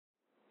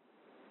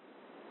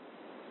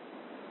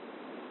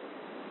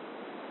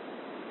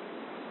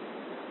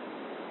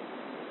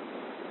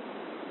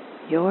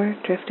You're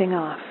drifting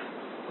off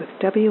with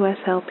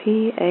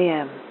WSLP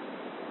AM,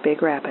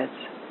 Big Rapids.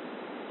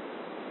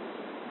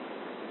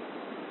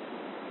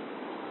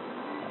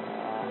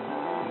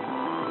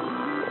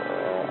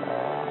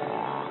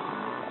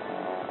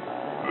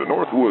 The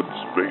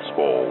Northwoods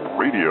Baseball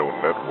Radio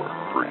Network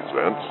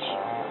presents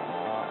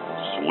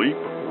Sleep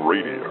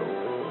Radio.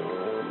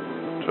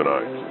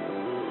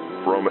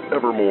 Tonight, from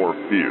Evermore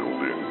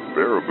Field in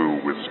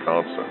Baraboo,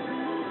 Wisconsin,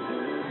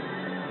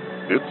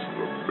 it's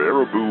the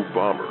Baraboo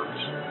Bombers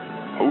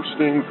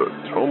hosting the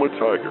Tomah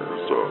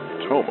Tigers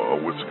of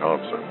Tomah,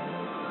 Wisconsin.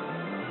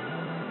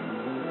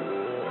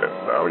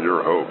 And now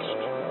your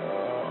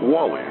host,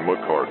 Wally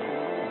McCarthy.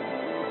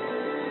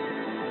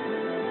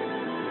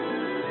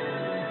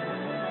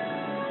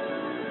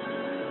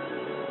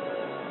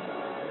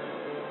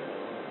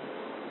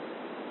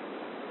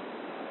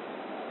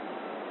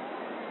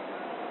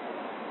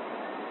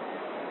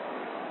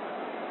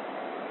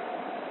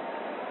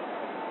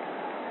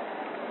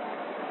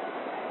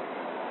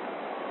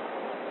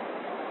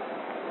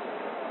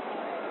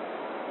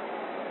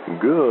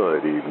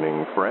 Good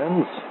evening,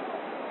 friends.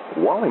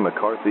 Wally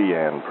McCarthy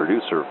and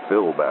producer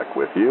Phil back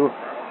with you,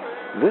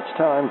 this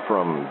time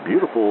from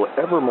beautiful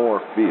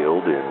Evermore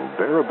Field in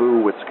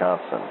Baraboo,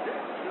 Wisconsin.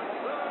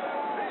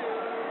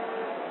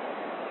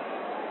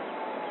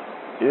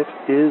 It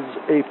is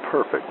a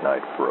perfect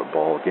night for a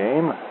ball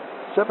game.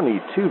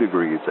 72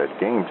 degrees at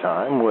game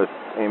time with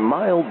a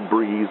mild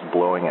breeze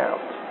blowing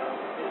out.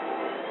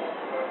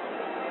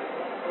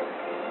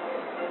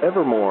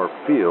 Evermore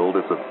Field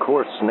is, of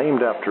course,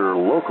 named after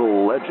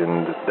local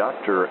legend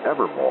Dr.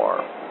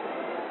 Evermore.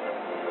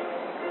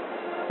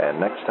 And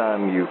next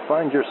time you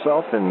find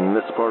yourself in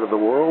this part of the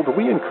world,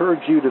 we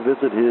encourage you to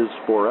visit his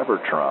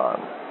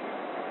Forevertron.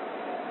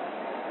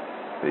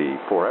 The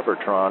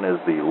Forevertron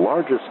is the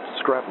largest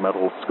scrap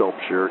metal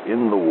sculpture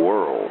in the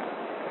world,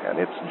 and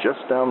it's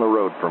just down the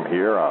road from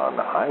here on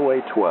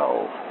Highway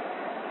 12.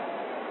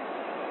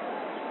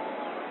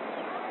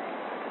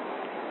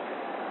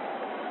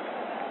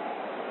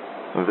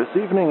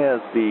 This evening, as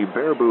the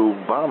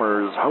Baraboo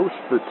Bombers host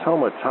the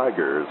Tomah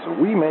Tigers,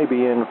 we may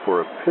be in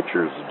for a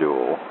pitcher's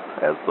duel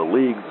as the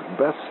league's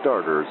best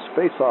starters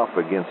face off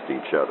against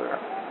each other.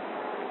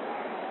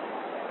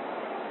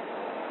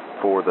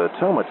 For the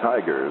Tomah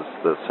Tigers,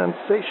 the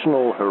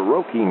sensational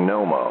Hiroki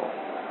Nomo.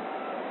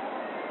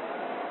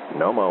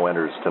 Nomo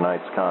enters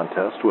tonight's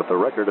contest with a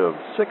record of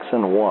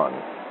 6-1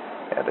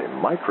 and a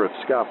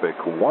microscopic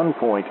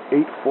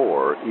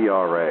 1.84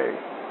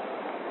 ERA.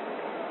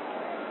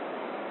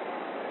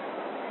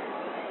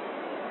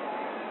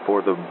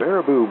 For the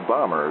Baraboo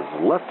Bombers,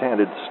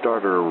 left-handed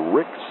starter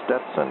Rick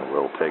Stetson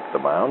will take the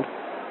mound.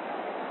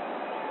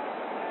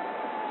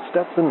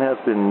 Stetson has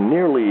been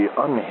nearly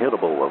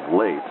unhittable of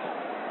late.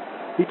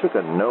 He took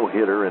a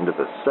no-hitter into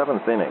the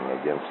 7th inning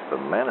against the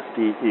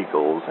Manistee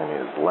Eagles in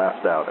his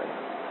last outing.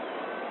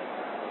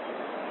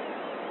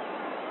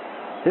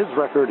 His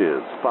record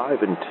is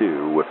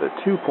 5-2 with a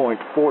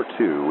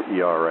 2.42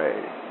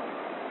 ERA.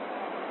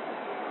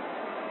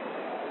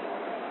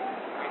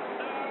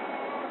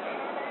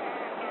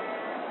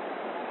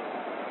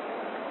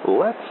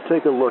 Let's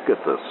take a look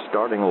at the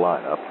starting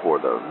lineup for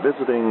the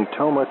visiting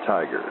Tomah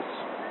Tigers.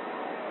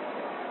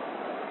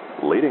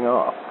 Leading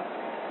off,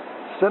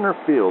 center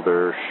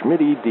fielder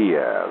Schmitty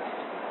Diaz.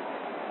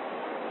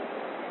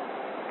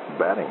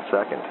 Batting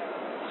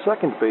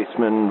second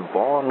baseman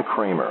Vaughn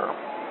Kramer.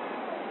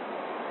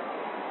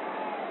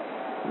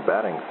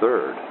 Batting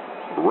third,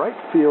 right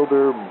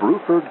fielder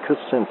Bruford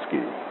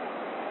Kosinski.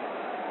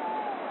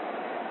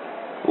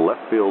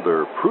 Left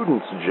fielder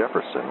Prudence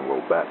Jefferson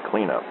will bat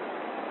cleanup.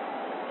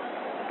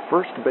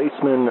 First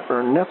baseman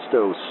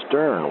Ernesto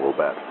Stern will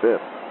bat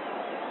fifth.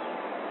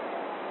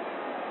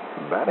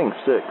 Batting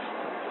sixth,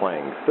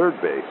 playing third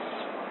base,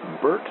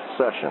 Bert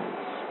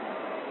Sessions.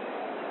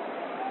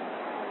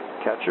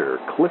 Catcher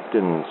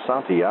Clifton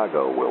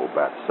Santiago will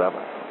bat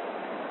seventh.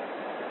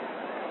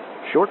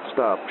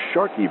 Shortstop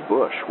Sharky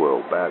Bush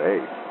will bat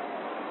eighth.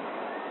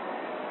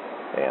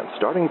 And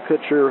starting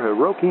pitcher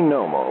Hiroki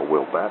Nomo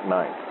will bat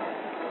ninth.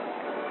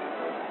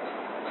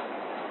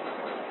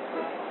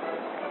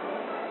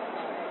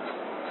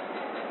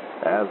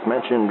 As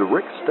mentioned,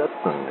 Rick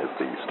Stetson is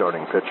the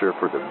starting pitcher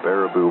for the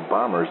Baraboo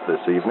Bombers this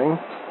evening.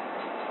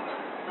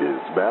 His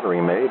battery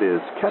mate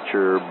is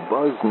catcher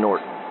Buzz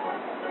Norton.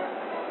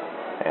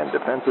 And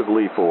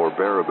defensively for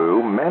Baraboo,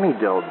 Manny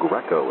Del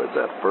Greco is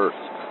at first.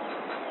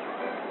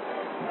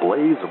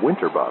 Blaze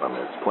Winterbottom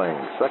is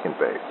playing second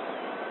base.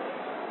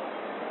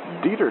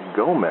 Dieter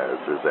Gomez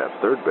is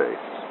at third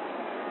base.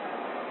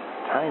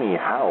 Tiny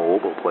Howell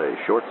will play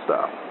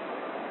shortstop.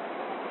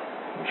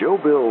 Joe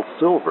Bill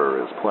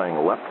Silver is playing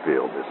left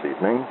field this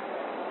evening.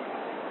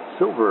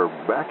 Silver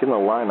back in the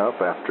lineup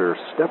after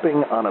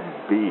stepping on a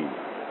bee.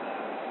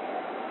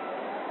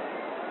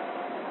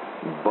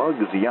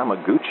 Bugs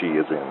Yamaguchi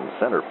is in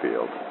center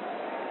field.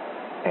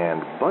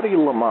 And Buddy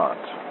Lamont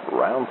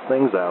rounds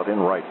things out in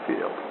right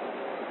field.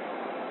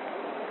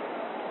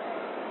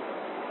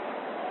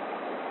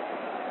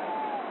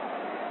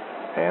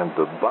 And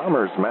the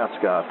Bombers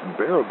mascot,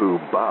 Baraboo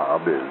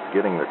Bob, is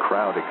getting the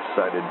crowd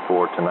excited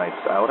for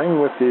tonight's outing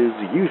with his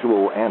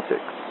usual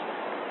antics.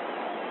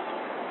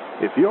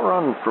 If you're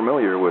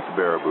unfamiliar with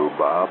Baraboo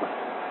Bob,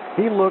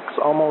 he looks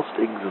almost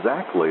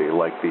exactly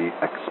like the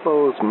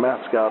Expos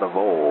mascot of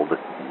old,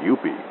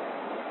 Youppi.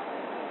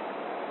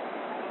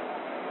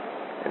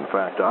 In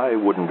fact, I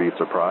wouldn't be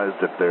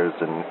surprised if there's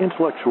an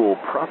intellectual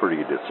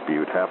property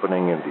dispute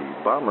happening in the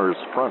Bombers'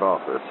 front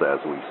office as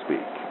we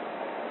speak.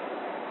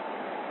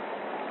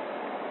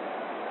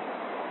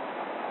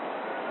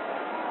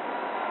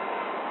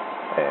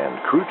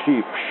 And Crew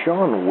Chief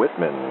Sean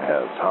Whitman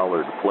has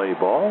hollered play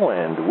ball,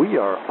 and we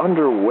are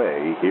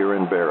underway here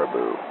in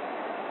Baraboo.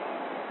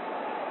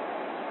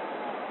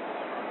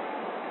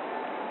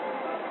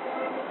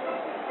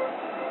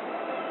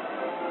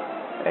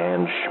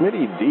 And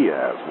Schmitty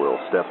Diaz will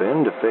step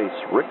in to face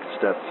Rick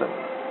Stetson.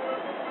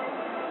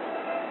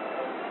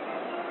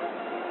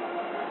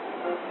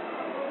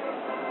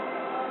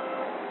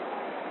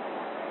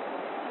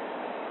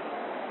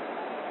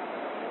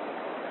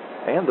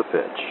 And the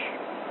pitch.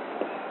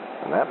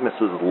 And that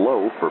misses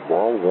low for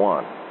ball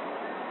one.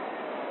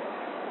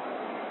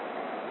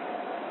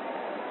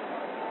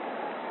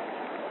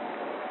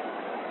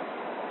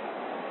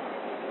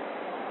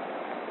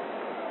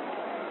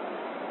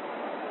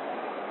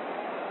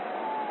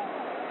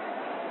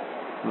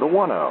 The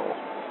 1-0.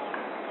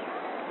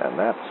 And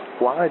that's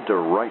fly to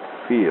right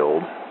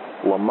field.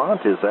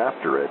 Lamont is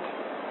after it.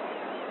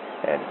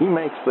 And he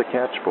makes the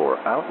catch for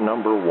out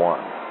number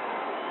one.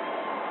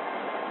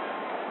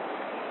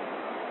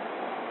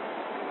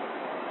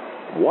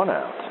 One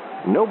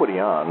out. Nobody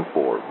on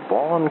for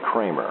Vaughn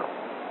Kramer.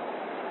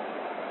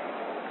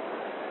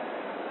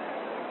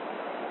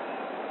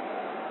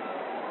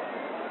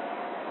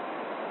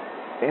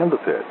 And the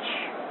pitch.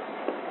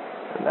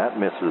 And that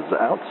misses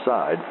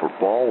outside for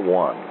ball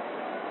one.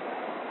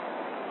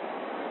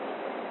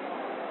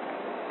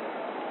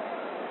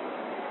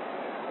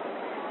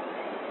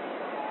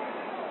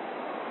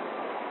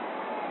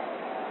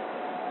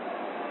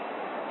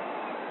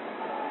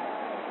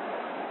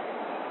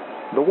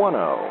 The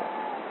 1-0.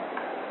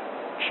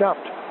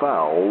 Chopped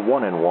foul,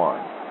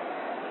 1-1.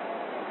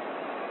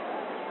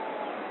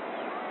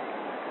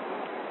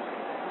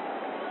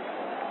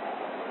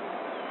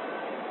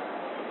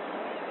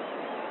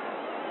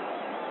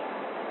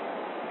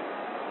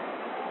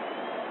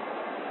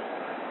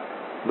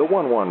 The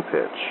 1-1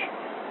 pitch.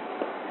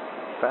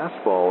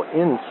 Fastball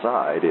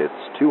inside,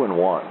 it's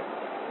 2-1.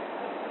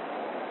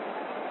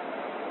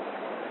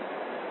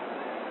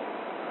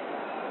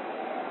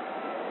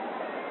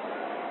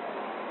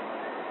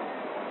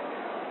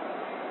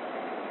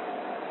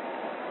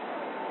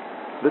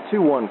 The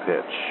 2-1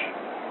 pitch.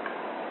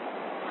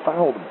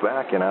 Fouled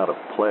back and out of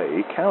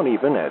play, count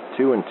even at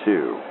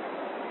 2-2.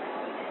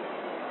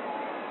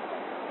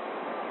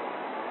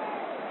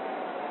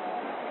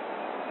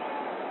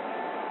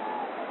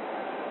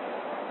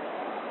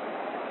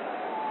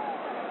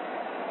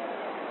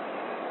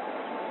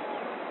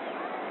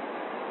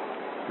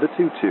 The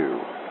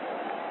 2-2.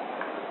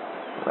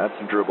 That's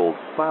dribbled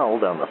foul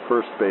down the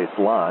first base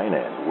line,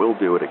 and we'll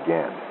do it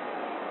again.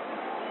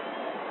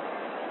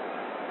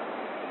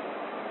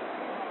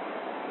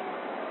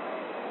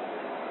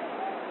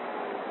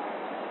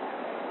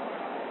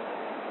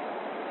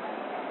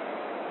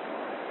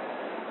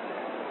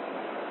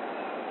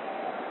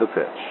 The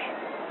pitch.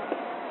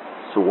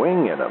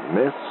 Swing and a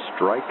miss,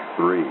 strike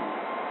three.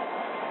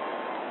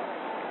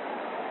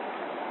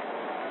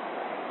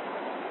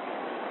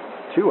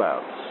 Two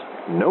outs.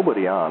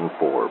 Nobody on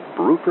for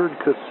Bruford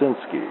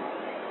Kosinski.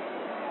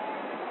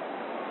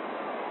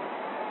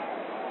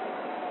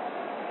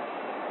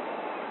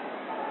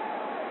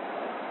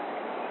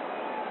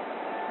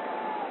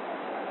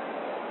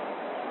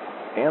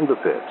 And the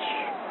pitch.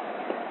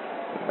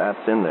 And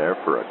that's in there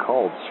for a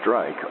called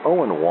strike,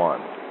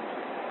 0-1.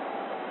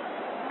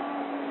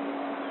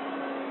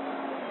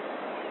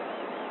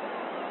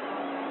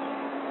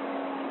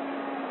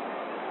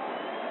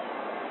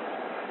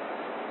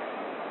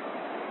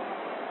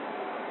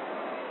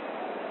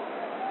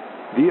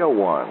 The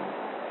 0-1.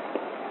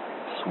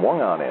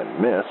 Swung on and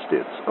missed.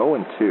 It's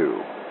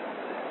 0-2.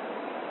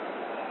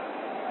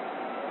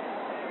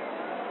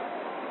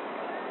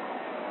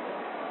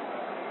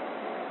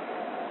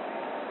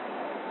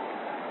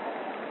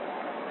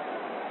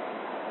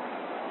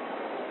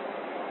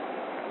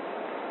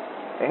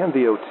 And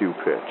the 0-2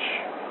 pitch.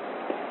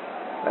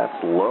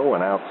 That's low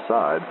and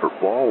outside for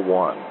ball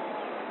one.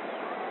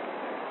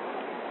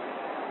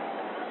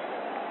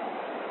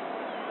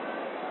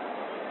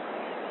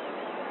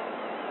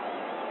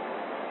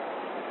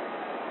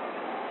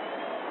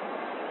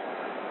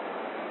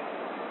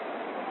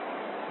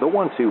 The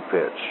 1-2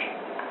 pitch.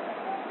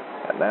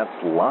 And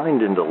that's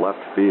lined into left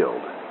field.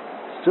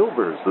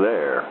 Silver's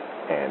there,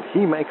 and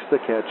he makes the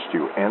catch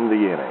to end the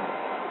inning.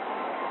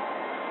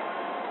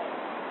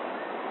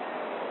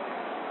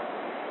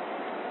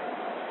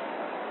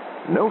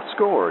 No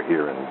score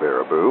here in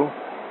Baraboo.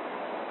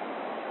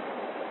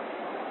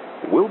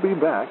 We'll be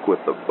back with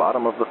the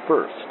bottom of the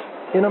first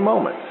in a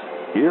moment,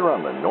 here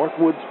on the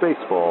Northwoods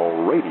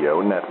Baseball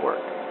Radio Network.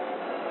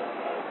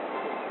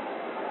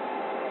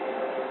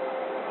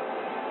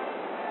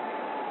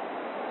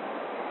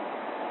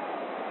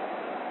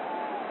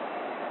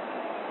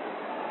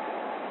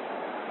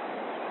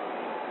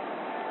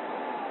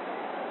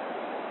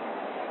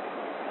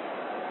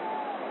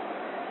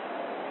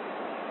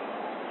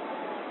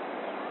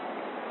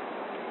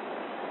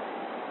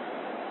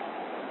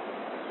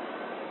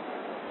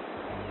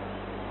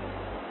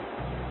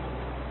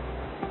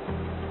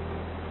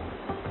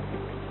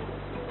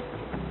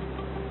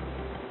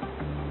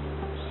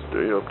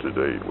 Stay up to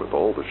date with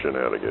all the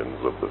shenanigans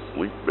of the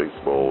Sleep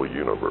Baseball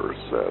universe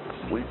at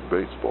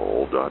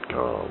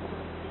sleepbaseball.com.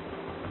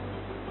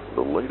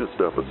 The latest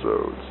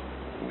episodes,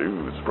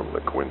 news from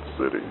the Quint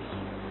Cities,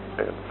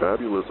 and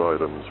fabulous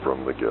items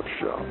from the gift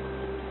shop.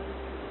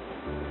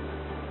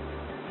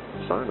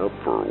 Sign up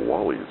for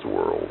Wally's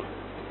World,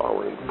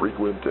 our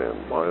infrequent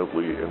and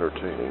mildly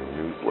entertaining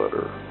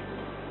newsletter.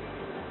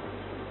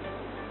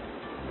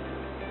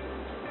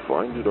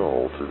 Find it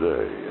all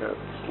today at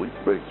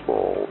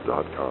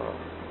sleepbaseball.com.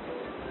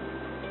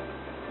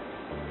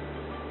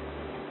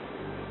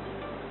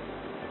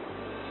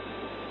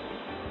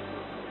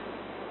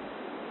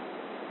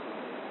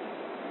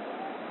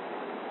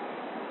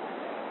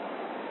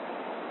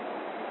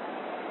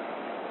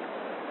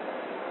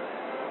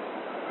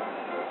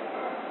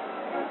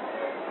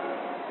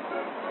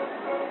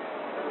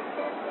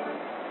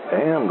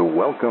 And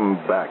welcome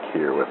back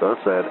here with us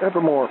at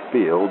Evermore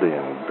Field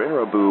in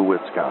Baraboo,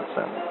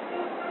 Wisconsin.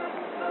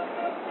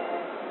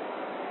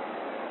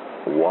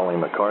 Wally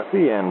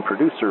McCarthy and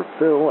producer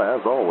Phil,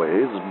 as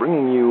always,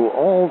 bringing you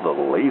all the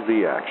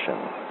lazy action.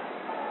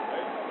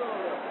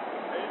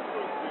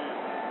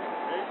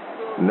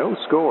 No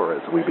score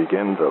as we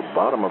begin the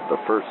bottom of the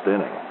first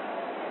inning.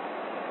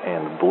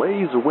 And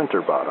Blaze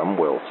Winterbottom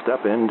will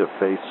step in to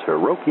face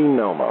Hiroki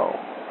Nomo.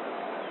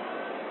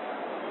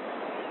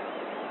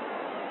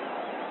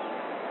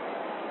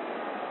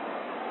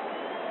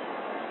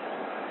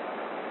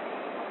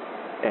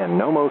 And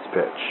Nomo's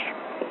pitch.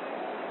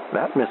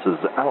 That misses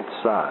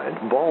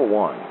outside, ball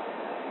one.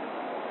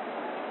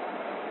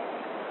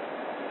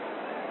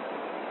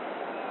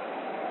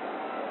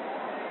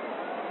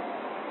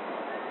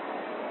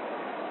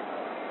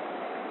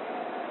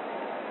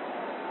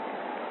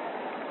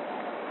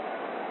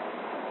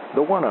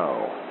 The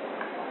 1-0.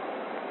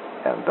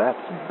 And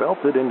that's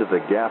belted into the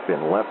gap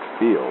in left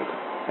field,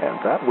 and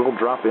that will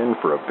drop in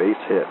for a base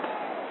hit.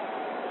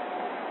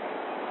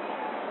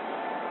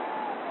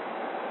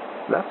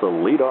 That's a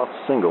leadoff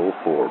single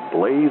for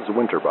Blaze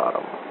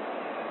Winterbottom.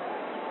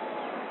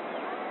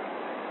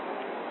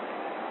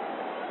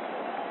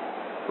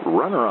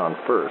 Runner on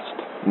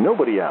first,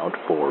 nobody out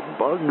for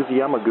Bugs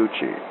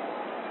Yamaguchi.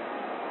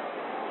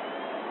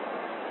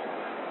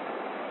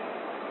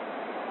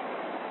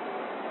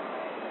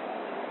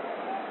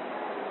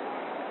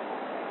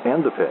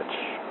 And the pitch.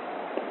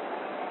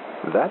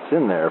 That's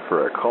in there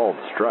for a called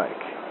strike.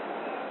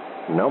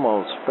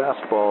 Nomo's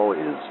fastball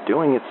is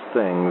doing its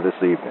thing this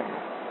evening.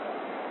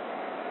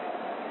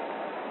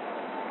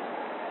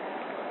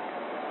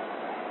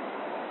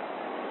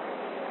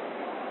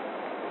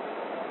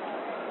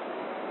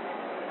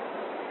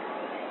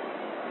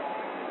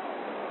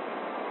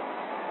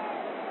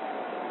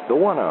 The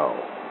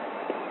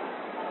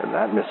 1-0. And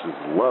that misses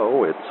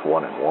low. It's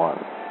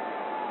 1-1.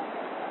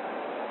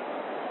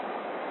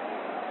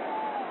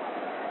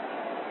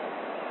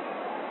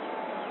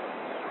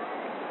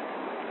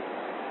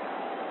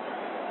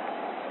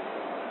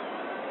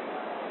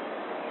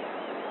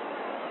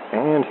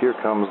 And here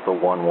comes the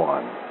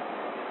 1-1.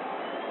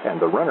 And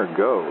the runner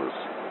goes.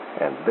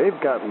 And they've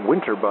got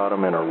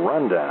Winterbottom in a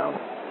rundown.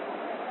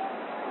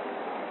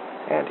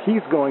 And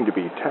he's going to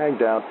be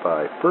tagged out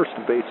by first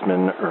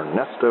baseman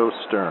Ernesto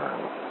Stern.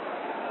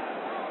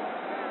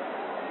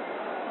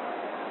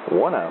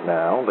 One out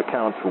now. The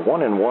count's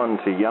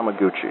 1-1 to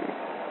Yamaguchi.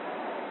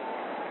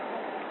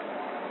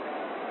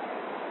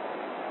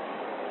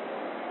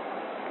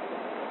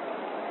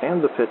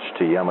 And the pitch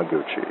to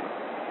Yamaguchi.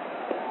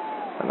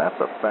 And that's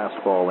a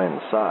fastball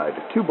inside.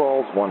 2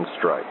 balls, 1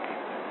 strike.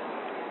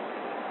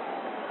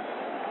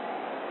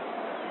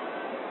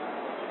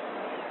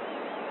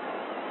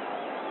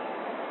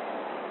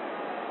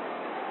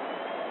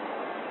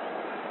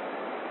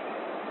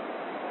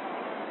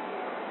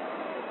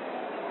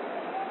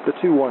 The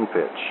 2-1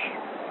 pitch.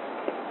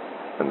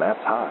 And that's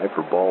high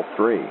for ball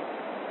 3.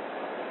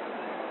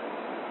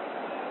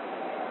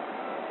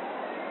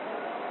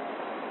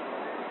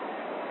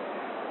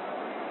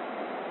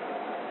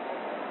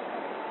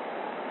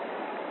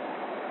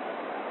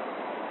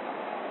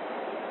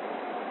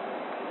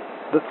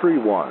 The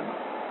 3-1.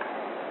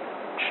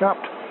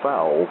 Chopped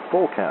foul,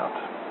 full count.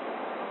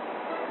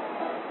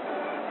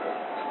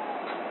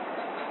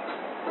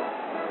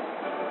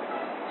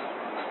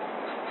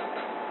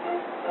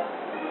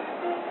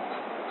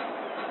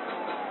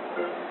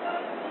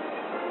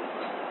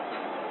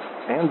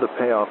 And the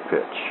payoff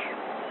pitch.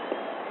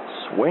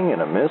 Swing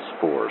and a miss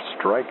for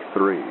strike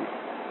 3.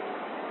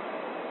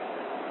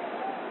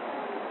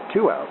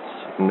 2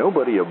 outs,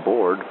 nobody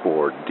aboard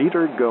for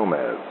Dieter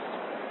Gomez.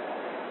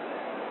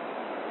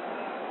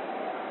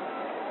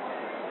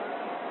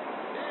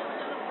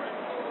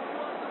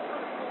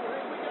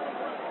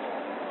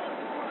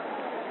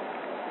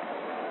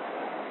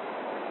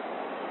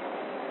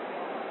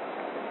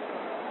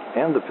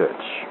 And the pitch.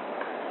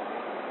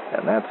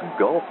 And that's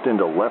gulped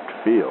into left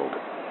field.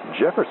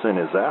 Jefferson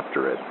is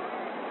after it.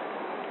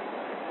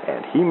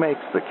 And he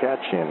makes the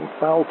catch in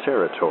foul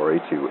territory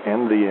to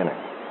end the inning.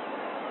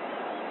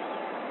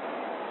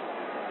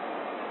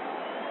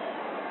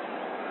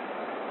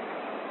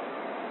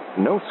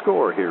 No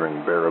score here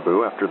in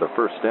Baraboo after the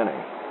first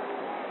inning.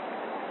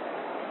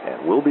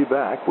 And we'll be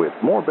back with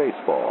more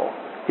baseball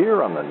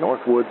here on the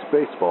Northwoods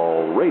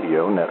Baseball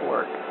Radio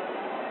Network.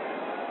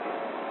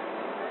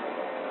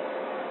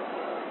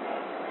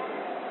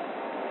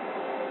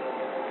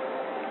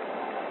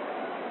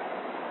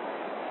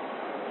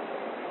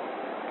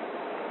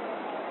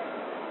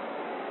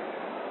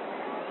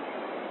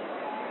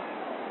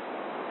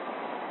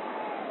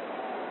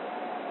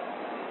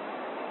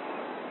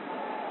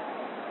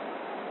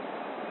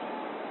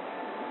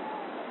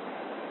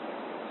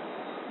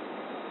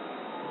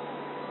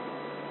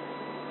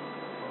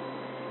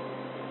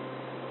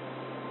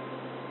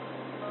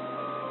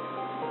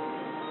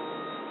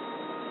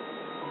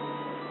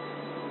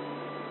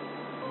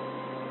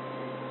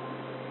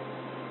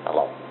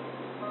 Hello.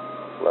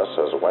 This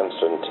is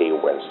Winston T.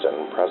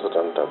 Winston,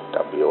 president of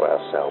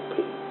WSLP.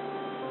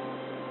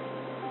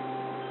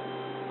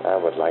 I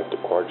would like to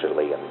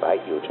cordially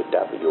invite you to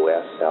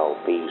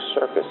WSLP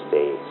Circus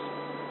Days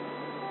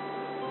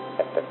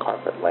at the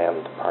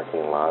Carpetland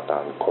parking lot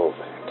on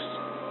Colfax.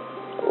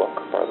 Look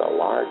for the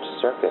large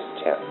circus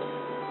tent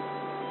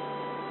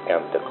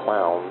and the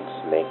clowns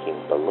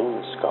making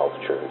balloon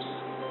sculptures.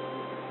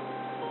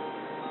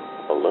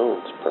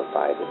 Balloons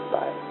provided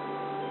by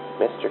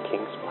Mr.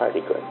 King's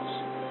Party Goods.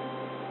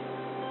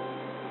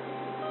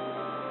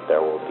 There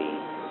will be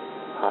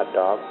hot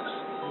dogs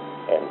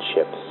and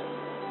chips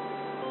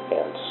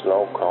and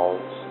snow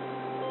cones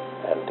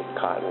and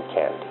cotton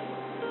candy,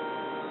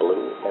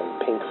 blue and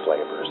pink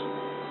flavors.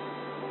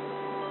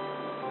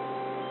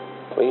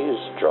 Please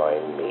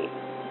join me,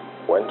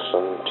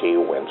 Winston T.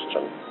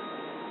 Winston,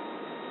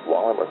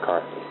 Wally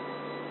McCarthy,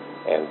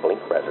 and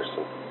Blink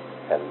Rederson,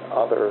 and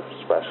other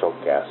special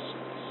guests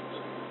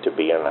to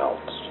be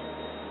announced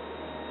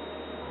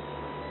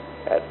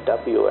at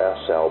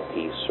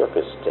WSLP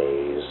Circus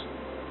Days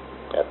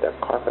at the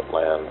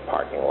Carpetland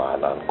parking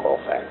lot on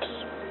Colfax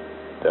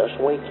this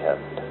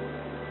weekend.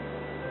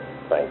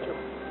 Thank you.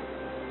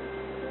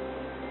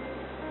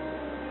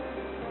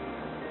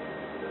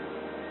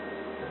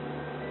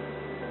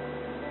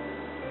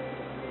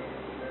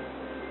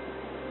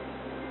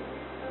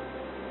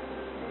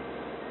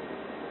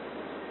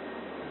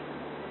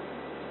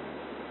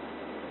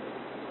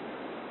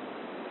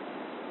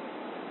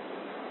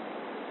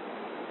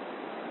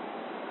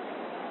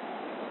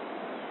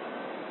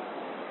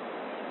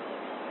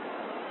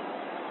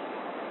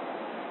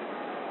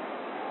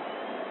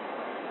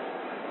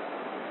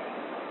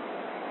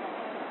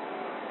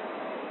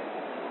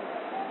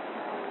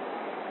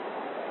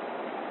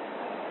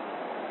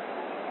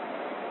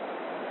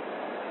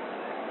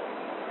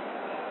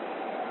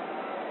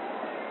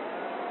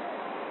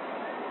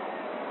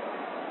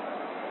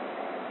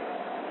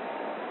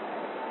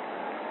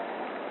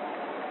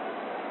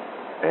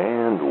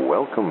 And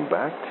welcome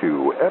back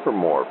to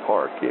Evermore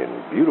Park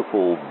in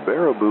beautiful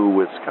Baraboo,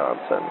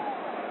 Wisconsin.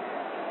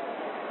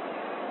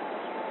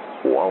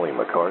 Wally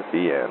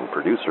McCarthy and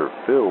producer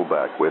Phil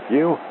back with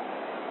you.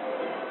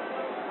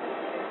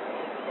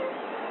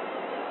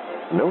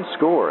 No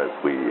score as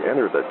we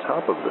enter the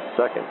top of the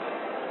second,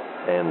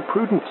 and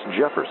Prudence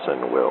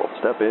Jefferson will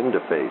step in to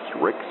face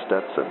Rick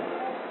Stetson.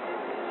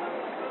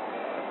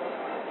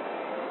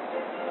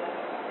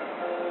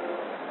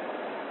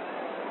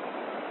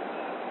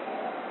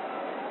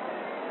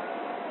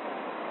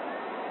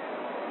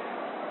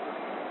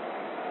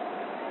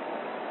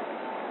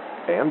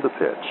 And the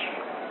pitch.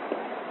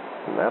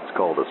 And that's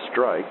called a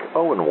strike,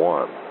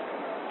 0-1.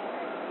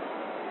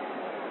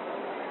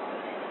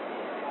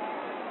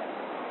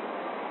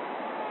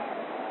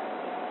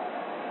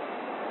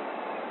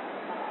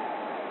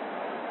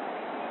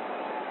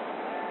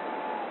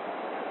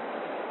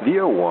 The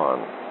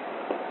 0-1.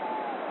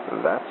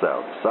 That's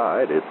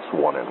outside, it's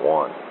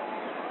 1-1.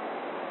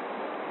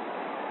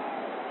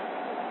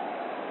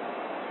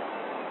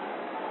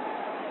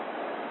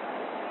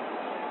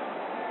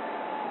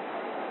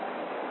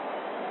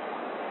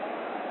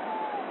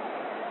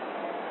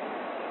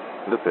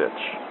 The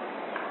pitch.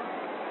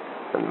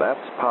 And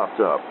that's popped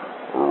up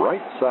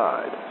right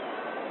side.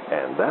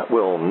 And that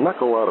will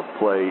knuckle out of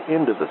play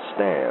into the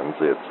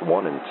stands. It's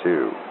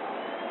 1-2.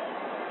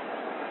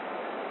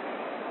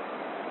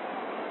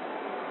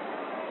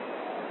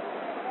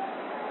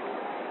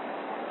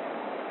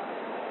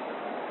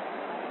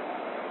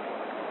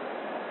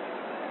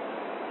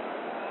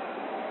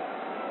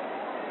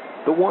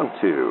 The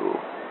 1-2.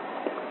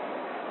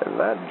 And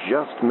that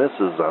just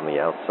misses on the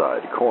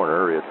outside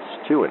corner.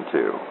 It's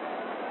 2-2.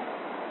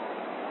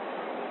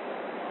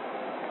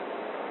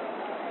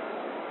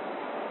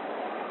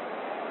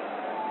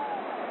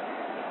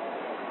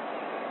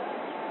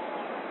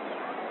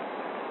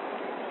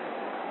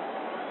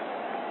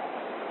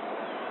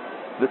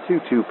 The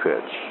 2-2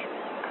 pitch.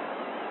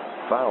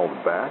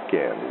 Fouled back,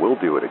 and we'll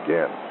do it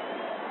again.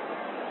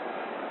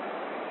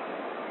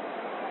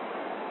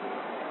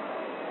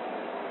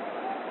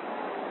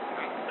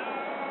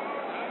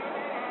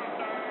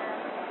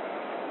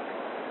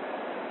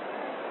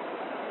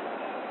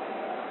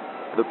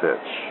 The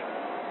pitch.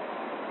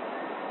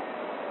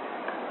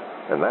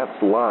 And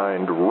that's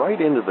lined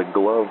right into the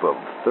glove of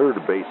third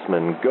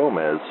baseman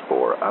Gomez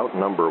for out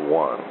number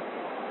 1.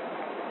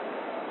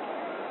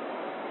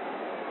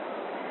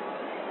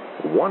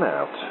 1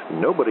 out,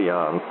 nobody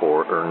on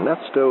for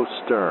Ernesto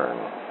Stern.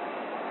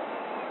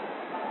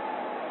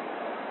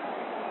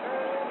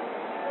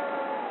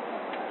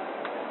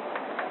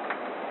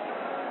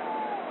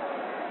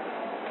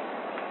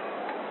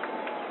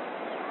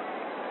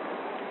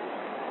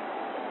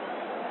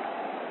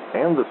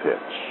 And the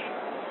pitch.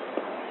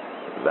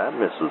 That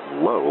misses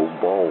low,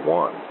 ball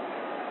 1.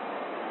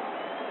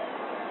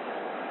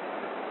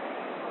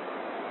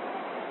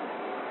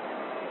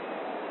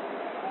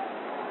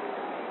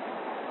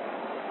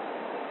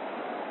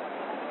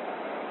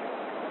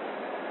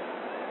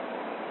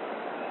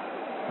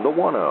 The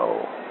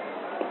 1-0.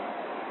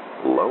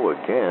 Low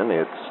again,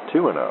 it's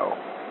 2-0.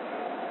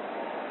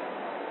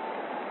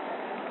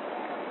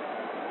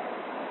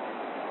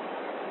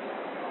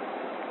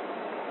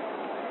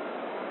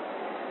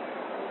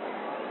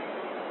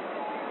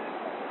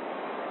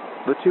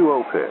 The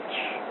 2-0 pitch.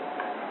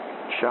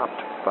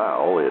 Chopped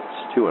foul, it's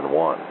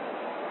 2-1.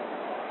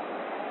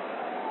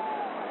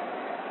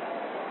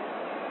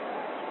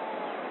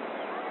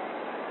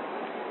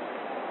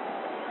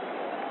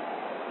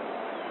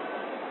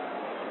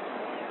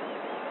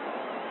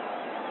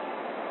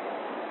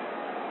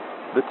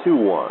 The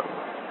 2-1.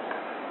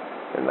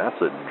 And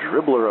that's a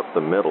dribbler up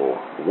the middle.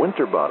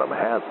 Winterbottom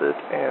has it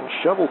and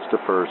shovels to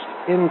first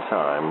in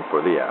time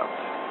for the out.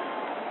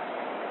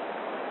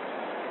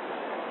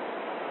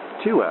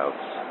 2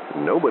 outs,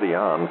 nobody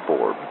on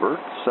for Bert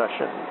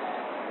Sessions.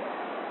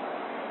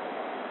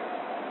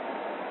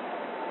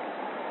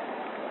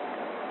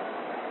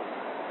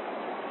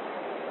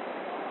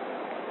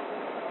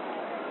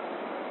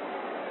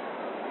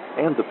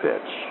 And the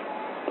pitch.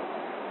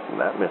 And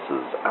that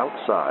misses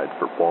outside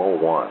for ball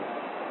 1.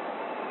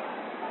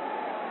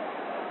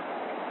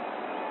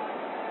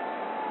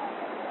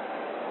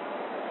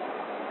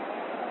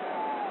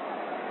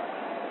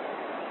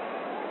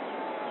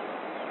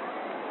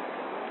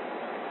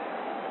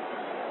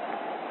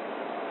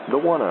 The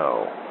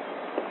 1-0.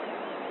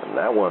 And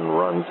that one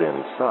runs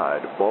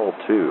inside, ball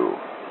 2.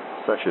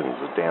 Sessions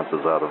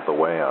dances out of the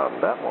way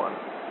on that one.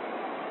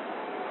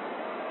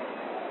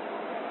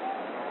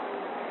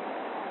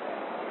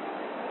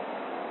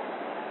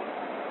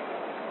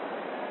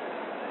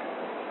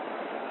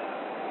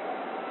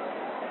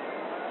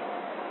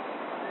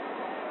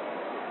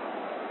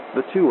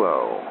 The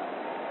 2-0.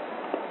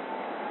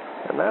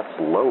 And that's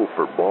low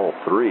for ball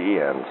 3,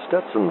 and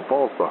Stetson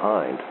falls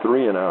behind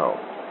 3-0.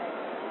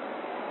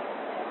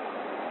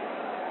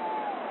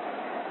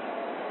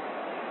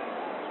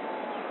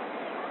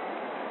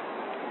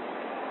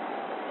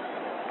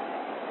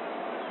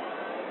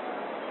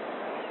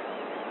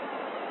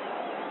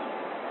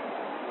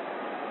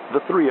 The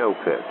 3-0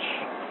 pitch.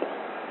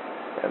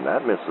 And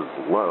that misses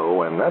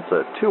low, and that's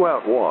a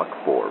 2-out walk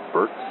for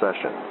Bert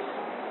Sessions.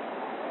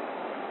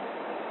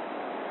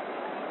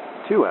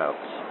 2 outs,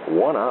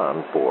 1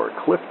 on for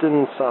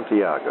Clifton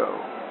Santiago.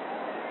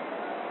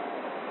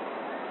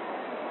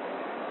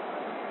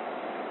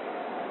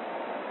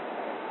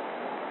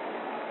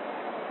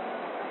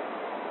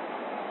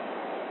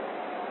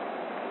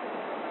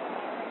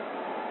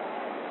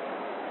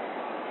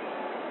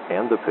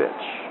 And the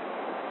pitch.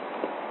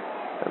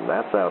 And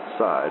that's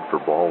outside for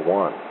ball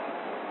 1.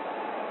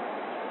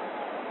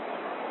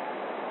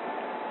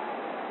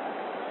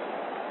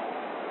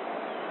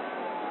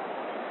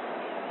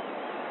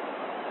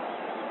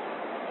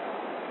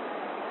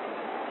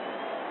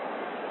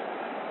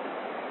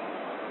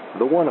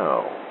 The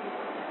 1-0.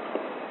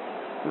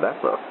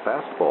 That's a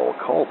fastball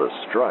called a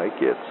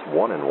strike. It's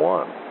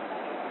 1-1.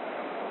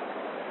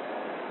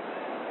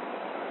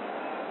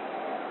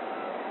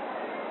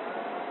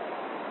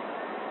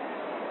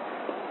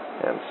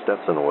 And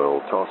Stetson will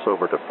toss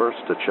over to first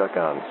to check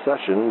on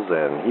Sessions,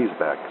 and he's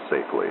back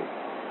safely.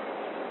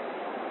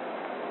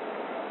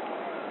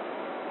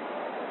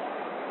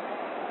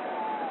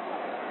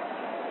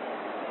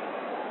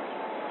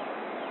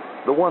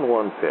 The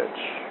 1-1 pitch.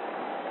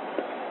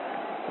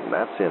 And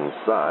that's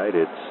inside.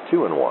 It's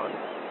 2-1.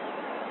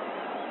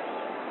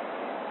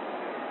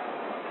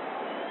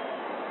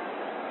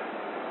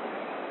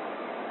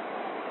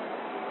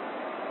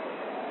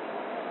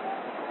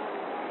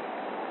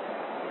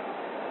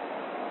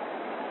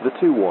 The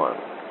 2-1.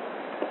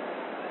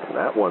 And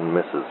that one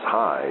misses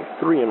high,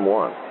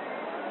 3-1.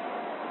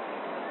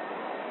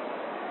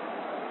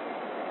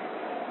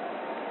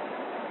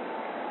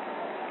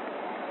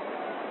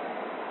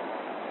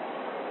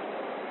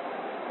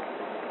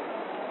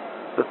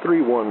 The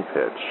 3-1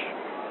 pitch.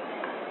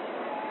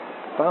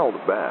 Fouled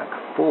back,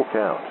 full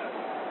count.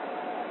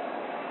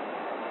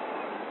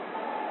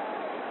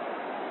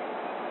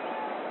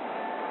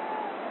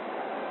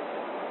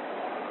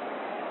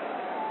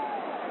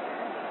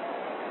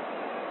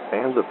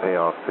 And the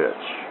payoff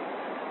pitch.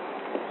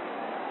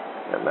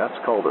 And that's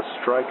called a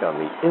strike on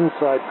the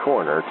inside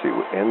corner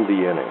to end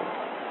the inning.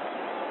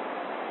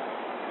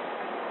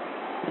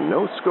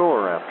 No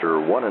score after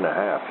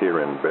 1.5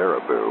 here in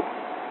Baraboo.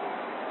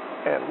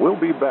 And we'll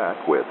be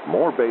back with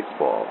more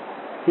baseball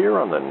here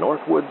on the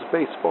Northwoods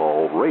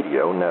Baseball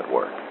Radio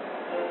Network.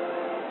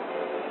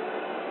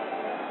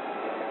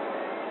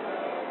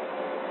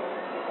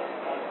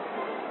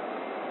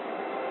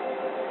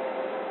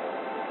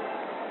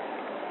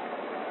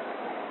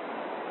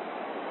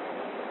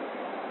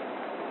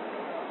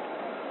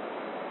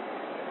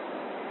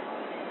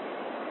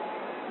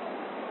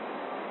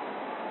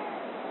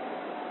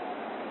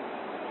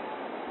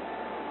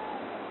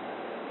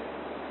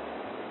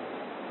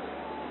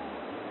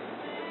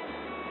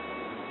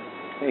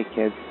 Hey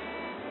kids,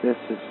 this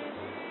is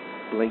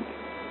Blink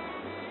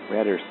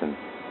Rederson.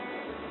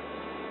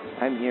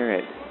 I'm here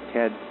at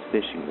Ted's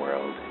Fishing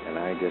World, and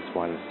I just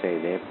want to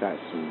say they've got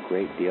some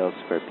great deals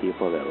for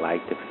people that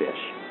like to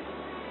fish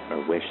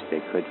or wish they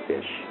could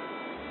fish.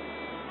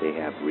 They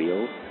have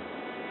reels,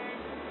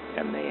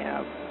 and they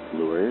have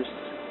lures,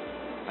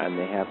 and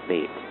they have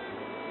bait.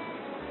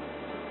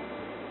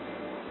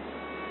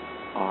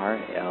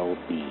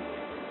 RLB.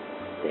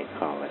 They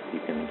call it. You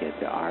can get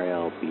the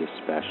RLB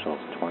specials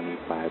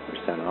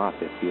 25% off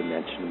if you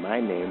mention my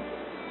name,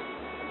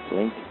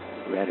 Blink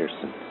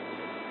Rederson.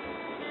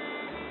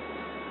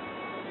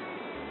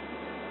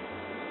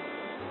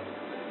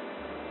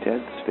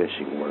 Ted's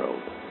Fishing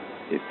World.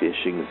 If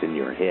fishing's in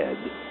your head,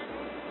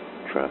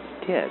 trust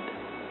Ted.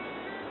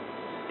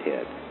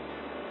 Ted.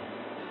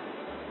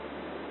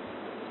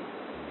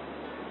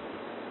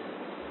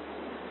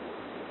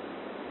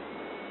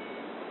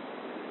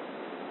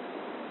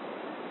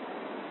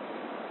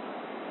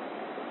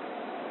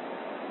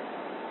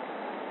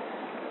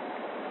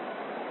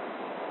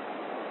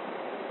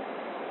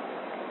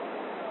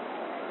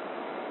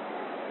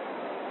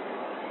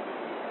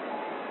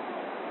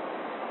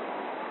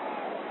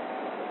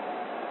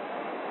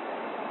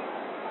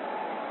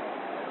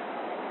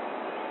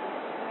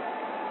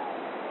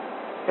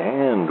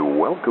 And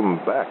welcome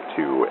back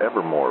to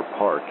Evermore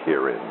Park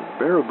here in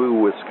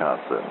Baraboo,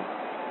 Wisconsin.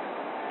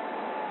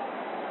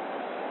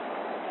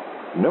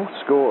 No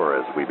score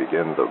as we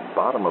begin the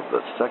bottom of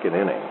the second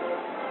inning,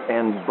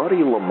 and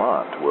Buddy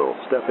Lamont will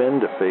step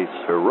in to face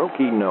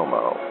Hiroki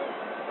Nomo.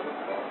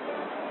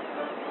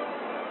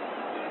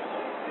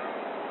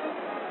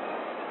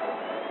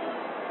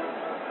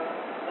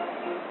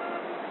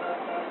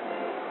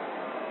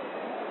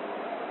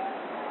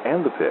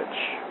 And the pitch.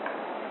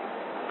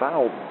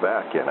 Fouled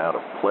back and out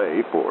of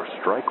play for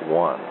strike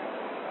one.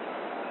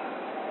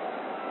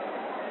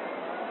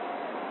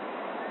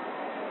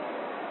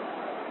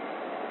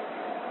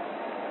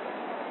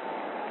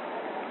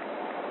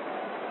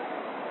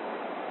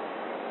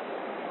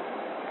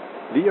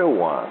 The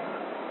 0-1.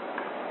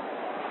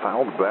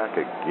 Fouled back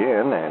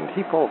again, and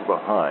he falls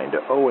behind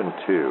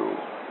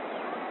 0-2.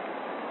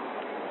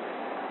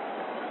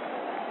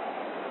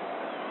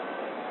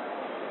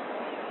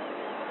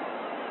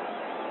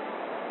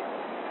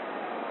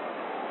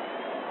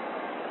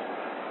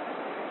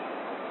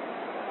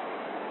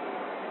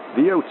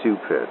 The 0-2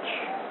 pitch.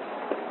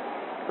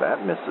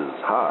 That misses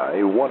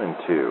high,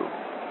 1-2.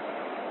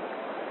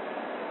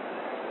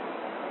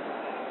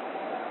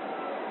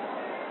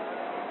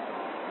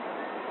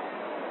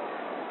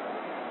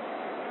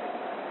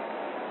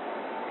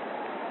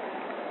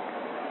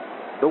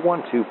 The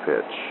 1-2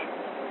 pitch.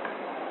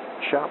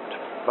 Chopped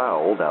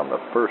foul down the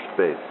first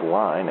base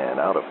line and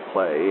out of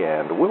play,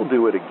 and we'll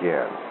do it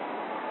again.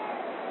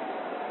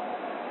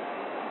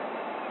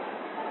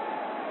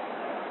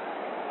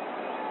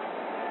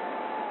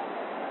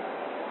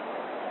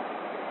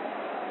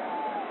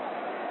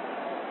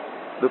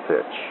 The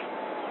pitch.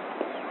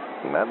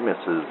 And that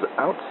misses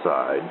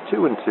outside,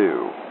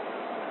 2-2.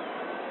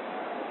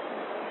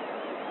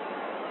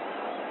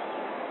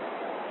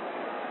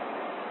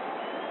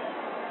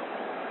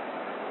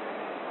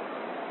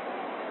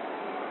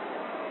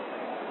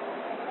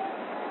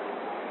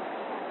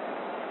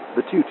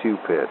 The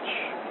 2-2 pitch.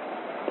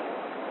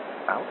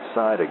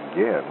 Outside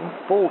again,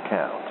 full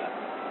count.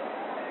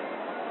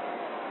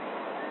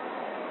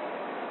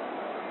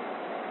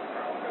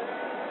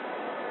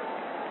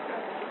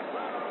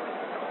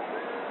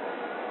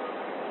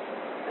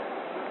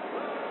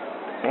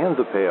 And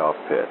the payoff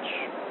pitch.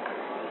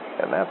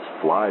 And that's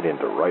flied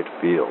into right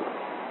field.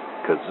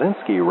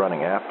 Kaczynski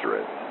running after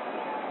it.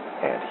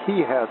 And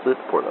he has it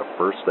for the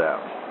first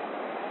out.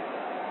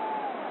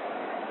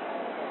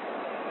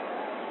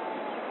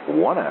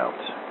 1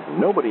 out.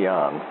 Nobody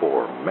on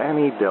for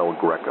Manny Del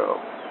Greco.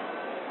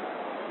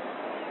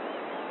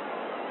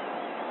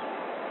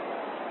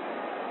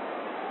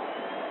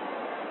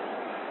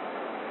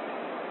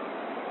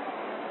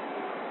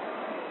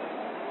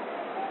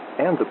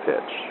 And the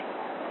pitch.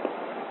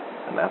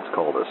 And that's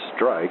called a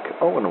strike,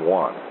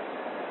 0-1.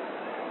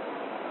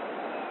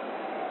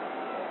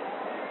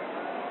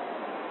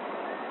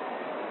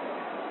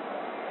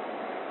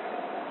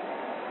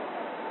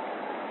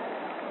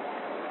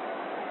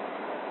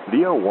 The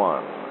The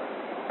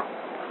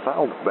 0-1.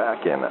 Fouled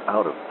back and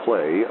out of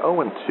play,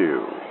 0-2.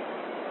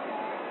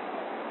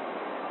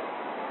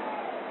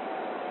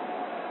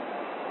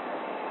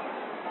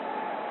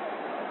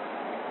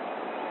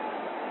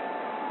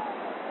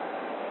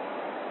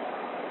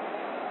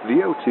 The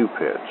 0-2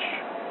 pitch.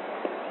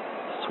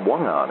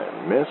 Swung on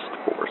and missed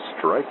for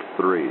strike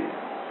 3.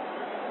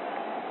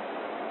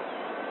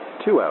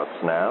 2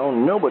 outs now,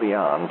 nobody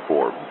on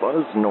for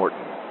Buzz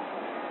Norton.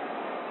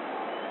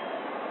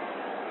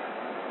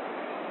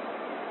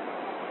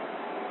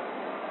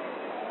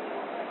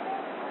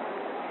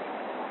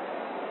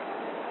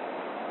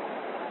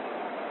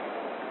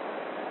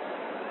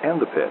 And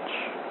the pitch.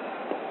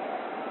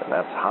 And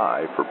that's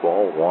high for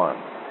ball 1.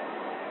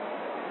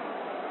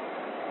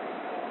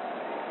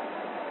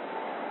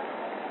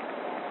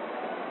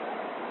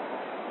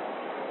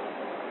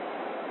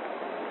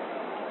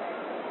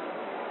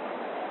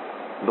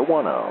 The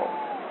 1-0.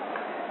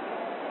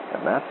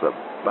 And that's a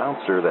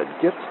bouncer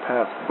that gets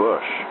past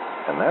Bush.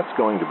 And that's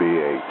going to be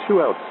a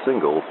 2-out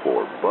single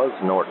for Buzz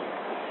Norton.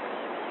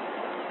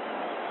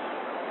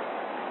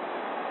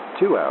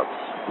 2 outs.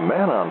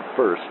 Man on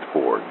first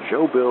for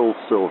Joe Bill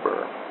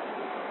Silver.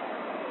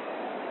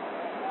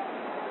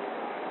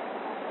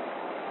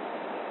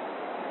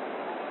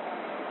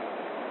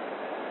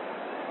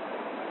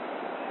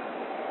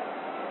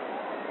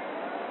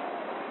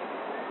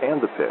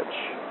 And the pitch.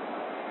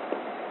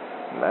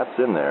 And that's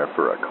in there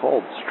for a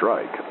called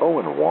strike,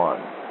 0-1.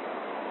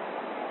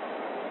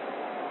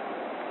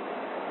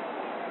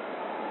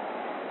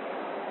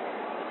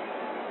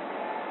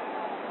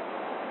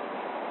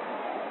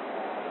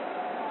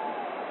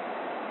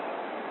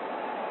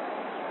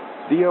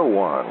 The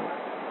 0-1.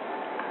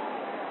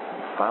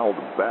 Fouled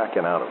back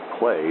and out of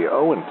play,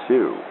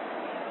 0-2.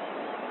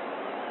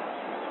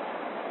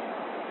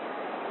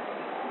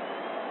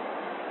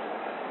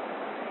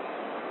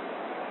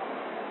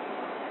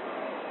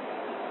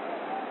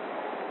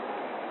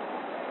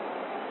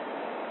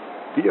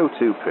 The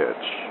 0-2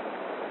 pitch.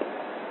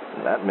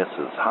 And that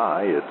misses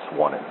high, it's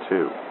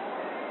 1-2.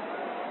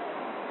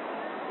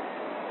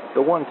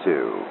 The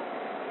 1-2.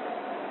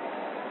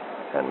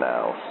 And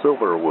now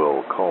Silver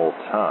will call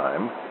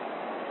time.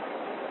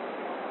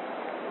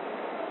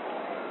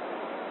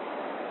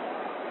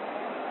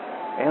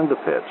 And the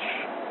pitch.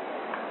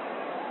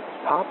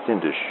 Popped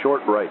into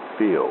short right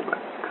field.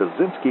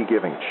 Kozinski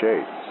giving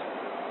chase.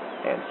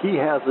 And he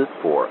has it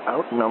for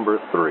out number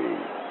 3.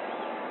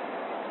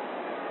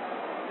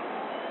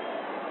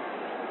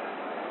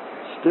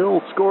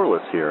 Still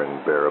scoreless here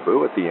in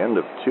Baraboo at the end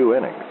of 2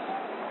 innings.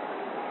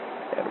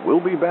 And we'll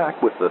be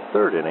back with the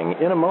 3rd inning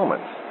in a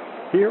moment,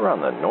 here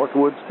on the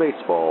Northwoods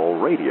Baseball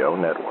Radio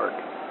Network.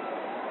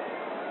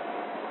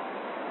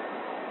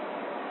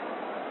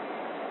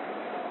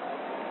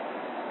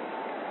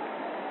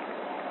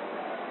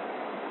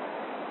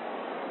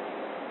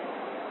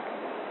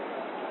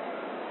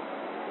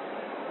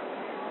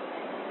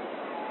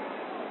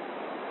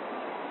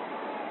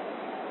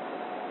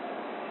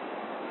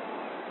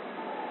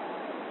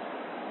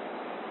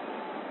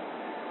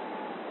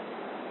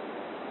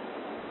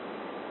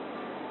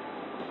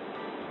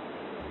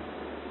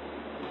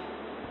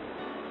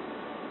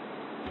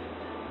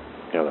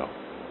 Hello.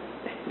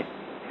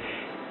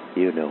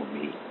 You know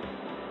me.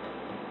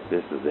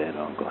 This is Ed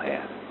Uncle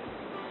Hat.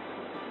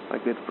 My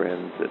good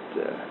friends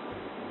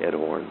at Ed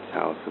Horn's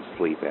House of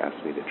Sleep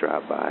asked me to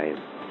drop by and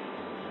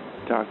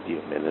talk to you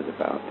a minute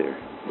about their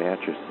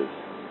mattresses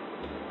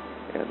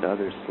and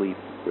other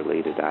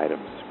sleep-related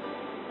items.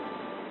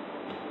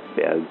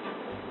 Beds,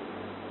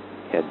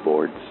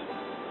 headboards,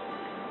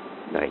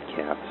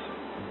 nightcaps,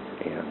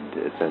 and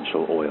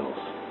essential oils.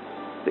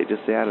 They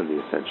just added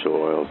the essential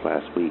oils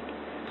last week.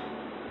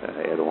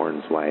 Ed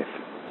Orn's wife,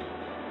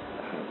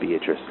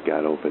 Beatrice,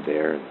 got over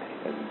there,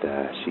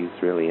 and she's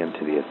really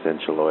into the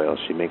essential oils.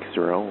 She makes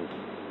her own.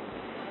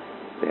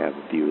 They have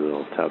a few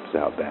little tubs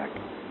out back.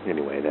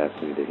 Anyway, that's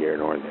neither here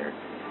nor there.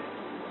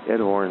 Ed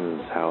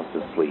Orn's House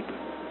of Sleep.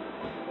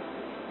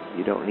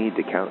 You don't need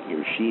to count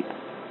your sheep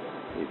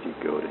if you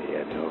go to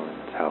Ed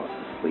Orn's House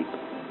of Sleep.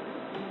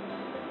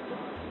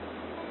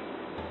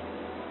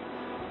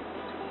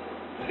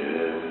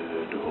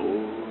 Ed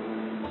Orn.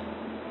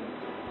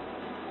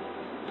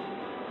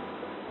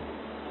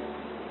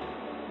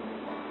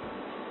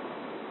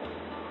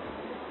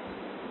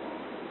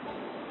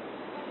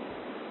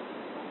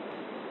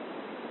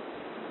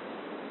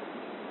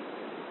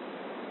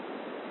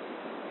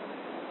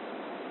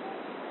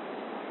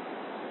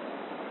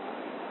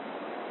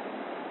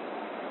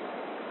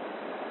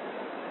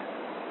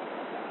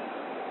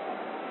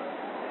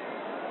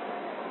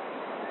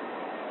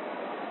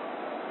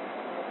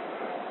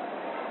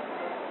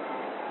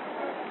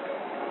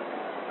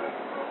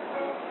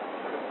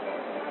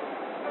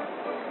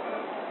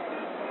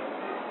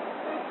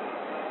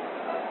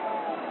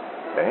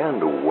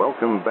 And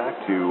welcome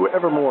back to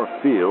Evermore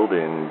Field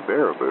in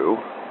Baraboo.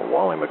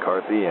 Wally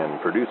McCarthy and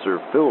producer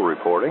Phil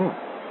reporting.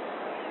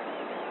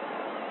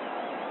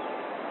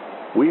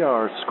 We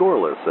are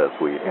scoreless as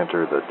we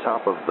enter the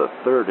top of the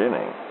 3rd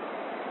inning.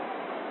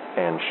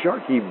 and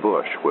Sharky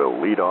Bush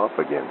will lead off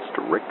against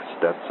Rick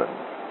Stetson.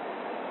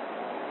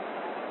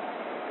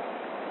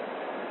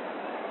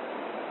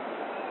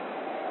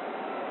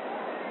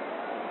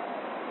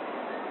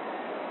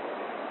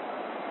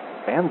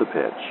 And the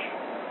pitch.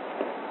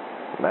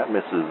 And that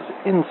misses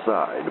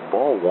inside,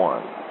 ball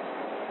one.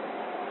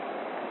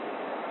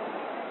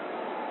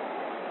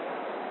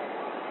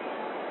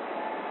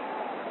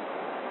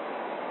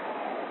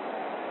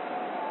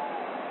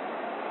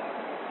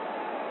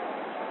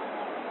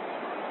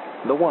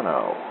 The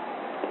 1-0.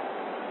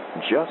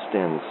 Just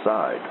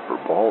inside for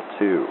ball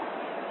two.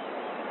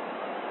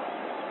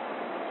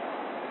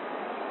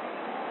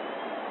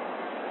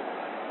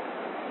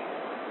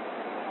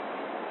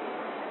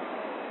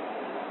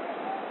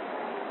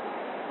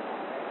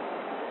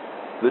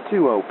 The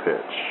 2-0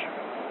 pitch.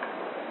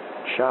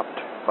 Chopped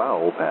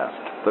foul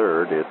past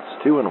third.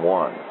 It's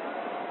 2-1.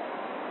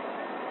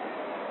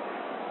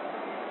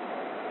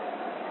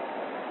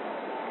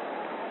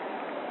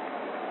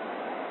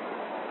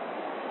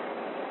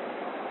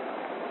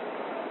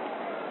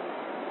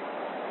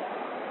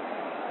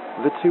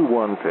 The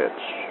 2-1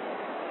 pitch.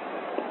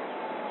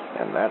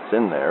 And that's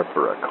in there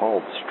for a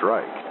called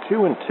strike.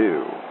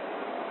 2-2.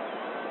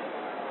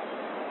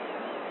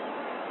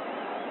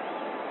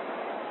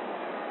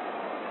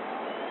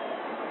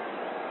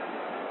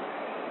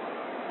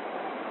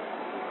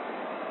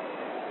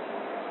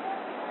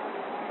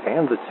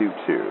 And the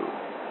 2-2.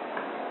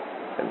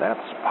 And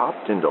that's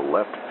popped into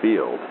left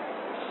field.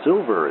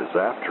 Silver is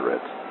after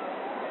it.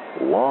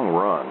 Long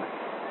run.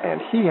 And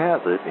he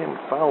has it in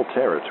foul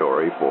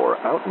territory for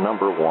out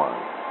number one.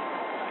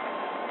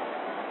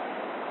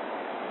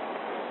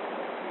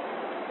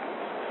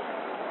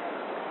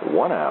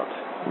 One out.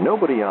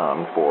 Nobody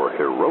on for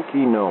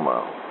Hiroki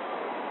Noma.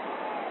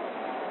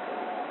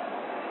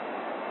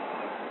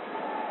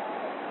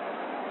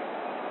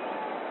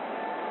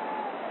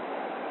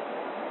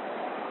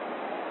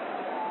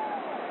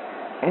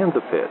 And the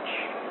pitch.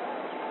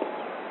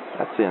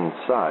 That's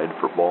inside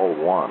for ball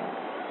one.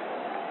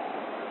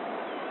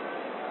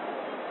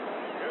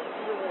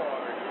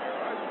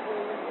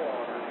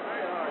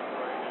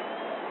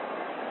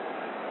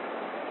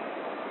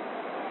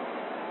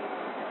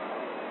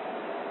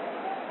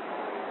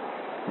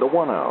 The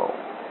 1-0.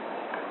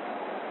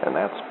 And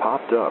that's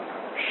popped up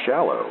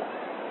shallow.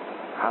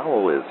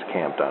 Howell is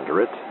camped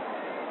under it,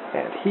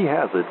 and he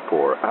has it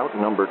for out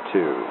number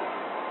two.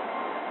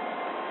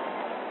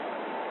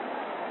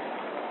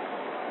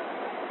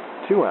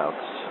 2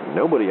 outs,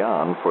 nobody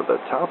on for the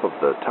top of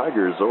the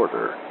Tigers'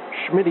 order,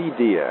 Schmitty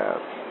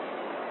Diaz.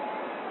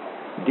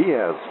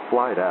 Diaz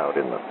flied out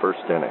in the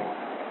first inning.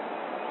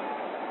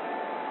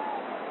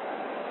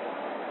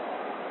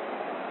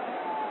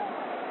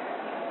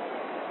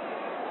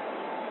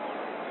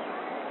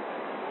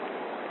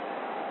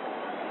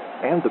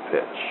 And the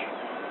pitch.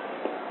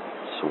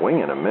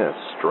 Swing and a miss,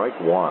 strike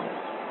one.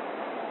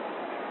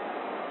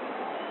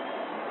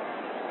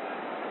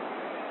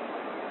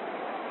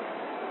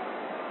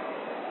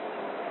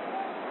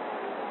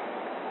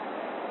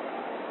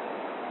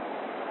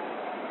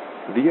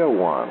 The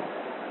 0-1.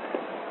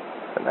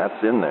 And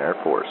that's in there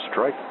for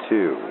strike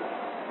two.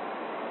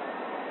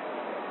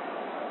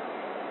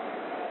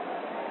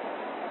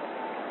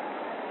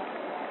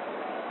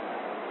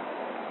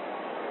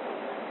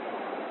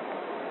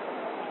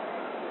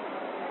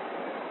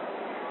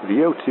 The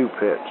 0-2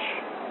 pitch.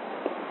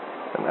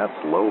 And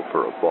that's low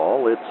for a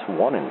ball. It's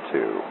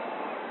 1-2.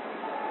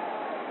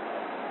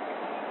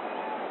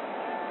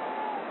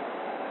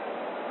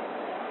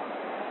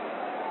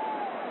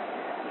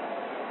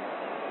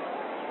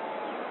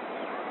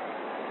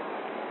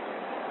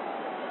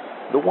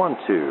 The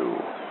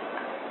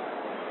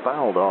 1-2.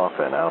 Fouled off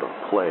and out of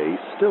play.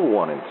 Still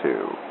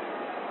 1-2.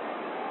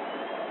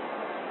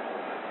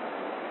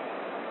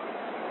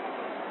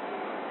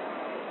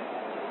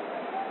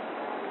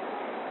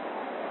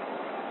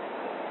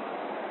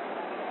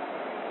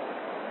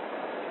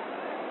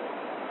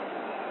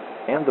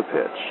 And the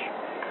pitch.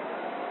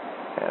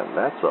 And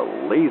that's a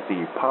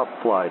lazy pop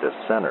fly to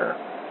center.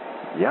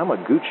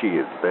 Yamaguchi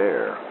is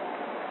there,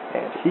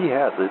 and he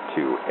has it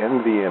to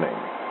end the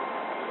inning.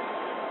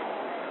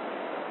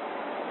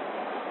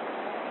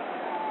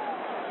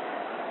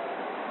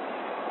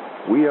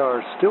 We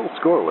are still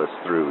scoreless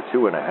through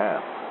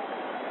 2.5,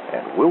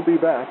 and we'll be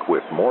back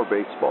with more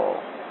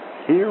baseball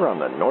here on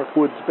the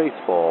Northwoods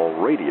Baseball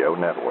Radio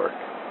Network.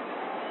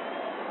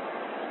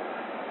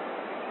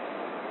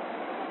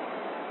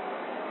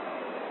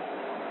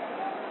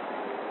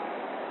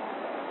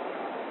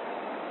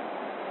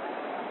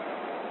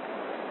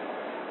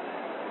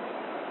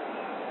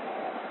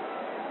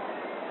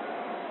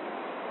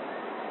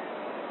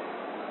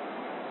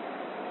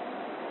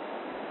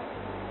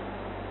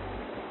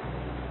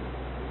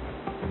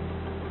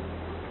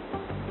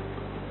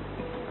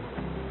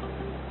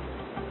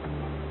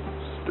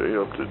 Stay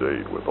up to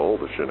date with all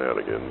the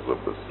shenanigans of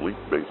the Sleep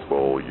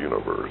Baseball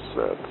universe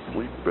at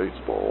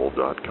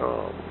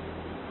sleepbaseball.com.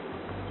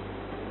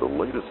 The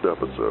latest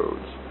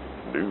episodes,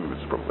 news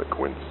from the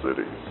Quint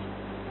Cities,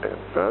 and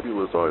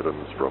fabulous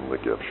items from the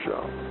gift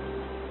shop.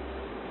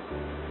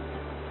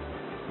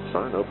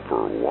 Sign up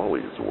for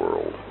Wally's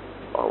World,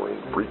 our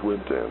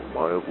infrequent and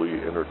mildly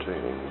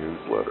entertaining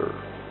newsletter.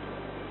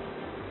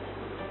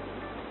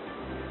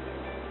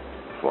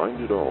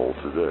 Find it all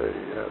today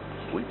at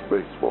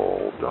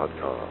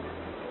sleepbaseball.com.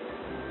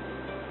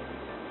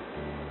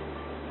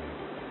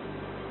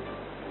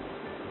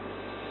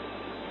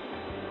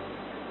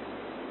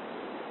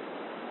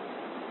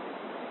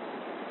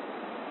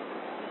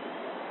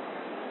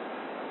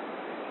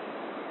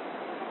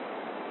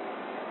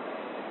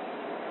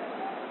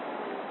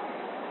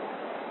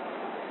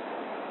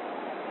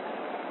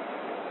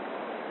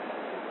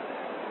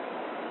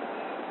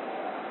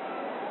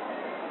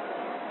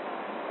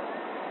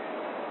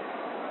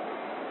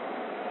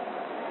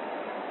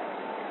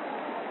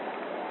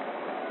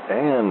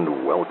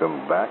 And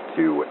welcome back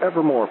to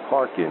Evermore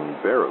Park in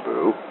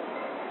Baraboo.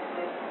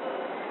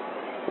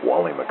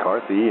 Wally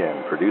McCarthy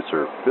and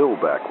producer Phil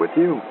back with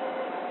you.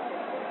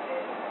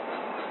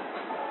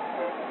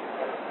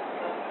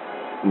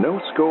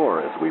 No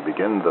score as we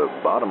begin the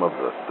bottom of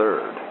the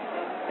third,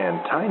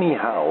 and Tiny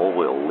Howell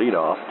will lead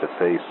off to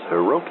face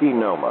Hiroki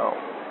Nomo.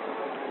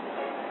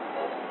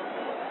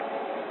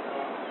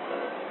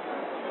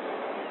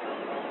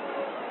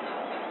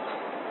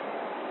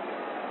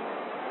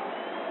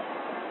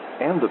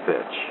 And the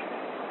pitch.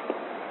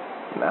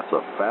 And that's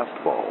a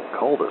fastball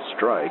called a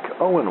strike,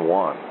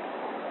 0-1.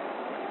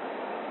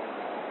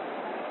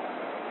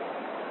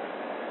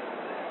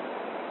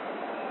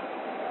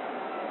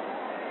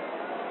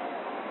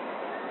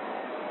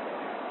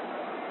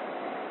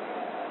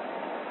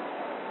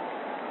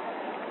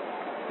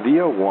 The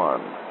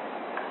 0-1.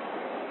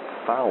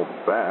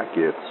 Fouled back,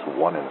 it's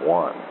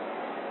 1-1.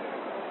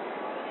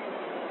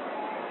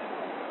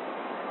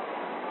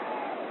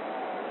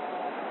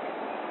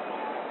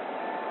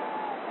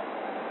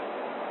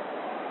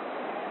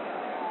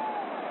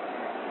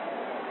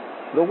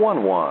 The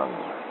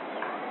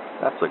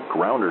 1-1. That's a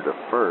grounder to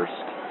first.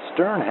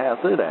 Stern has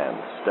it and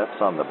steps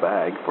on the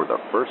bag for the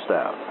first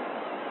out.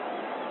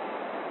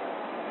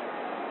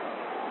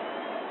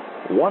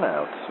 1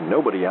 out,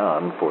 nobody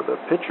on for the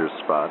pitcher's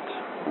spot,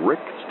 Rick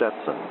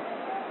Stetson.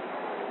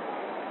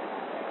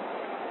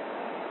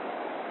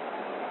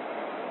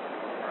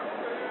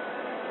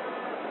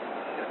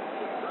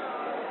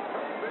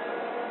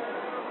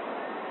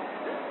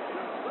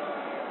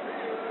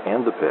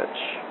 And the pitch.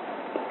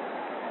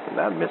 And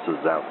that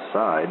misses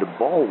outside,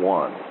 ball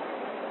 1.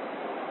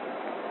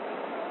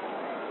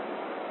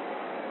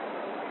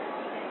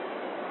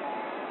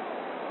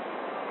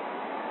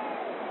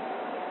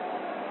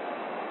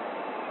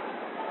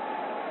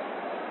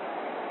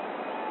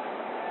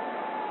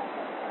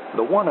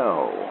 The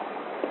 1-0.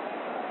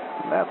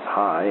 And that's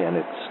high, and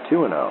it's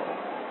 2-0.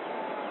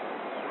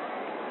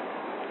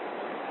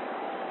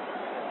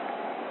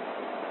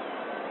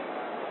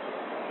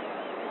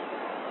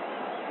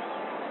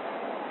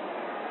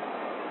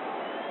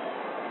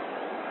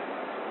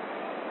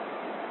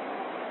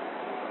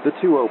 The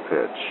 2-0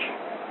 pitch,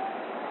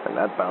 and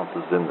that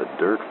bounces in the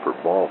dirt for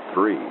ball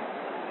 3,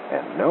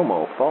 and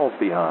Nomo falls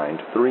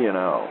behind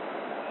 3-0.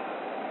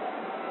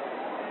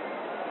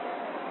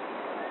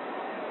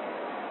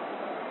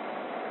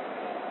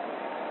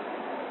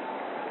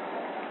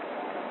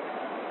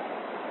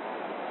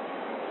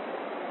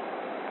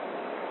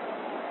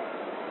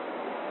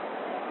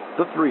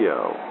 The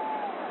 3-0,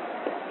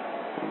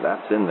 and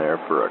that's in there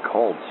for a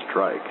called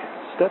strike.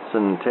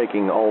 Stetson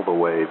taking all the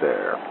way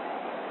there.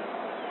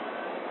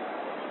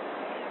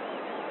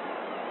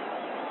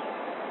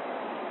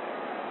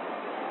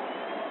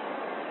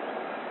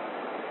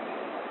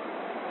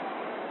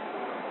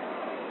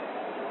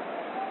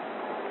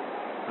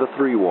 The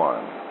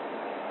 3-1.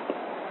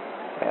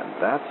 And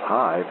that's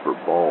high for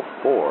ball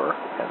 4,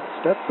 and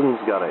Stetson's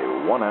got a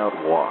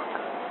 1-out walk.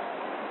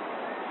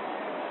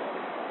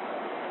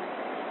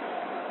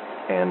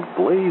 And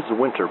Blaze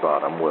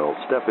Winterbottom will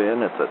step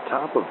in at the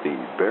top of the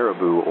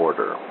Baraboo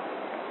order.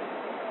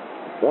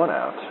 1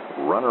 out,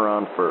 runner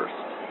on first.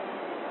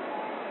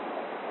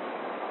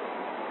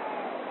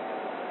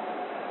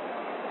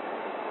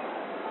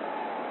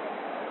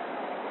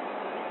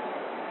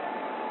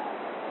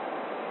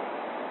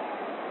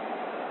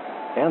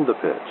 And the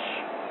pitch.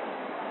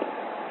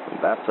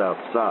 That's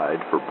outside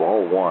for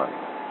ball 1.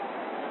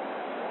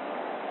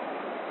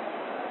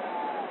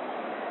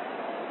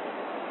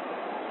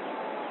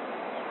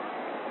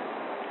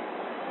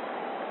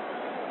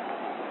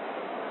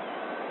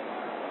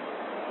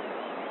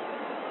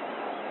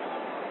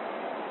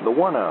 The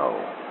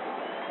 1-0.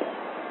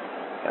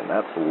 And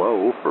that's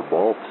low for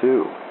ball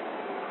 2.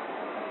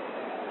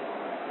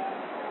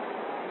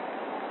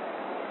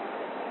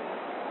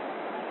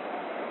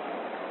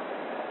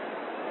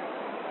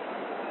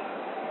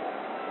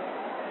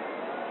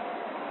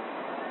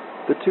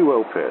 The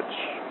 2-0 pitch.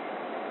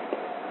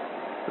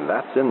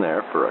 That's in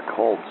there for a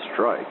called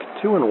strike,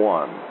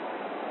 2-1.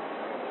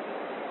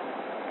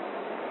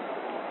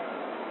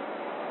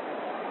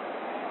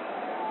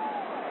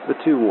 The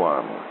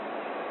 2-1.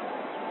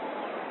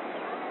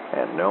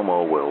 and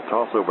Nomo will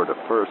toss over to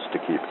first to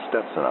keep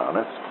Stetson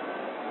honest.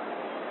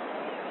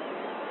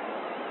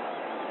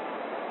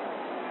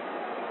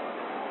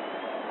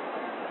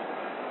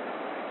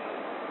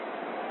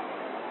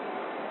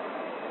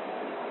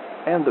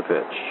 And the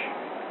pitch.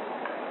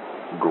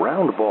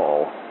 Ground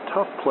ball,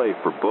 tough play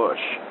for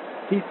Bush.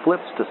 He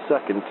flips to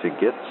second to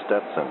get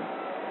Stetson.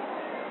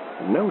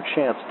 No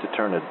chance to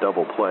turn a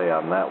double play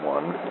on that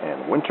one,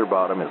 and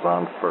Winterbottom is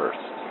on first.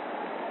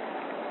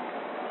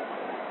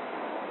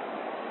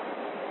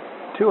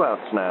 2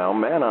 outs now,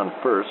 man on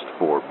first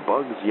for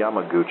Bugs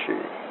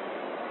Yamaguchi.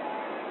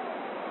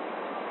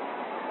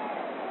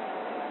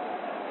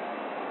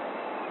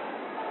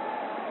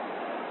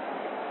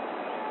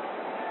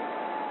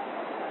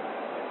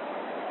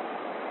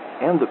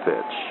 And the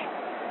pitch.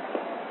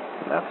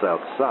 And that's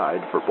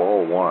outside for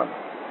ball 1.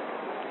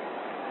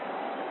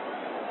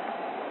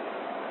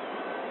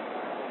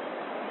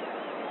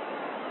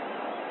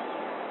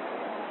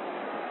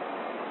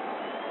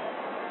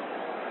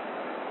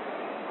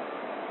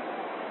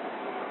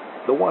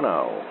 The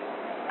 1-0.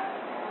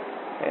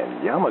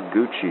 And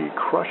Yamaguchi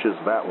crushes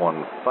that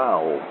one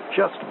foul,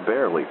 just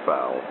barely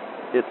foul.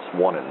 It's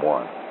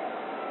 1-1.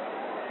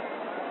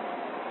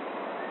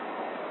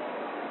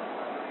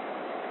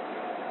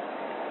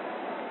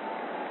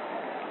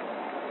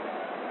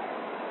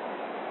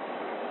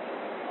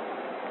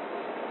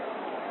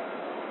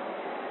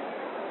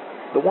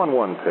 The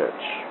 1-1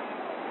 pitch.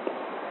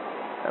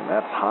 And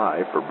that's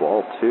high for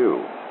ball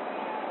 2.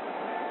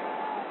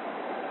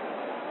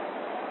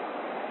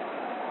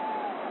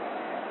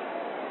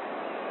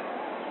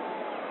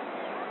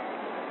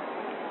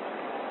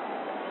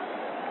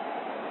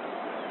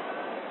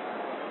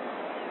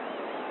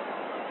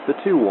 The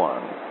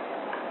 2-1.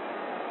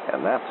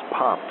 And that's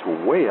popped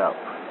way up.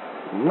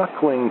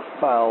 Knuckling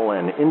foul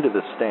and into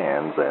the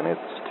stands, and it's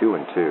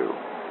 2-2.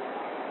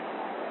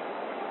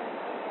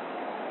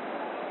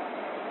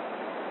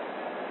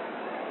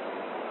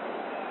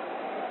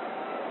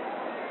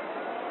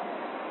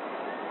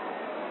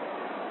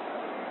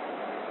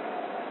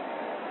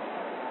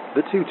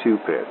 The 2-2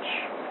 pitch.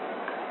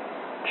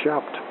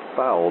 Chopped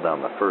foul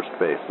down the first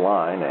base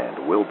line,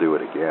 and we'll do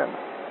it again.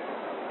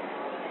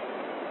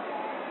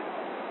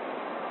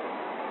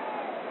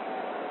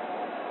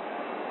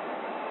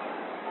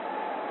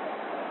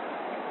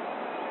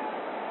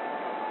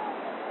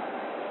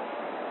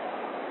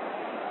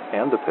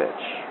 And the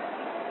pitch.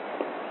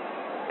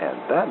 And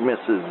that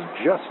misses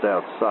just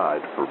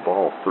outside for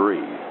ball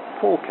 3.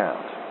 Full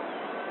count.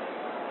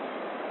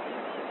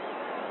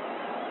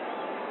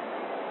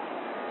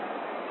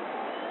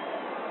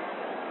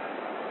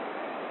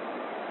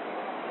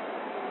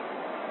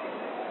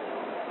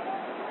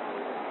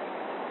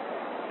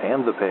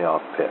 And the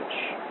payoff pitch.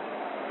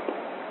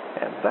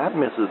 And that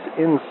misses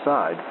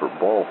inside for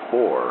ball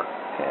 4,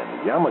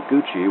 and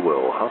Yamaguchi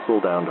will hustle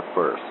down to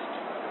first.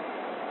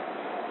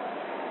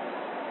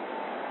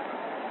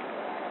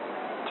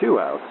 2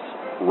 outs,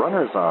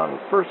 runners on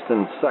first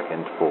and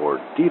second for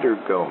Dieter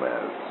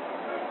Gomez.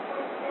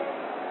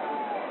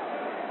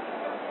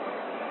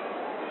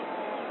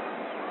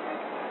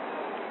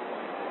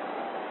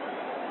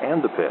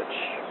 And the pitch.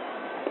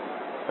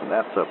 And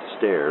that's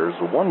upstairs,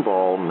 1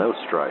 ball, no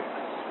strikes.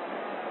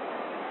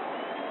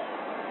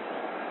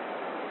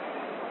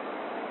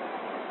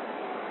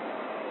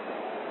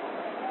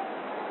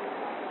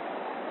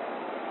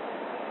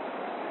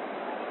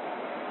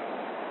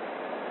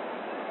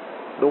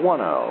 The 1-0.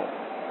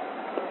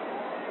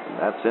 And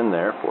that's in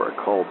there for a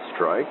called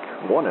strike,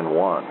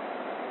 1-1.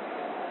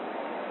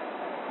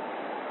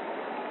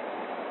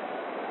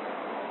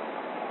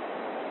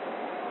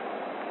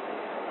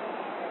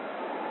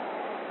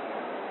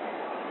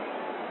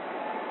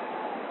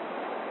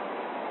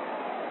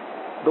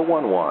 The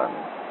 1-1.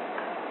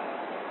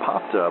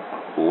 Popped up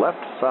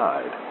left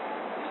side.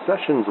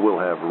 Sessions will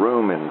have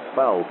room in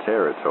foul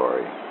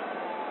territory,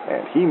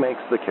 and he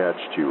makes the catch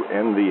to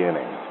end the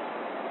inning.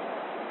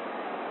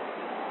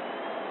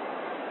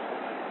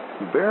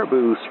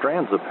 Baraboo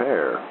strands a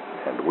pair,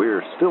 and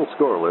we're still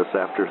scoreless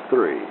after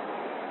 3.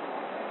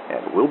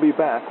 And we'll be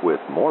back with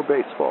more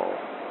baseball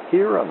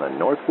here on the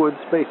Northwoods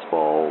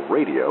Baseball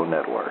Radio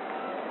Network.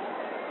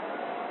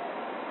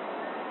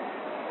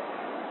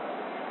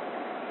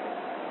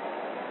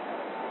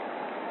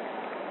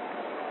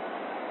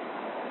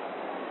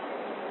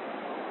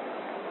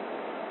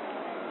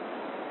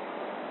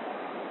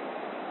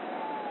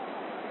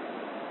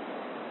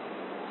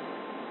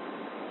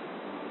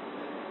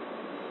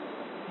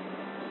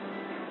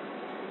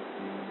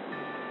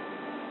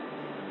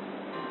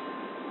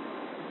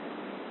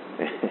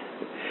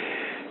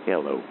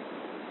 Hello,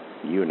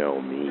 you know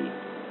me.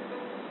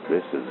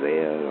 This is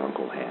Ed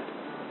Uncle Hat.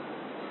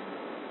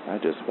 I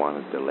just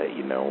wanted to let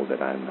you know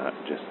that I'm not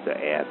just the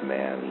ad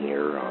man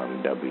here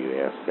on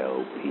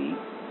WSLP.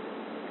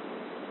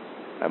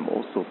 I'm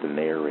also the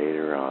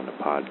narrator on a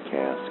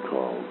podcast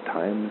called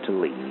Time to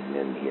Lean,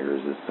 and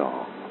here's a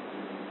song.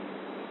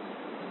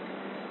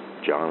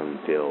 John and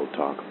Phil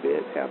talk a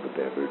bit, have a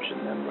beverage,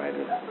 and then write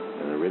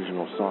an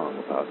original song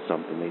about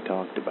something they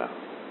talked about.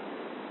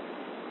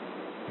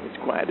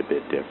 It's quite a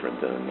bit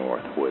different than the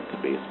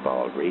Northwoods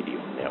Baseball Radio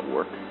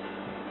Network,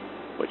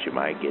 but you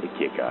might get a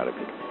kick out of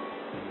it.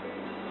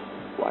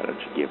 Why don't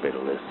you give it a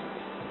listen?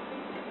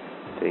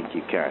 Thank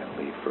you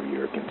kindly for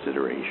your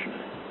consideration.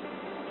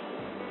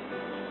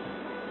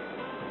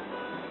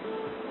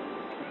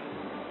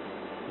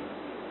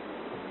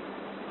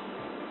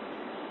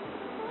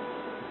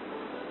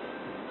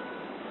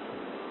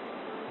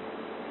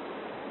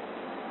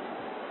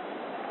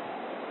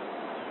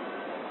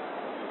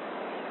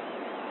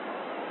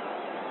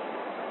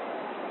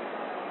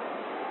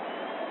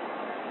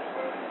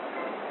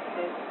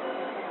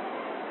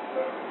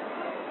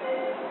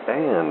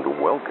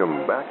 And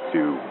welcome back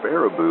to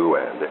Baraboo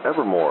and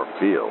Evermore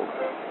Field.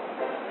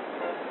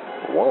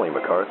 Wally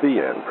McCarthy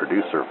and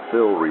producer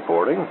Phil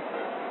reporting.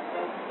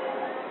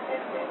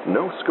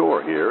 No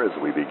score here as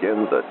we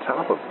begin the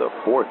top of the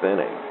fourth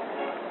inning,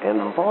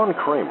 and Vaughn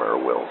Kramer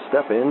will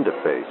step in to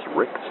face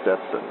Rick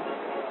Stetson.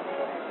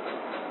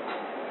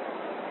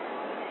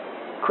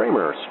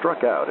 Kramer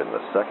struck out in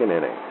the second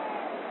inning.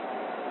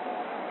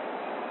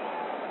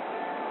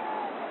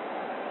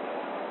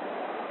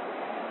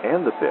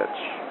 And the pitch.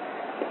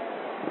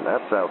 And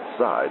that's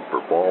outside for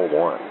ball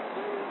one.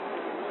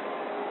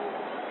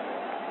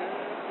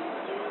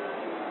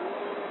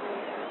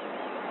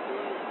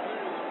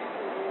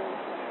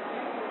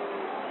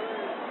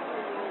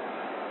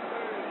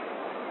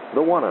 The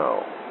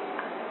 1-0.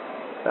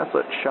 That's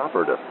a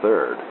chopper to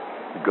third.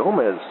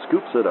 Gomez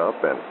scoops it up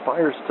and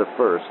fires to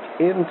first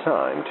in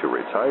time to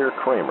retire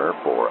Kramer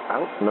for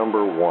out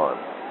number one.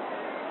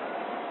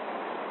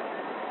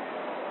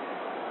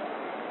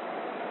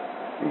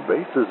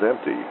 Base is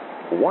empty.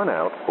 One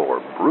out for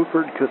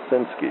Bruford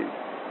Kosinski.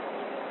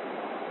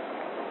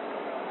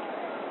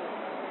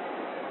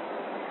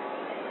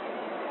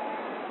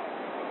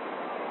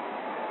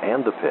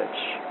 And the pitch.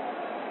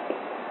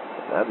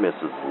 That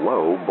misses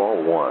low,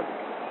 ball one.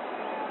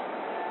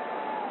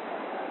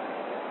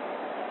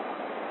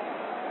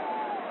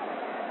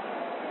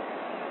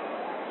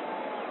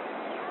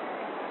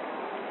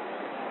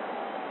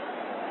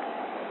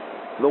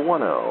 The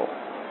 1-0.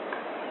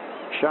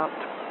 Chopped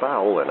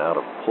foul and out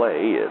of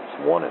play. It's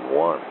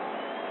 1-1.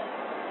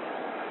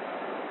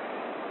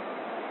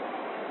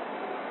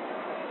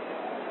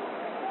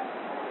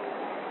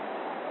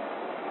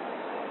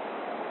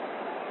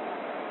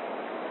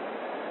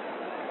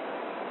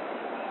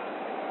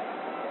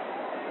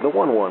 The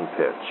 1-1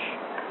 pitch.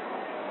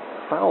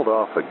 Fouled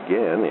off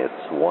again.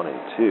 It's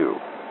 1-2.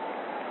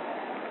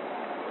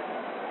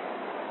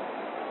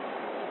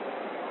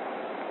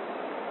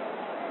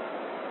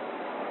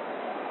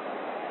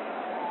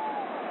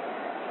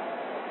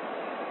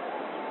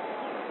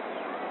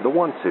 The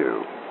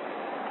 1-2.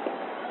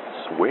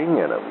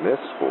 Swing and a miss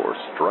for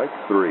strike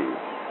three.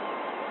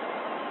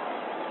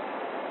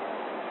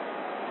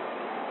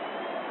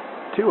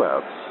 2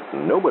 outs,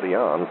 nobody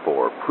on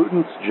for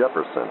Prudence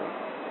Jefferson.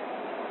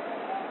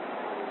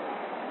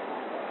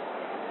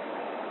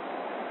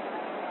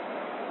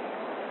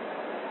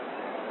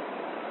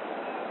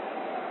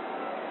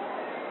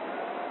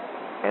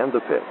 And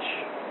the pitch.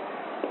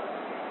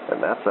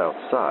 And that's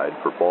outside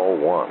for ball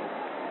one.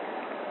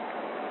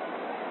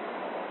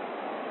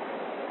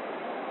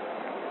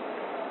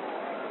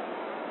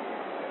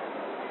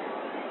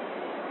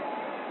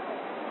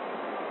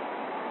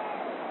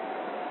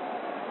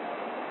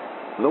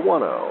 The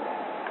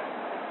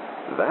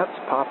 1-0. That's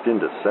popped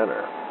into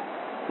center.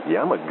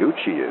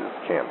 Yamaguchi is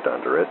camped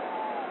under it.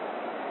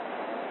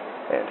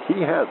 And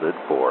he has it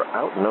for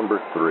out number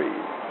 3.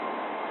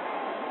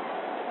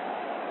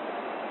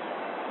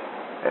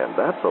 And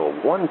that's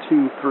a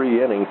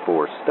 1-2-3 inning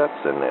for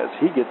Stetson as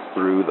he gets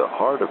through the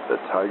heart of the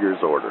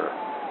Tigers' order.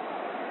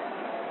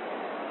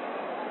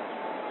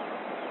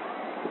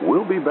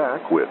 We'll be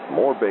back with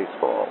more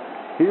baseball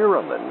here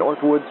on the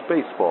Northwoods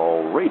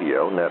Baseball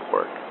Radio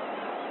Network.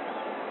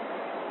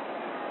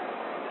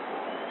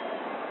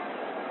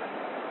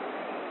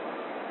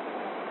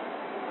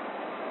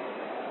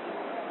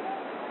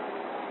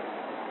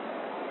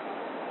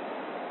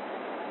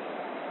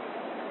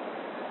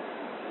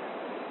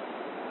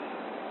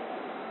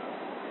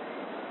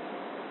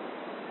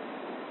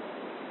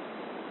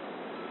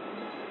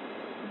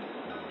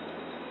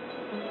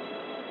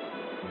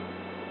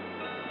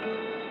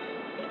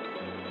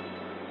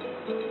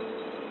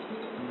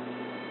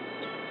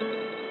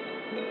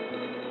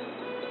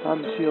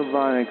 I'm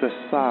Giovanni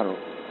Gasparo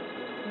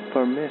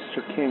for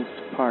Mr. King's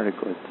Party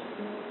Goods.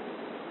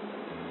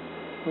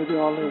 We're the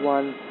only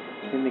one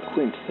in the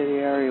Queen City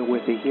area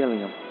with a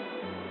helium.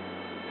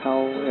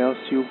 How else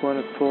you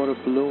going to float a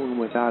balloon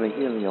without a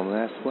helium?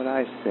 That's what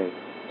I say.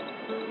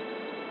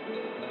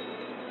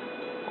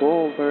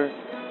 Go over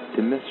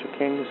to Mr.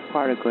 King's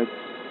Party Goods.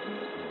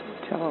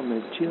 Tell him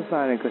that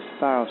Giovanni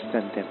Gasparo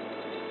sent him.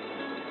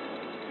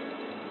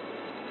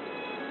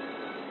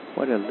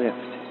 What a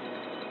lift.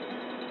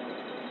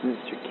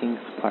 Mr. King's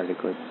Party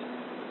Goods.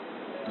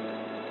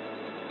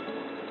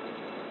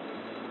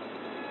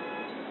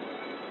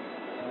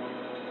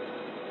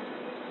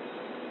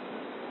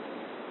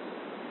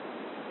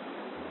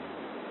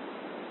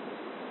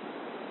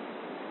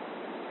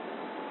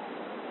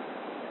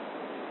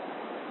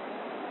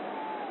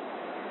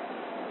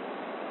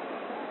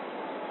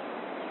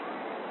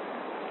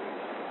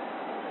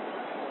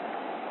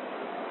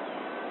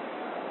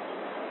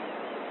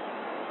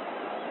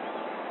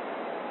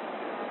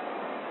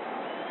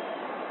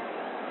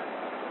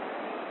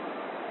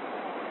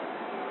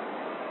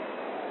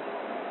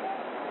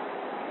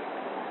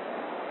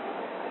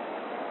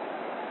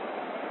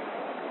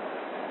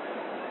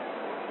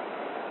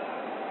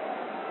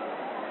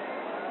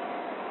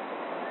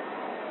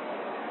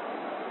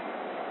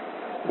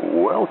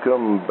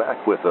 Welcome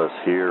back with us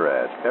here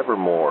at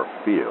Evermore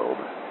Field.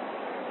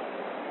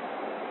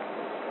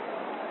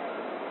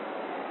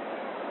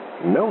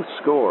 No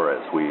score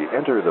as we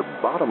enter the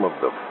bottom of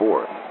the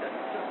fourth.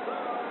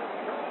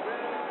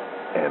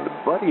 And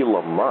Buddy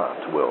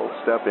Lamont will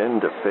step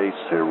in to face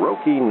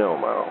Hiroki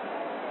Nomo.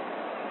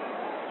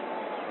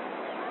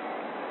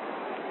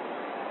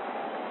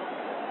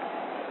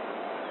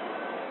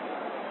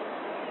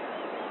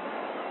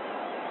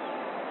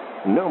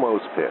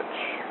 Nomo's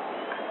pitch.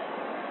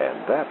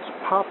 And that's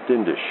popped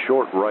into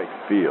short right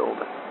field.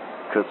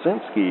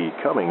 Kosinski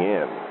coming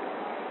in.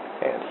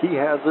 And he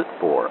has it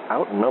for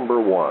out number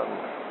one.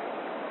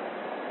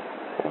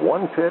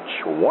 One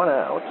pitch, one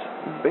out,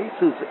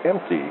 bases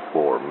empty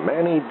for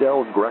Manny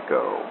Del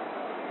Greco.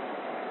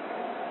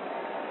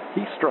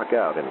 He struck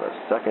out in the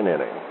second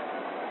inning.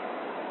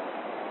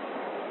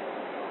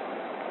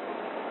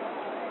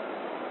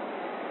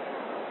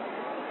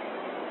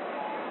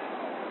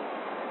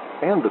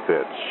 And the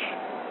pitch.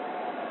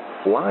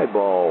 Fly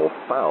ball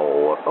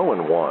foul,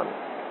 0-1.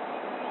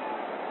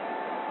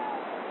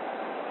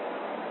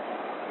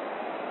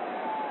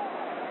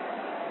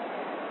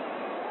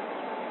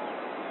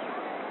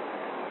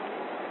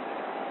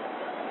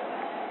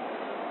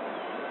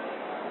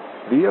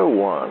 The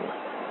 0-1.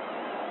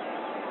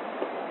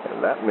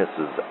 And that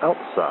misses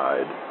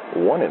outside,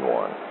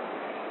 1-1.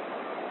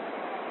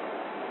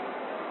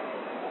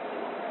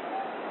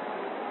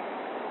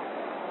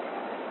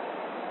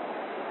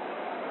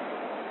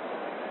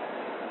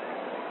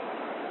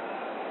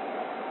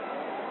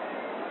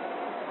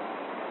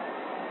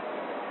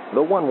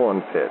 The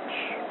 1-1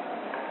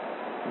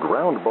 pitch.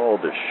 Ground ball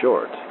to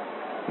short.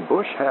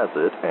 Bush has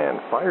it and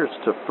fires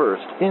to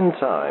first in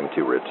time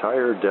to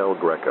retire Del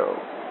Greco.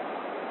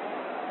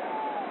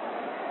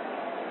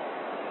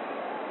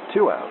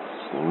 2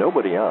 outs,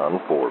 nobody on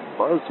for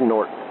Buzz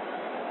Norton.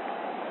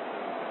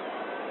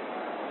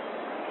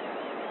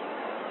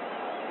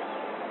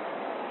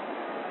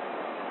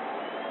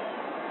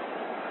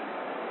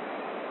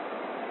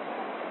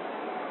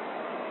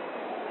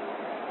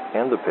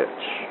 And the pitch.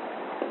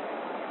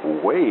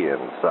 Way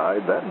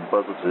inside, that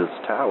buzzes his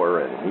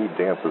tower and he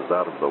dances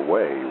out of the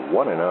way,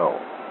 1-0.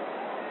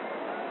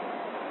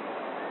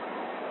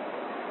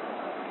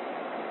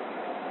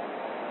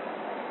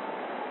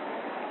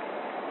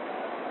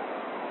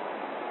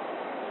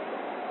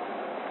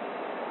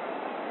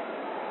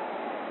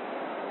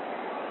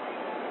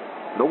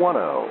 The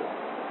 1-0.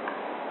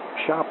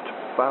 Chopped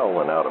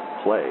foul and out of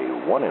play,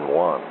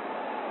 1-1.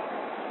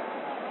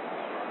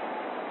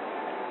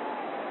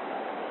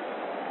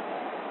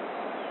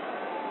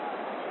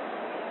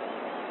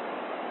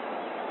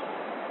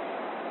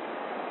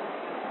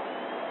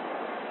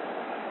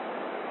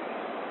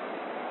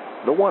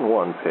 The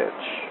 1-1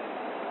 pitch.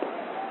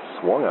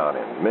 Swung on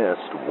and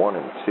missed,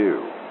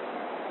 1-2.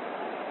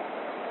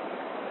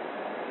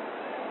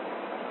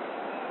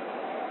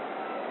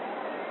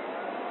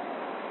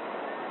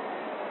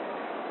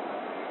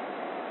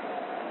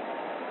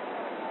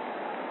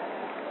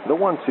 The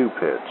 1-2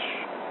 pitch.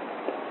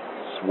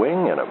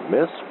 Swing and a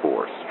miss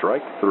for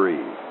strike 3.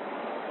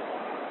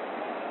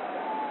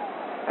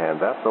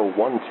 And that's a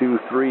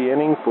 1-2-3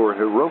 inning for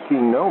Hiroki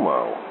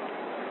Nomo.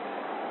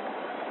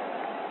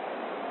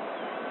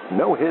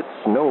 No hits,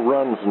 no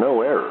runs,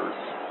 no errors,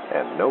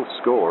 and no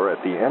score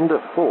at the end of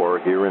 4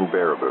 here in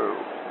Baraboo.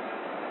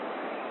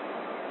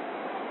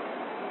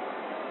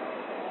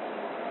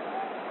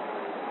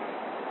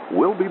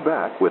 We'll be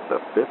back with the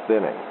 5th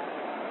inning,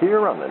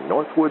 here on the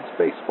Northwoods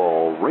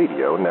Baseball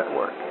Radio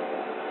Network.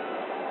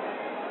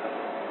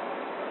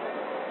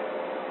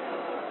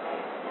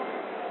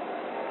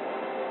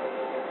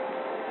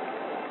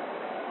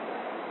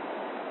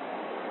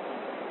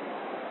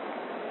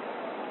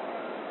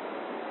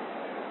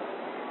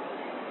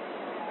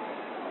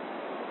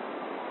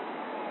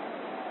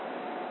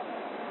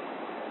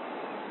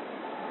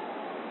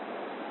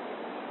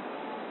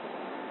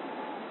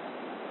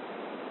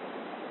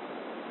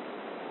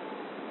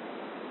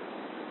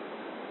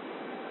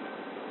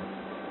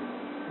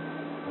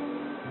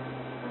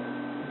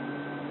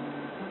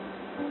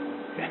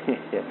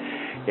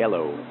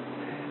 Hello.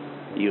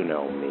 You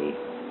know me.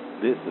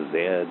 This is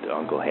Ed,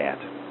 Uncle Hat.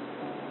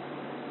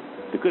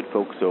 The good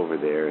folks over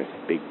there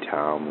at Big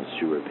Tom's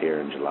Shoe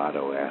Repair and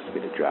Gelato asked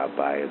me to drop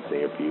by and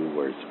say a few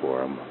words for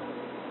them.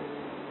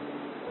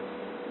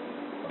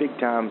 Big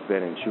Tom's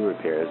been in shoe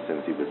repair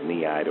since he was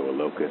knee-high to a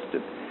locust,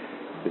 and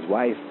his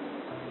wife,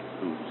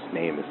 whose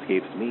name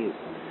escapes me,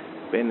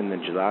 has been in the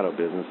gelato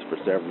business for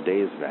several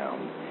days now.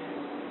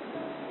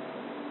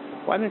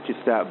 Why don't you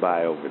stop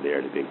by over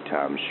there to Big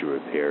Tom's Shoe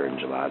Repair and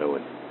Gelato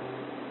and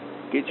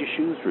get your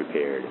shoes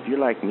repaired? If you're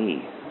like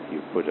me,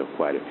 you've put up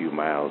quite a few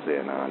miles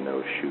in on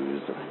those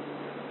shoes.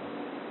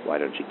 Why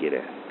don't you get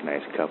a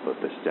nice cup of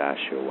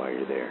pistachio while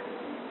you're there?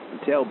 And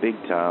tell Big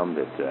Tom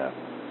that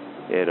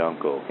Ed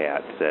Uncle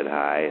Hat said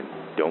hi and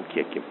don't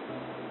kick him.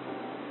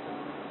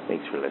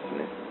 Thanks for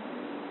listening.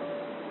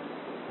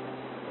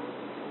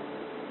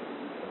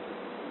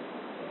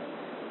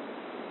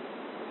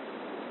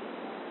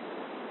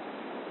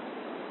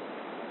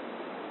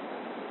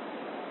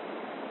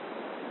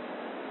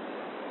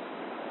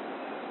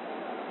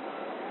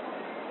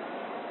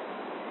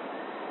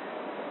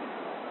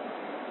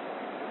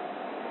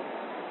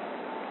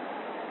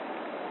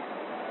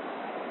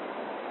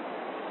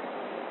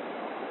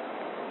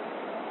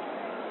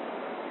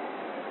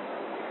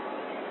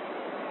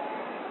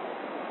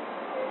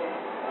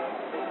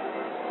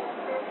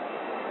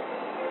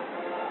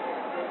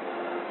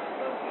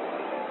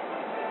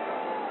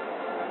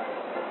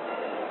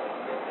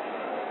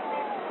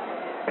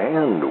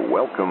 And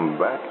welcome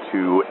back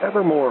to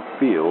Evermore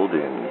Field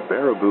in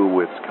Baraboo,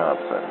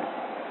 Wisconsin.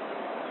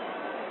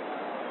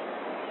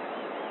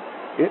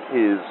 It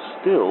is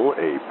still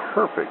a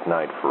perfect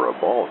night for a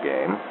ball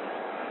game,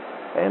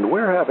 and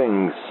we're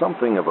having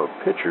something of a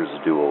pitcher's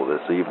duel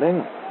this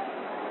evening.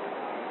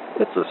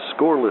 It's a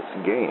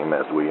scoreless game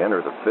as we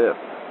enter the fifth,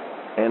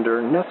 and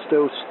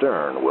Ernesto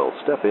Stern will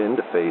step in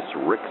to face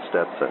Rick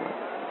Stetson.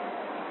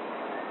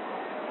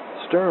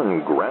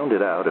 Stern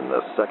grounded out in the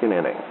second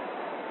inning.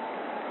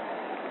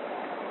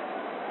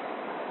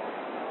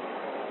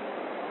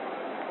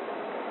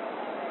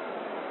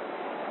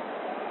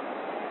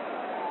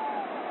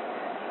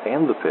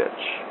 And the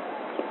pitch.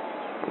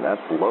 And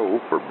that's low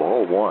for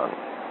ball one.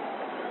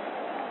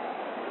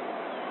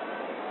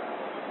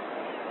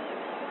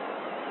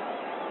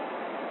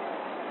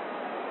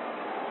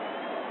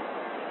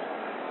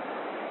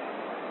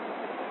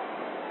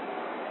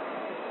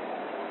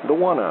 The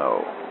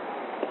 1-0.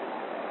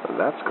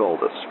 That's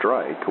called a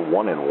strike,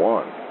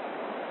 1-1.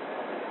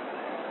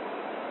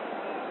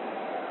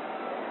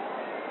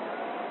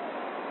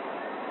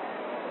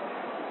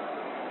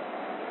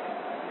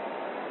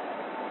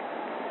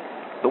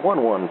 The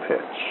 1-1 pitch.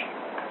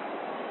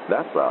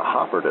 That's a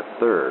hopper to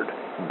third.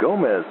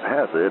 Gomez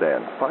has it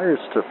and fires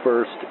to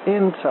first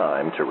in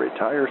time to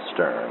retire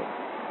Stern.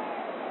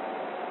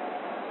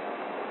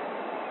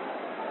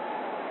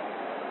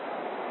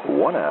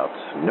 One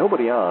out,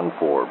 nobody on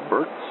for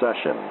Bert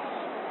Sessions.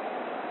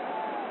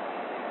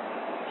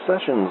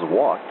 Sessions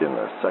walked in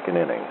the second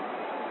inning.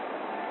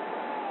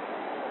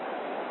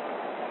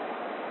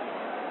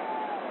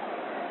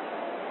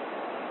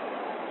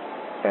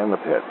 And the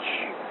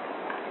pitch.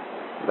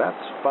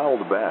 That's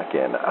fouled back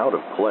and out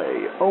of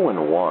play,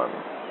 0-1.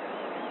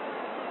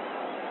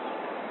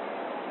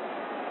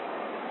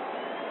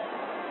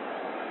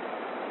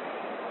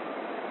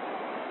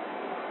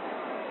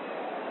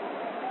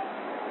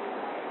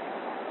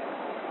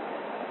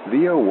 The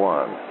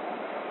 0-1.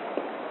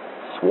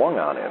 Swung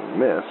on and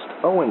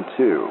missed,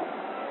 0-2.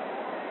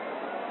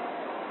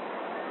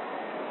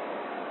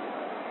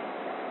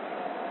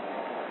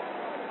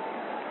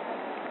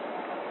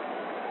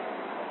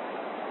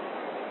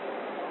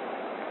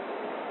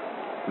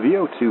 The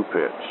 0-2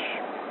 pitch.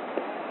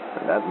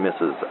 And that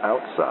misses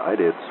outside,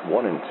 it's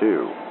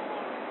 1-2.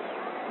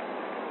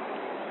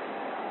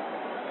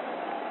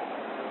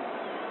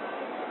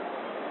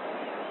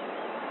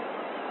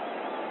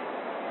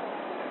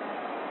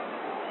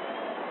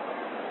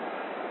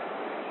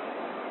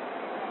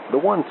 The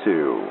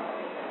 1-2,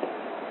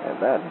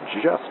 and that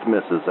just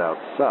misses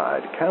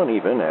outside, count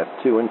even at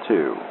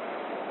 2-2.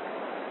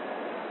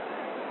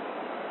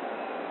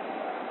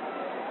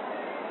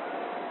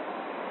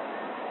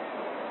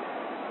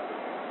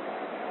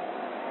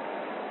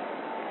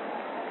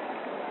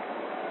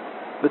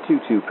 The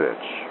 2-2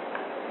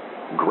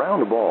 pitch,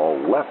 ground ball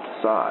left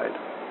side,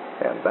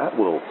 and that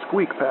will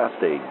squeak past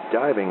a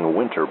diving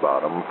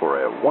Winterbottom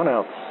for a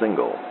one-out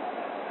single.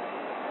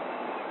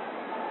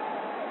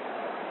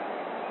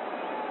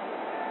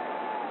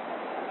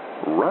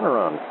 Runner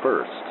on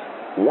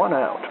first, one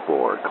out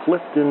for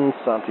Clifton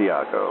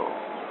Santiago.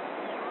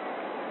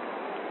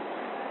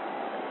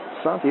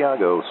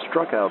 Santiago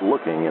struck out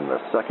looking in the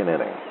second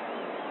inning.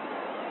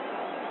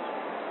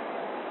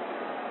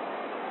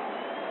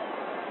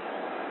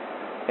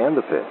 And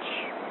the pitch.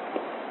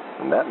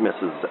 And that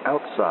misses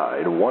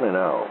outside,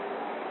 1-0.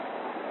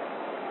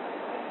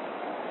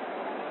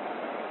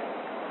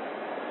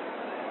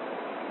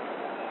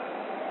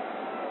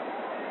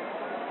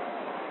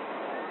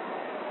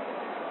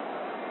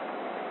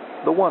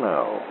 The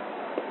 1-0.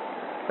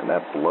 And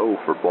that's low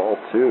for ball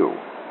two.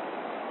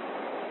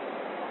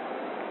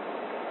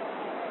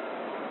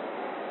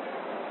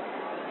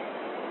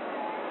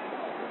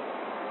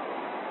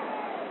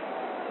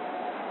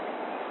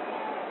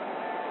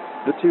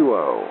 The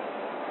 2-0.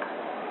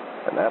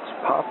 And that's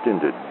popped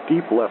into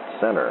deep left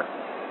center.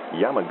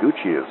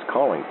 Yamaguchi is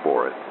calling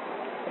for it,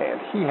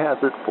 and he has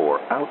it for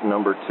out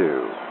number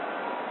two.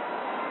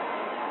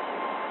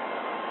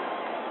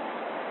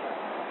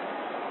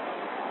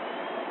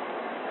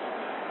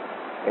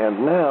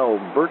 And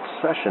now Bert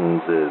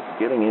Sessions is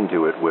getting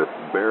into it with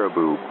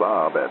Baraboo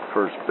Bob at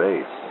first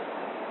base.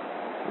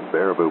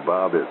 Baraboo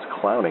Bob is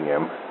clowning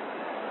him.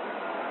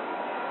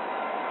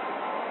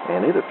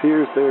 And it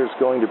appears there's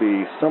going to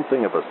be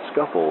something of a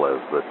scuffle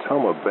as the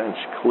Tomah bench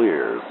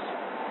clears.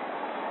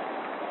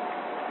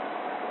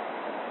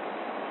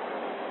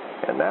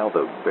 And now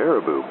the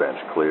Baraboo bench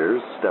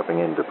clears, stepping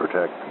in to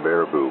protect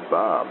Baraboo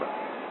Bob.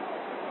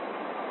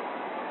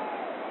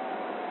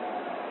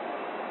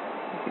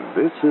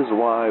 This is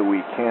why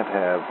we can't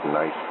have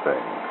nice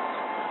things.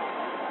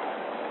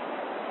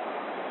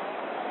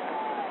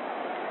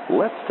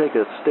 Let's take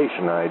a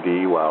station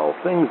ID while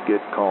things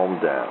get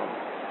calmed down.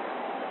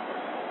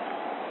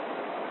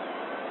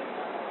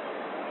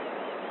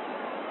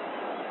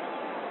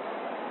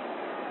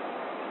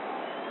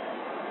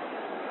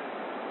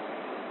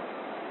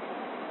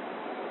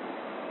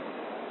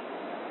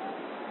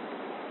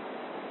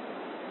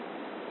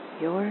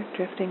 You're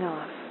drifting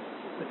off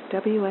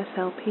with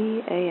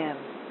WSLP AM,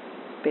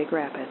 Big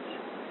Rapids.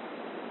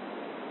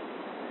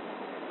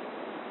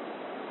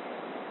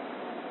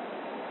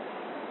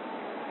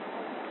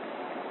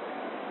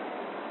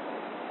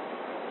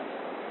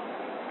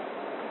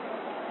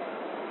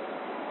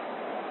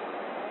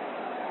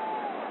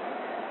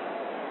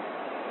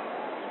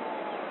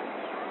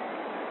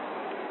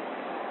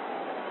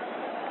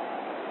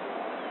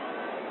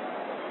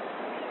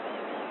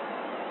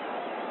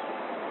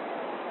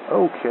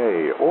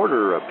 Okay,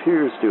 order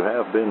appears to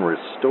have been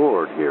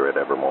restored here at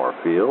Evermore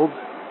Field,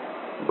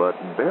 but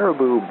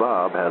Baraboo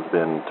Bob has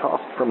been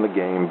tossed from the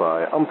game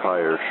by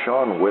umpire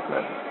Sean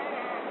Whitman.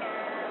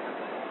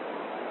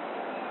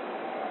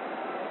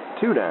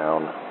 2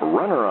 down,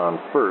 runner on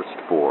first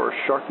for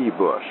Sharky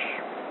Bush.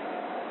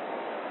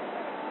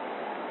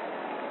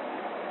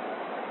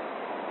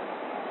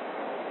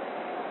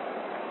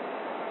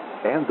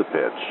 And the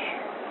pitch.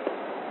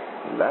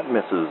 That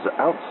misses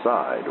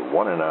outside,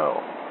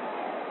 1-0.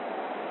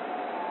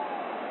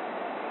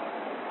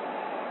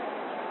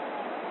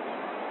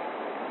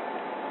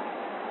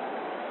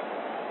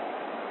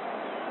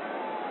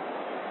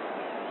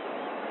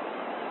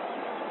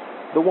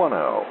 The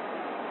 1-0.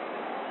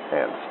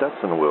 And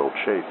Stetson will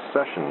chase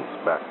Sessions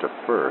back to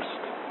first.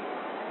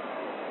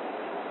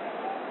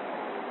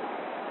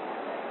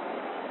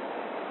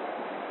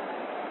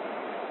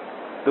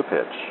 The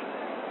pitch.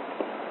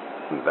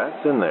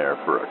 That's in there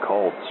for a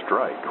called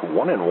strike,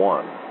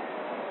 1-1.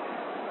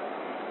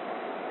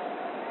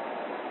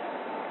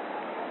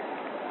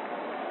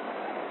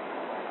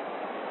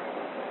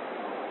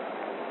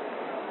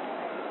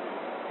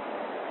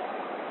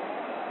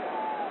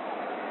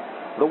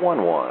 The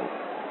 1-1.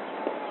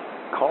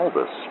 Called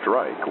a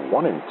strike,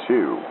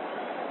 1-2.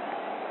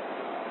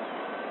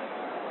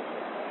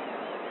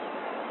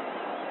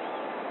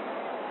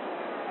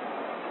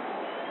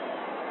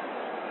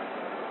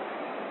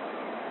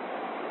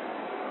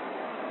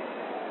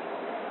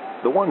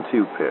 The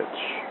 1-2 pitch.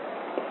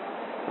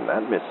 And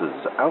that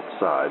misses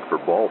outside for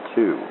ball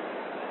 2.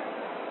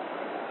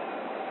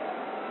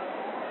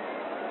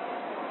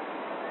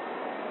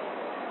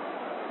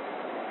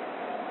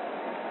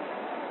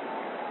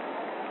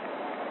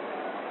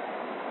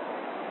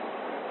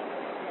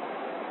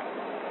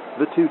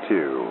 The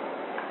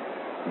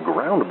 2-2.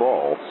 Ground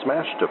ball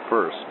smashed to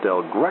first.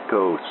 Del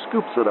Greco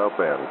scoops it up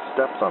and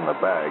steps on the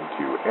bag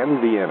to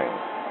end the inning.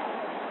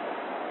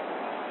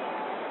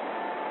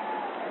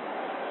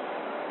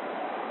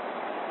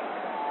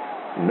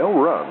 No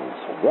runs,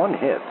 1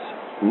 hit,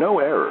 no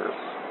errors.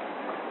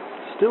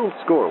 Still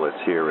scoreless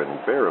here in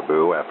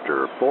Baraboo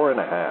after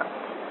 4.5.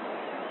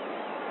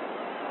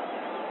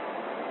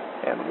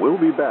 And we'll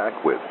be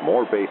back with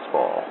more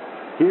baseball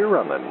here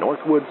on the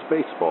Northwoods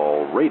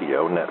Baseball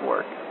Radio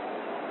Network.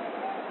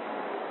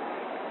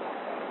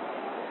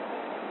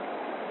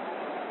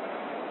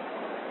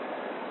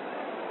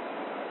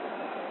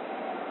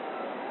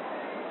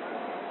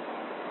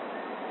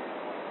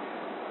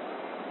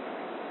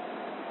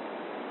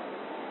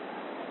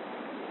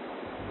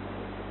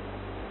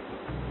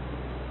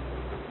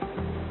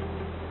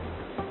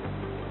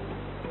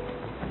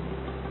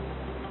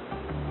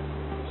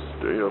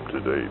 Stay up to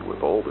date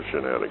with all the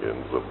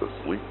shenanigans of the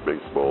Sleep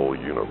Baseball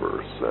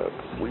universe at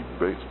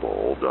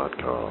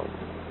sleepbaseball.com.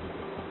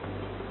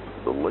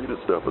 The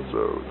latest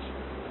episodes,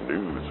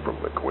 news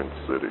from the Quint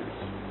Cities,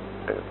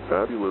 and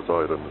fabulous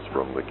items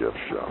from the gift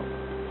shop.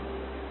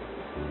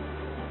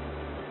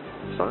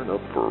 Sign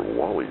up for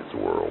Wally's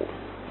World,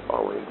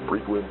 our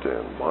infrequent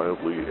and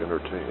mildly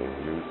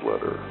entertaining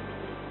newsletter.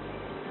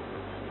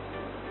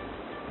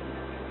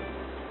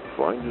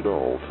 Find it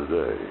all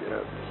today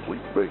at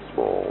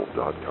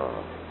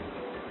sleepbaseball.com.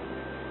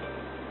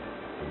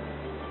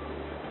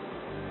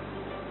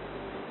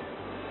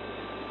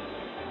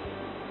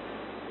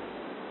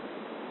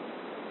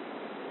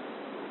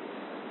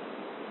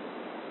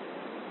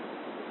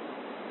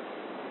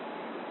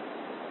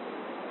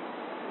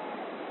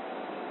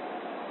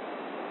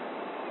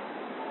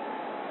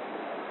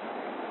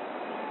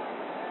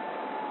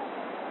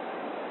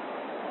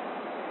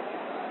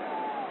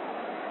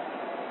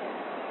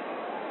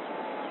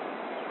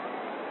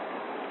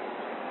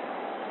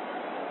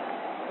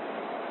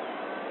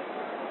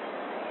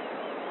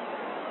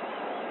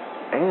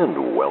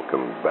 And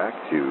welcome back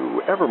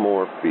to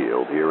Evermore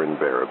Field here in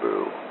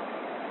Baraboo.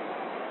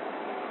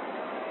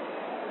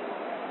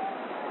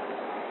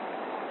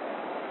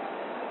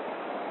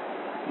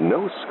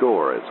 No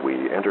score as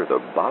we enter the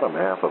bottom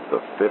half of the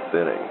 5th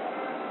inning,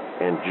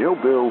 and Joe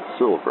Bill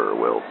Silver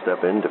will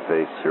step in to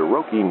face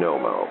Hiroki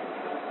Nomo.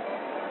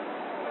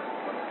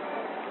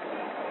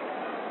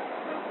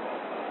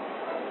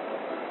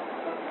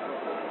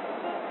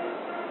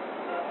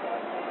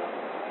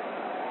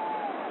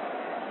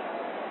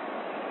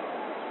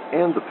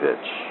 And the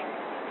pitch.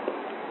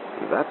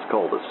 That's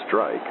called a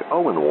strike,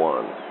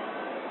 0-1.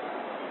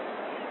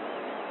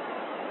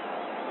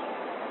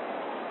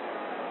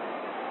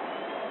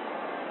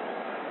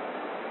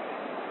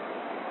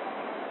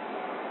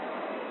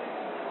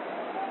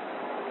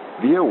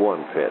 The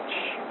 0-1 pitch.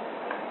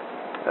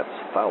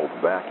 That's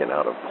fouled back and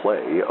out of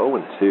play,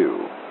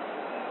 0-2.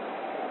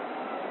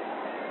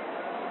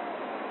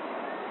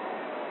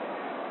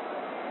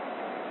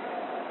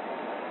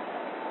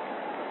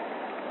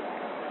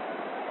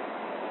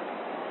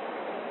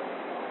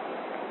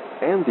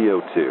 And the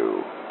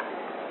 0-2.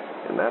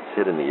 And that's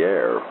hit in the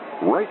air,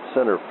 right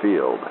center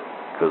field.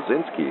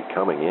 Kozinski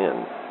coming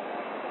in.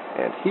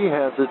 And he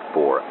has it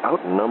for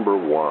out number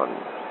 1.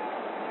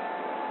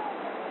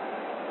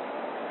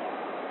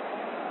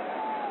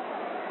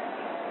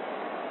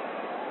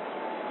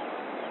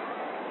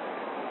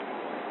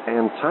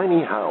 And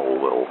Tiny Howell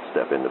will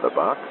step into the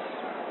box.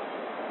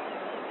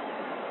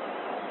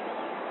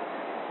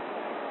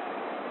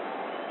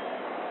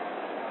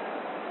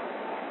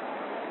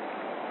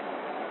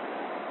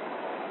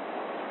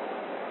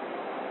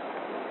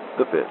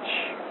 The pitch.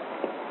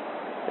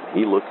 And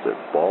he looks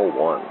at ball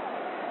 1.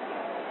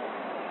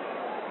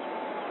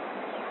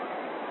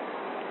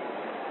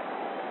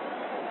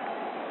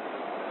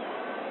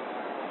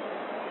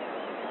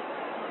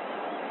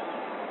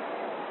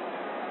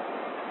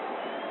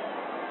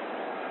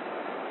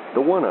 The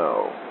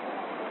 1-0.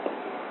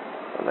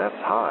 And that's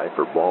high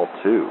for ball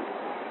 2.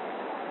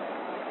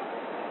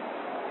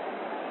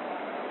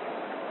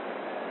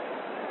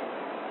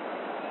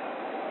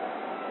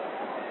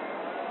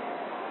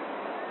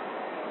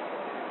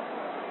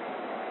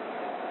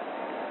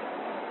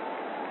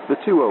 The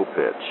 2-0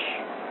 pitch.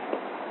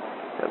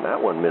 And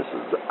that one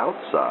misses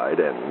outside,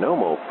 and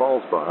Nomo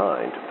falls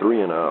behind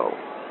 3-0.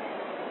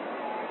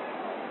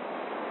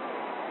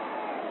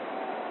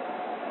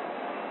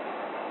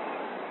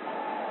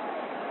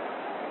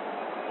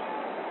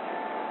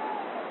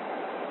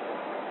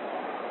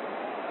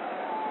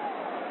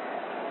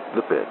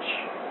 The pitch.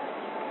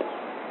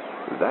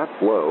 That's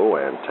low,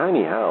 and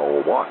Tiny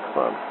Howell walks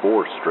on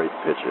 4 straight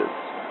pitches.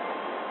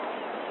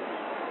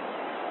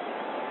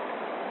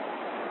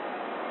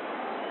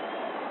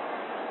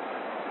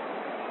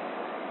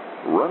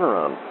 Runner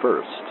on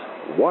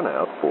first, 1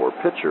 out for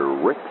pitcher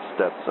Rick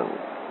Stetson.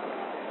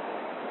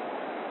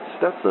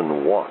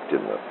 Stetson walked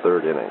in the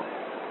 3rd inning.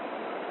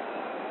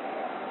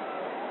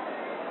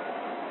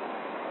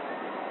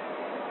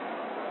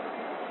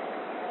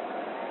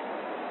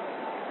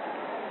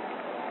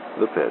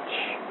 The pitch.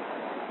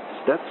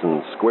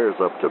 Stetson squares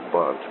up to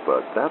bunt,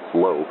 but that's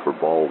low for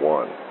ball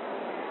 1.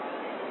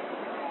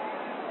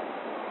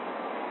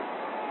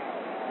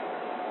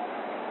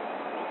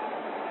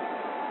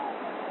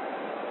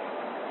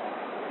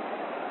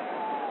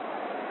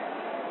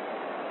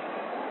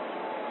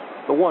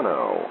 The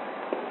 1-0.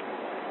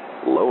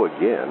 Low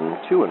again,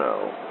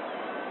 2-0.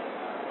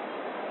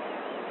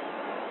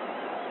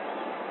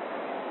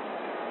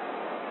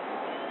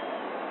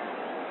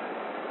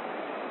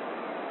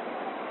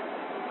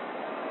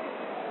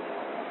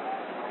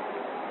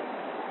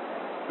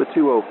 The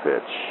 2-0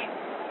 pitch.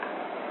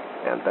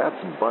 And that's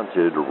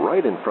bunted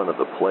right in front of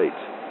the plate.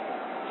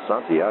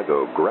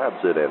 Santiago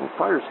grabs it and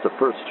fires to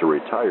first to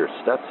retire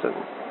Stetson,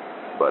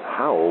 but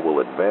Howell will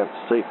advance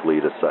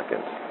safely to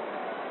second.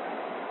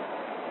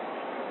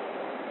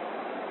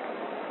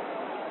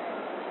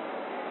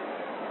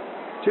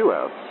 Two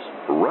outs.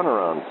 Runner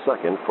on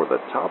second for the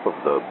top of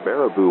the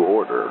Baraboo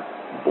order,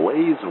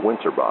 Blaze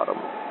Winterbottom.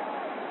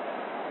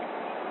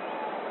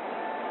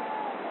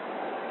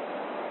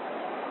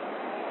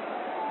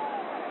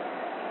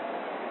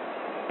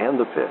 And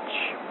the pitch.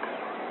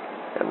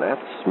 And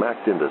that's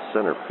smacked into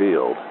center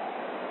field.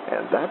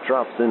 And that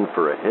drops in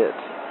for a hit.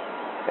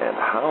 And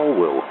Howell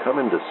will come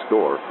in to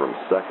score from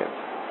second.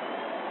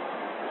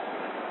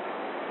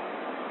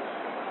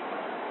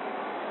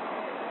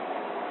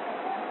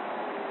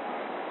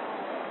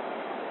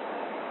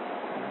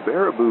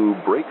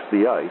 Baraboo breaks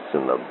the ice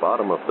in the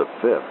bottom of the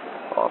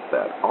 5th off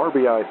that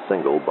RBI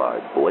single by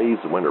Blaze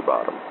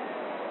Winterbottom.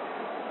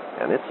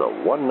 And it's a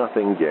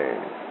 1-0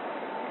 game.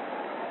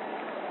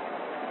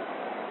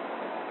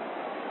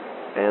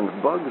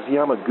 And Bugs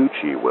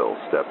Yamaguchi will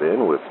step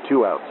in with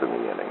 2 outs in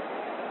the inning.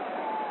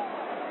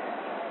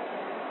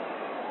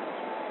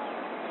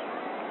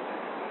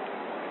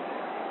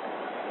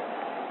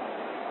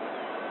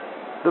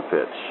 The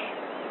pitch.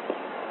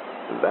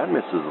 That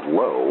misses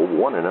low,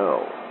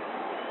 1-0.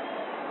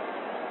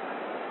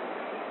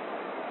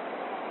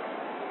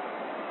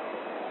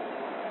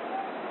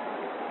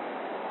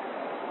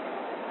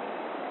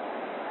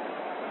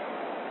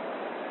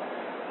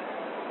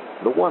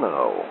 The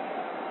 1-0.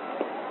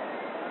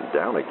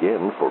 Down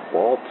again for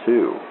ball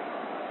 2.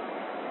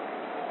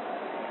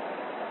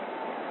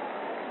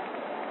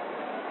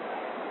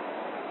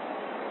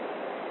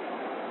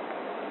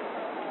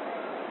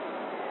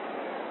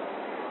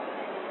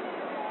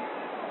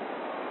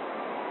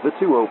 The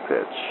 2-0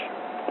 pitch.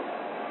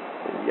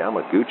 And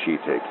Yamaguchi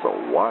takes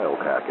a wild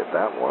hack at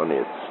that one.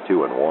 It's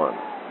 2-1.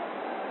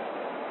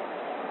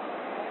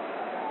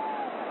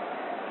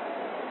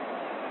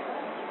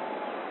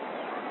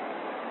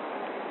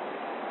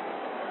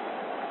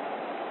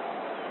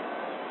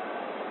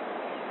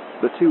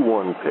 The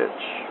 2-1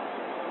 pitch.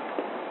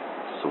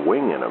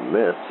 Swing and a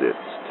miss.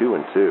 It's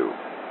 2-2.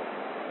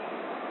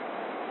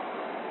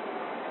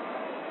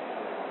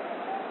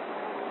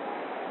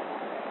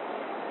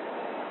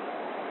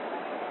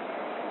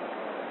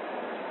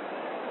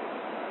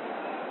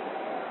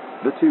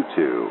 The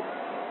 2-2.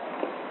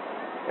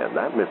 And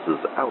that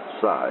misses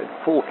outside,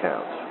 full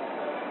count.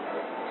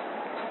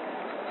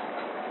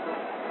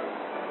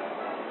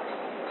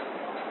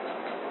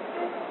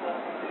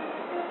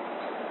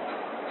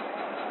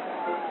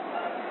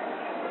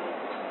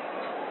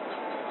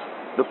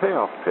 The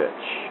payoff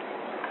pitch.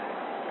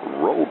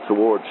 Rolled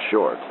towards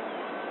short.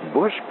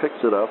 Bush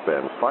picks it up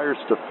and fires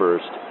to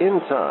first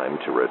in time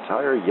to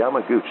retire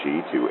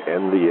Yamaguchi to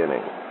end the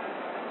inning.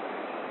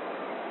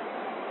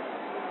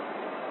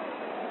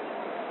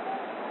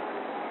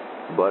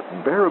 But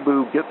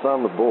Baraboo gets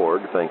on the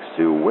board thanks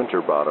to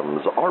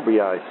Winterbottom's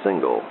RBI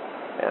single,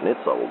 and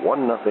it's a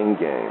 1-0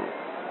 game.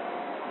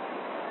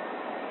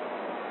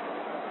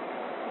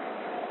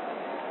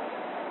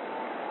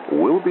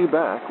 We'll be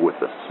back with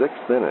the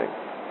 6th inning,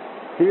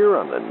 here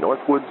on the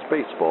Northwoods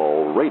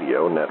Baseball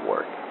Radio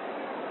Network.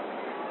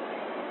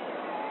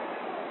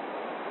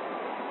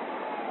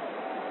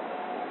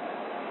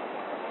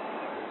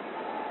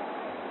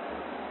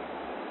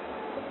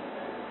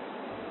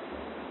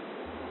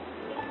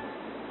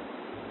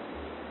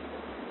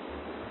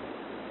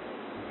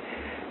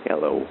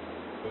 Hello,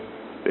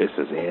 this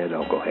is Ed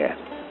Uncle Hat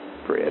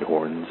for Ed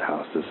Horton's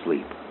House of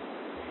Sleep.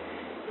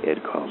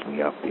 Ed called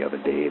me up the other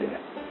day to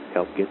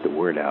help get the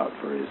word out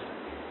for his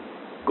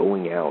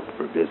going out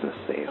for business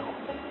sale.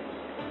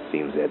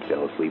 Seems Ed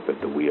fell asleep at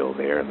the wheel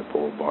there, and the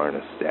pole barn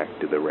is stacked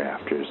to the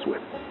rafters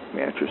with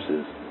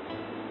mattresses,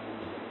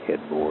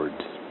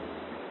 headboards,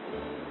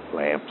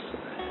 lamps,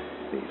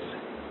 these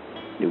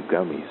new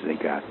gummies they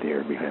got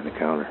there behind the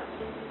counter.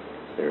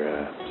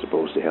 They're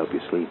supposed to help you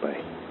sleep. I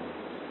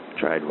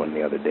tried one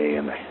the other day,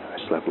 and I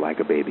slept like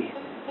a baby.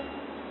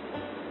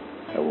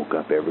 I woke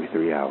up every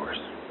 3 hours.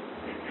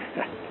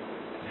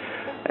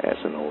 That's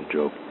an old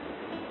joke.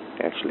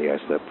 Actually, I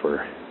slept for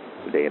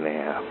a day and a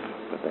half,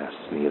 but that's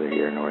neither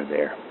here nor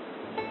there.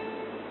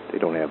 They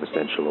don't have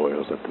essential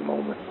oils at the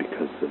moment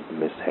because of the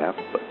mishap,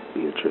 but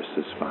Beatrice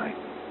is fine.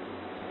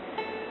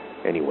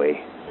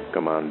 Anyway,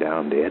 come on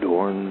down to Ed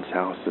Horton's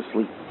House of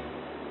Sleep.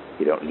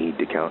 You don't need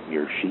to count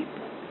your sheep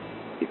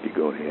if you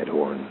go to Ed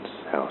Horton's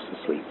House of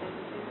Sleep.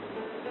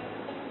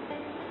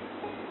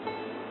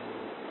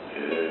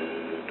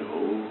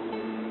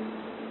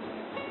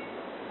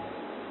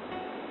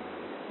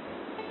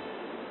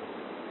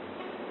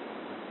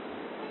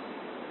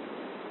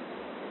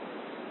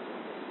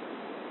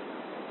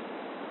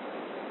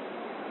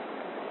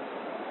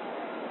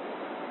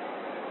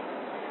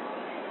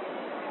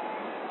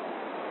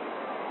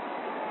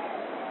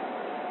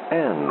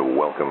 And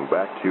welcome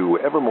back to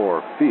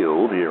Evermore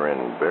Field here in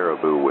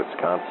Baraboo,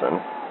 Wisconsin.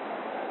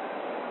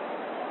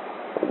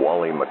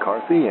 Wally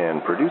McCarthy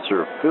and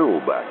producer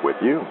Phil back with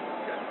you.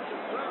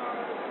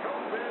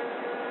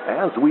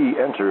 As we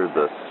enter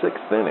the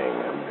 6th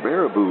inning,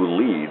 Baraboo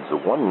leads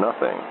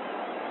 1-0.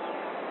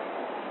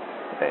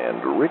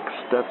 And Rick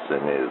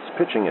Stetson is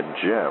pitching a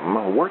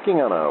gem, working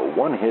on a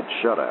 1-hit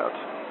shutout.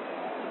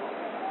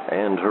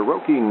 And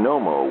Hiroki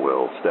Nomo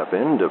will step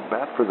in to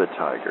bat for the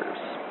Tigers.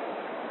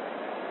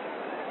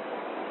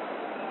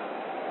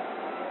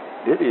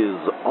 It is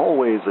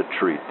always a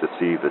treat to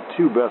see the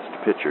two best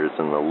pitchers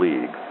in the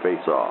league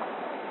face off.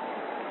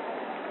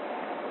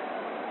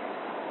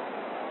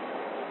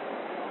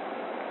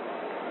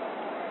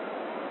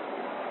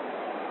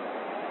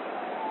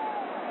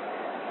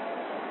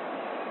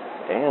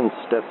 And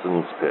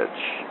Stetson's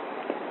pitch.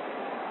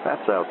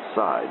 That's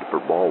outside for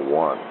ball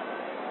 1.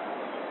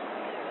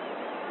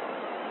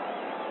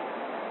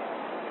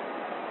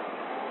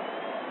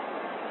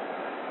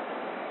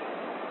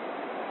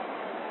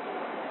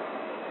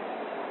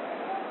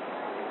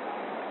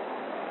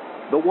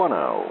 The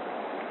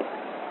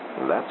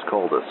 1-0. That's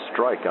called a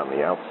strike on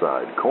the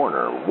outside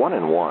corner,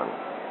 1-1.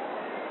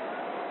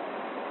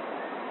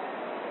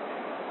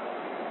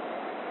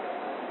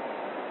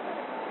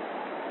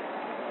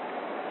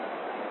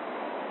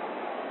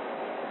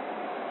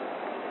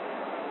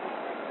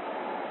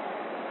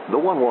 The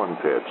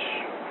 1-1 pitch.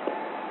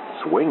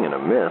 Swing and a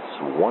miss,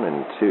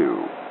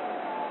 1-2.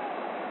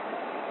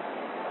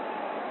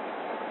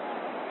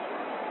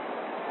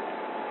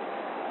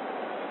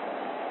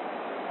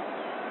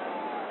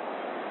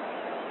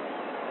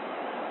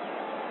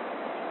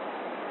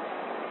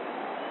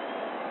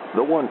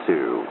 The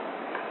 1-2.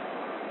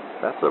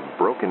 That's a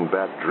broken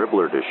bat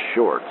dribbler to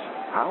short.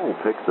 Howell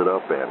picks it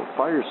up and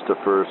fires to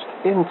first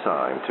in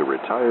time to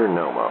retire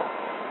Nomo.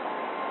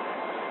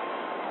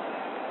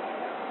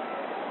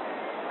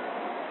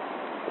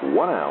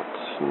 One out,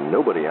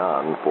 nobody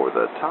on for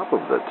the top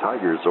of the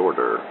Tigers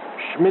order,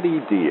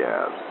 Schmitty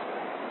Diaz.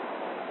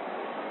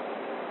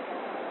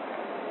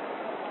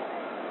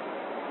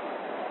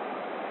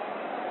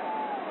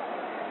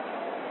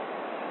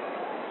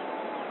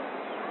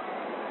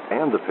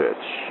 And the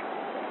pitch.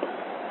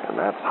 And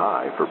that's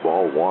high for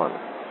ball 1.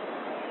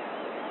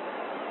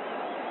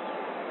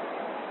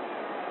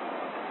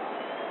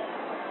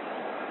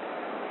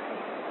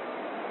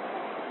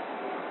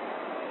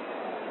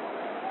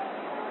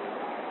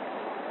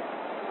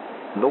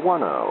 The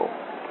 1-0.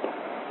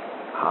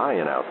 High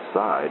and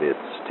outside,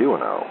 it's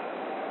 2-0.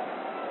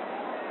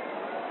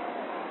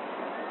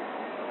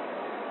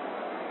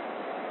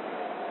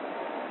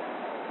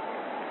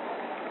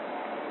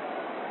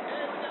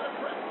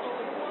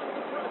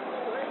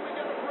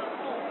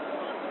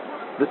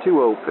 The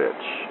 2-0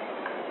 pitch.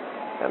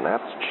 And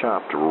that's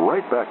chopped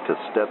right back to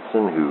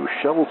Stetson, who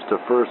shovels to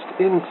first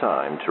in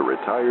time to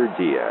retire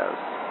Diaz.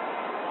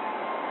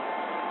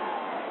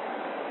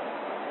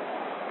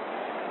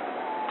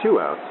 2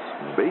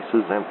 outs,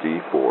 bases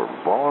empty for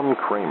Vaughn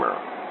Kramer.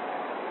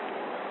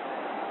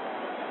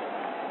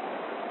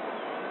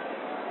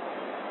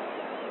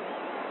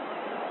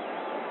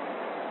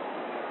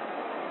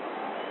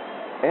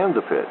 And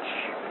the pitch.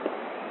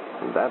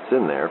 That's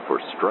in there for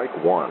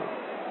strike 1.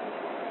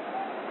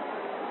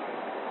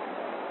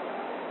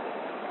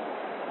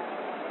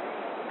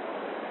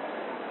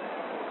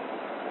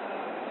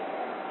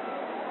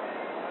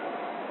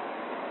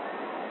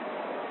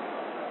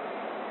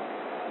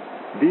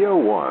 The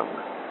 0-1.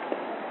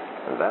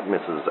 That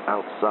misses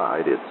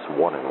outside. It's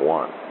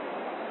 1-1.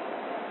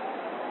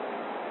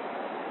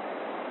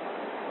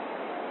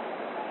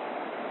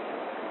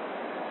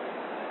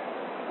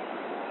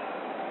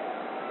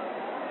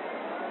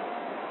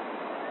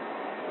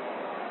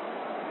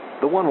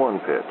 The 1-1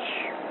 pitch.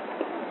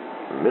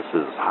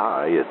 Misses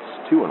high.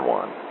 It's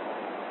 2-1.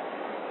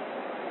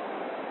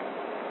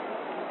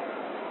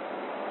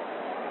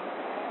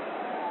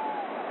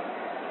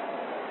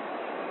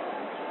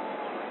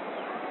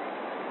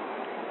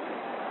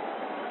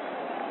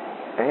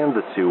 And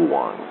the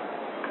 2-1.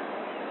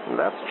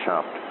 That's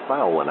chopped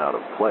foul and out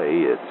of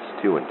play.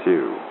 It's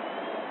 2-2.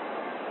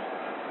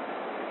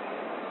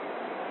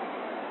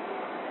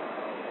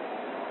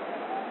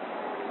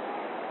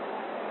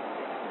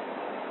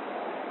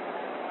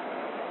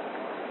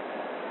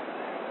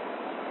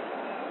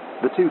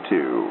 The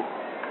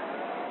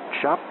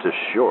 2-2. Chopped to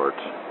short.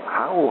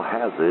 Howell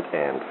has it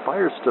and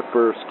fires to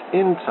first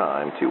in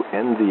time to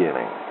end the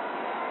inning.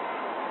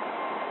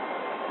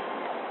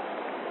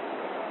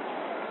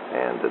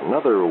 And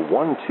another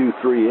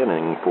 1-2-3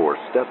 inning for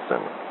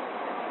Stetson.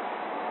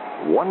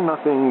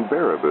 1-0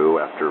 Baraboo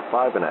after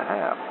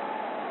 5.5.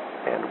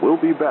 And we'll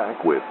be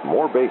back with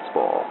more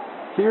baseball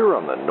here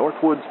on the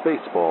Northwoods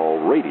Baseball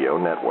Radio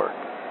Network.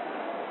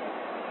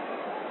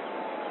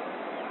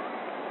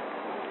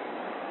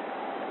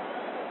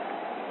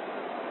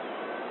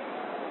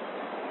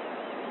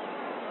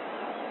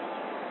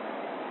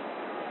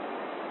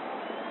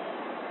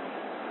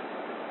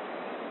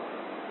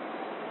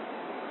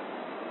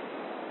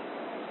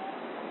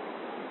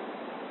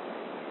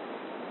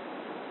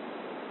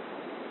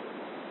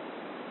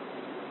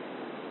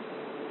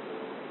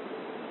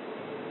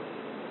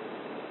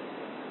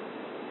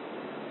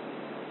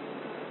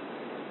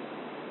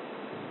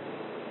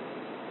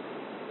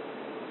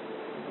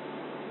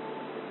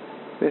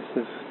 This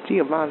is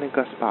Giovanni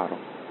Gasparo.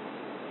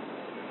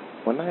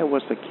 When I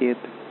was a kid,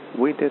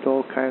 we did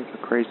all kinds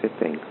of crazy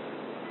things,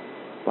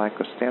 like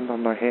stand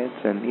on our heads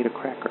and eat a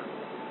cracker.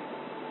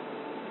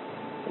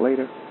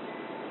 Later,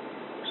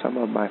 some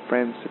of my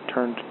friends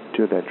turned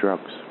to their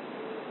drugs,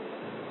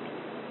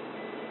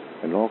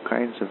 and all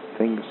kinds of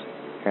things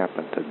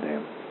happened to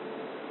them.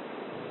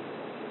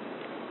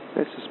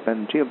 This has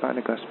been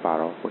Giovanni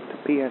Gasparo with the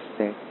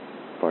PSA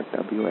for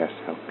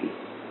WSLP.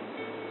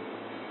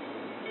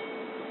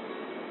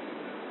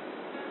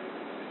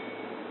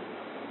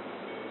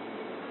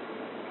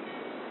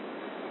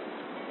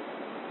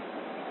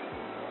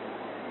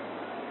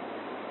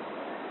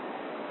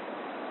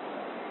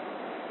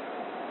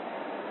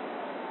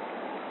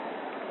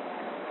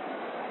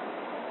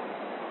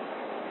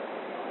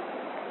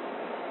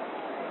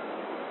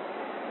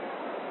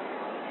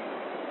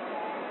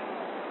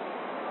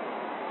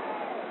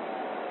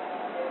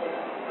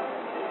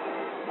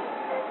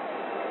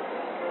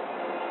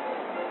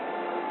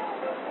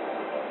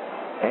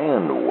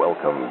 And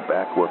welcome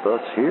back with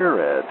us here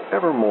at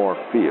Evermore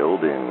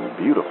Field in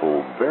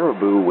beautiful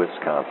Baraboo,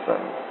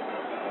 Wisconsin.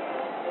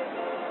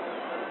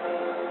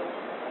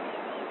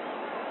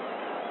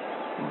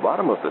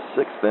 Bottom of the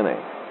 6th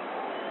inning.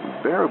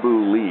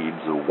 Baraboo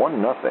leads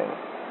 1-0,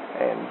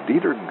 and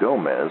Dieter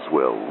Gomez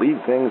will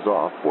lead things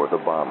off for the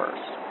Bombers.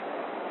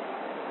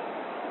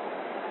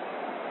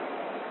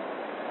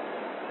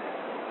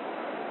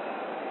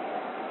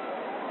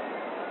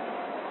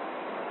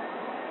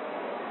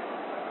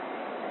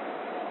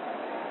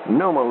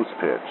 Nomo's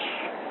pitch,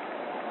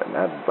 and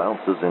that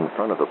bounces in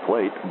front of the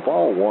plate,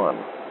 ball 1.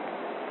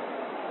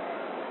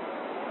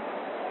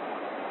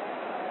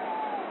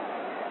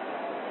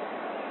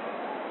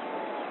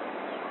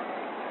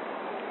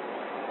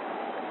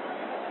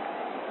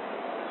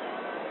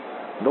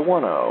 The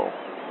 1-0,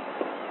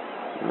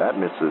 and that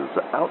misses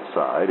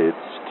outside. It's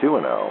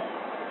 2-0.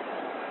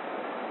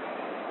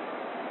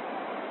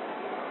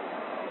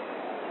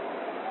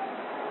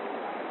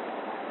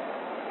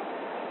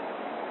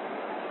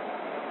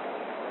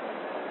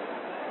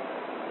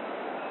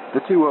 The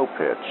 2-0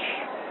 pitch,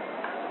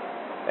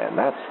 and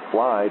that's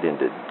flied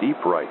into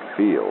deep right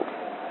field.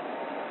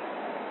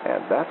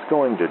 And that's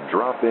going to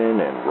drop in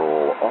and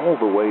roll all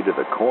the way to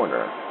the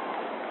corner.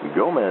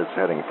 Gomez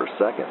heading for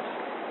second.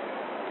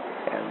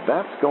 And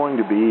that's going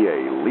to be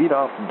a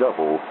leadoff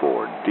double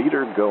for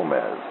Dieter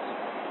Gomez.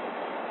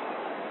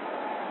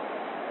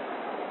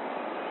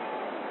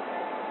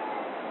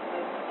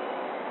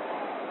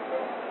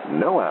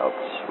 No outs,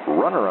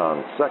 runner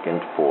on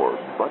second for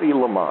Buddy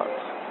Lamont.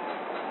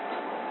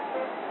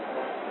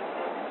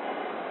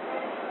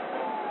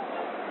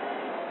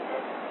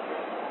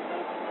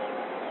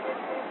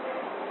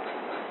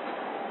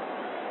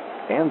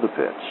 And the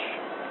pitch.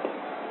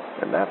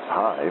 And that's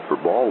high for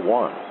ball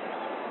one.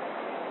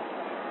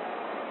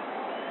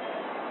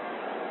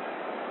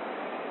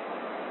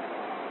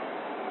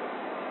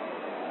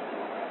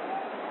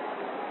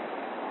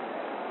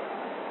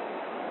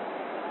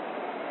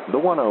 The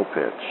 1-0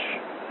 pitch.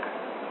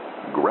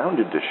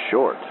 Grounded to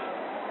short.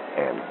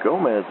 And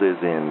Gomez is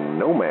in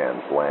no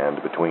man's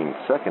land between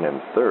second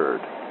and third.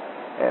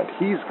 And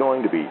he's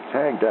going to be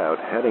tagged out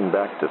heading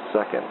back to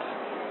second.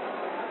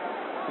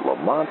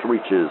 Lamont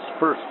reaches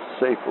first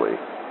safely.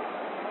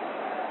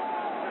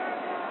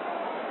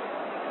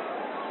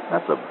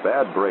 That's a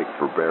bad break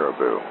for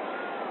Baraboo.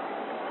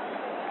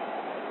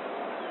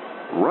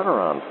 Runner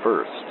on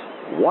first.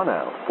 1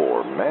 out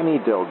for Manny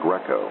Del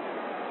Greco.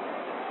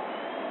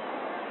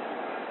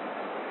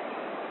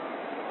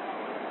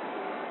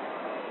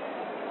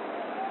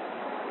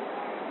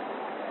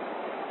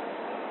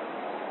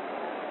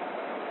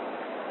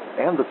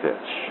 And the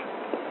pitch.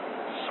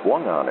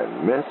 Swung on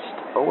and missed.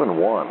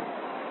 0-1.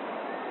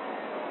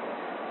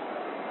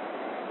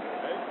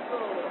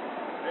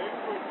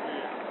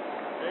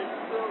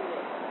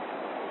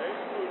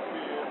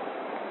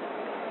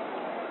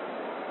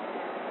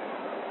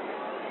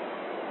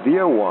 The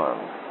 0-1.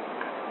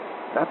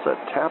 That's a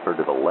tapper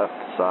to the left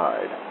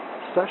side.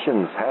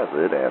 Sessions has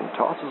it and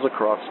tosses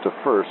across to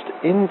first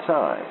in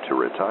time to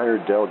retire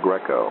Del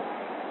Greco.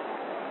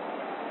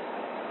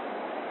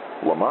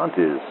 Lamont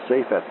is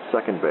safe at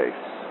second base.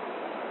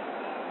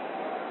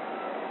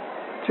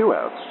 2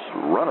 outs,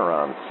 runner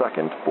on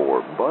second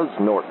for Buzz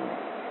Norton.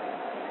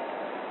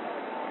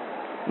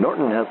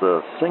 Norton has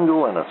a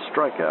single and a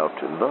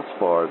strikeout thus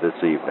far this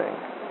evening.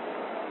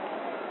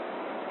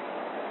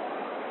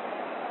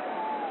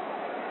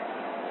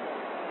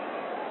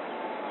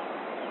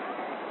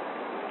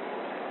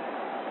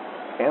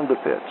 And the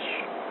pitch.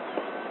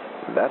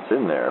 That's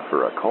in there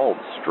for a called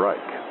strike.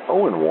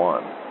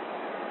 0-1.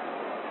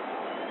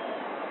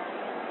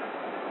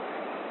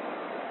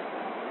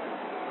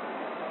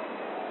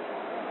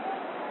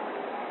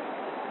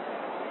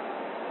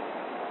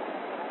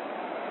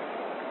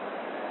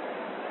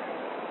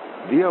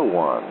 The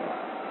 0-1.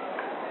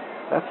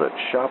 That's a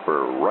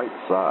chopper right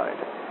side.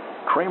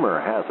 Kramer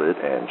has it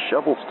and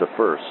shovels to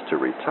first to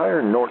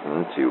retire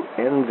Norton to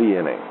end the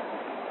inning.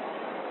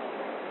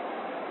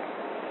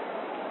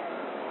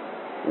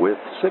 With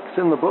 6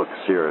 in the books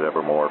here at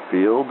Evermore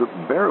Field,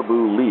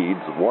 Baraboo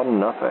leads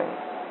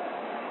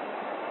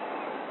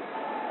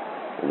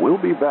 1-0. We'll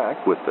be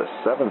back with the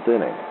 7th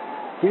inning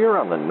here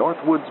on the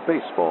Northwoods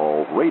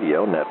Baseball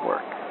Radio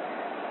Network.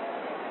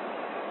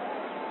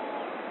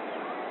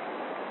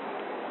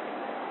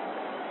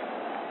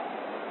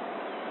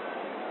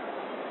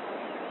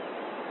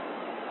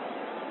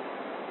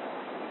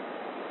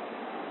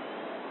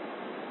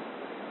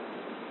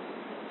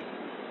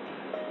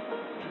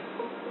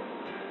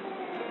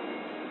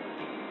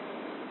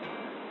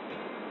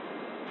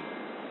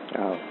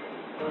 Oh,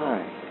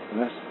 hi.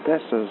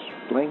 This is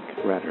Blink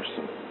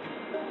Rederson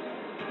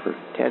for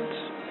Ted's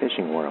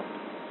Fishing World.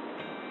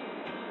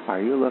 Are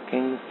you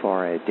looking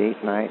for a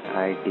date night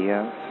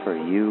idea for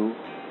you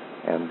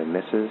and the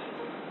missus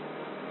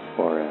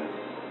or a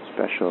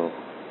special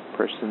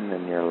person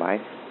in your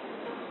life?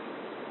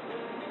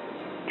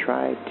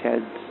 Try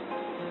Ted's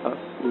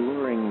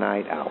Luring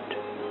Night Out.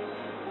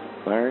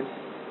 Learn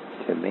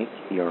to make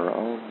your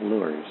own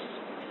lures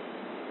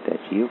that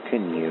you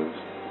can use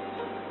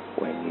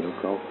when you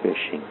go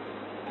fishing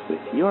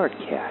with your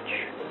catch.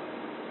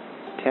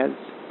 Ted's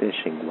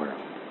Fishing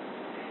World.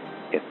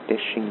 If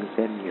fishing's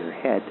in your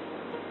head,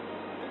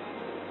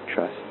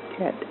 trust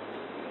Ted.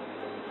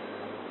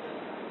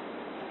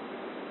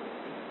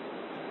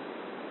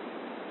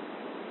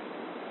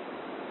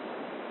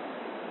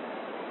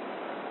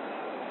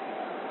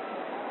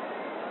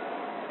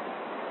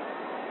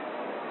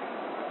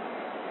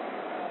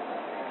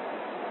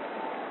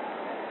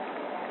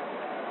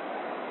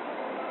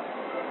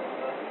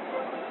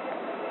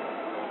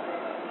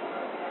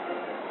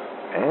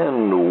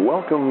 And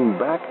welcome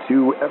back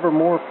to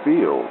Evermore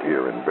Field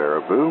here in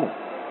Baraboo.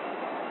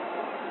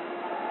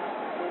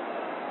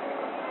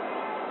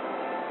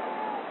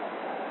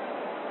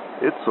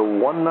 It's a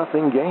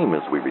 1-0 game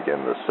as we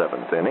begin the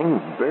 7th inning,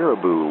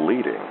 Baraboo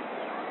leading.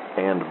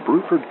 And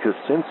Bruford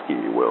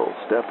Kosinski will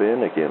step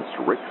in against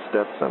Rick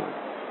Stetson.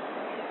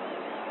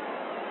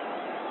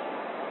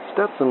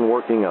 Stetson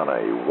working on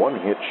a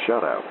 1-hit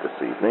shutout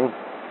this evening.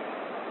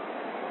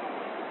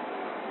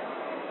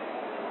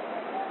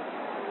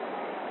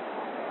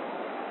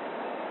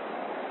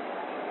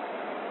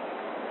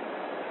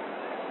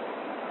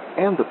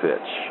 And the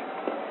pitch.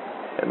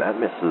 And that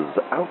misses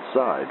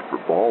outside for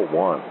ball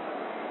 1.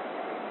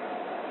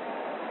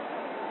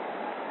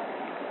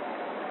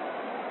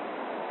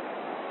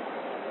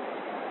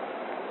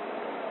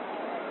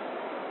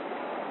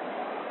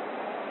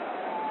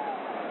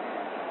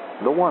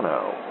 The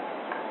 1-0.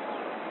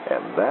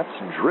 and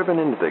that's driven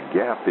into the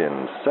gap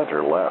in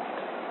center left.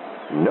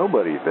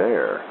 Nobody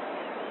there,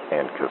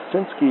 and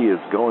Kosinski is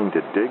going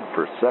to dig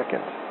for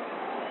second.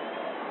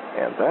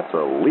 And that's a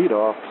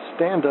leadoff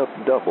stand-up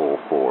double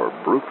for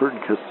Bruford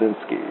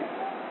Kosinski.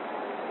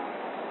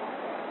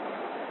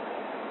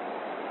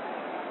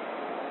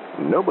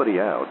 Nobody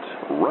out,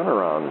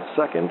 runner on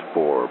second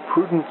for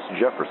Prudence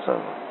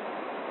Jefferson.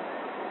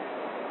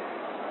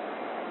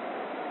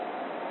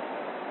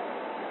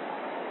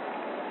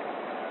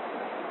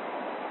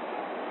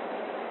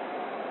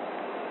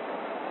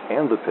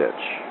 And the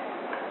pitch.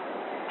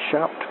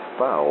 Chopped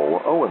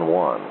foul,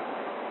 0-1.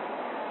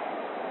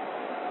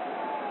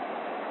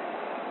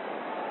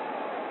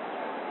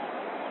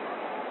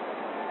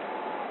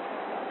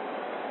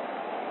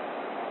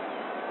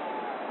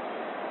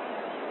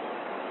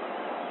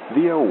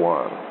 The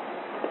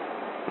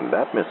 0-1.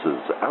 That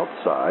misses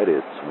outside.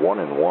 It's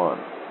 1-1.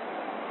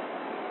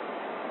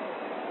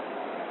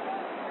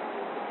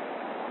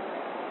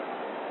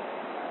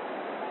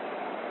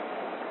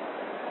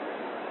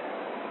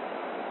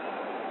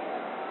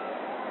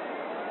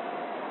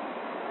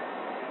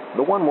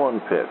 The 1-1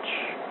 pitch.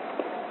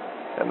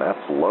 And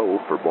that's low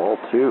for ball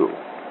 2.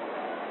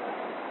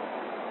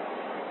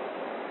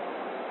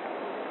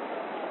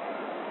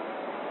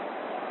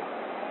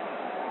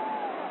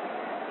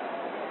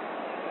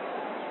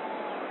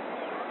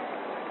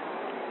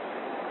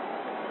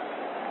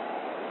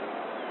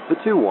 The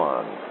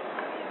 2-1,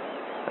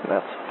 and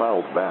that's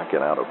fouled back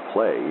and out of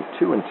play,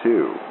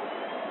 2-2.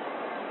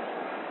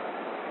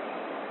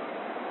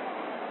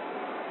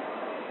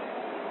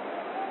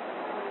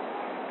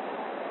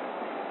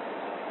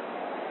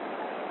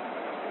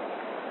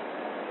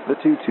 The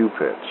 2-2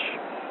 pitch,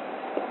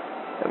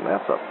 and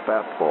that's a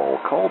fastball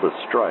called a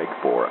strike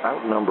for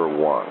out number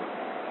 1.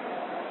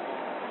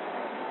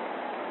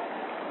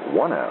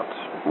 1 out,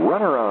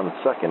 runner on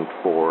second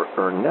for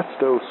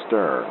Ernesto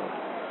Stern.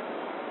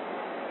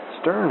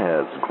 Stern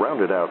has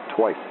grounded out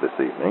twice this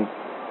evening.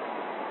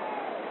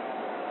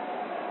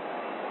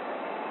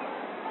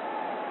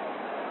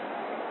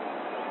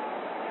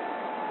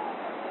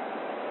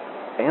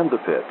 And the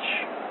pitch.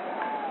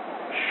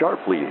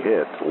 Sharply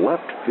hit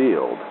left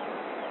field.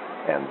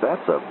 And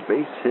that's a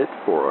base hit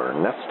for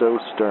Ernesto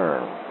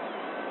Stern.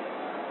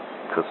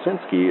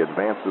 Kosinski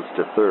advances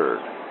to third.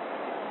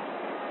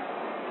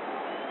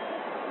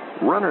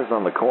 Runners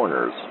on the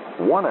corners,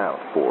 1 out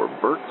for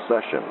Bert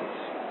Sessions.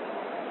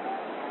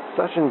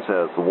 Sessions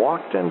has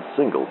walked and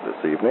singled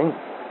this evening.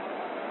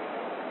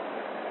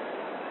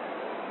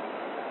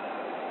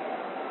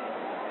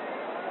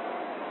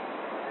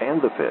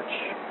 And the pitch.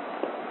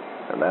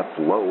 And that's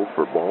low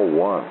for ball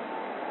 1.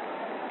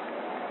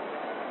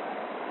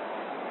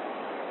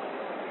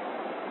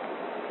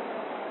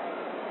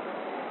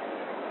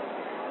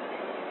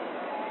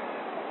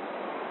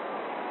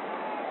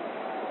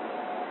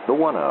 The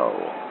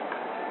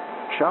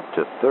 1-0. Chopped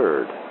to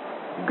third.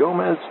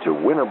 Gomez to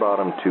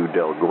Winterbottom to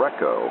Del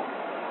Greco.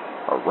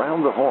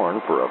 Around the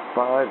horn for a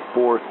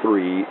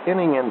 5-4-3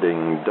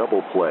 inning-ending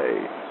double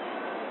play.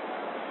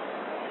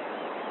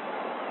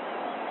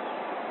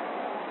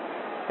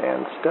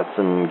 And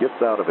Stetson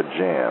gets out of a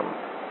jam.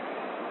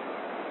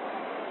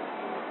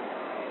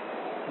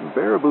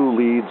 Baraboo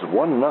leads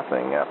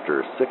 1-0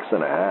 after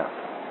 6.5.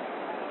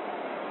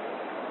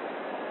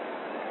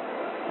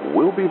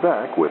 We'll be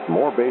back with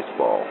more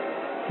baseball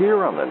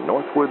here on the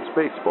Northwoods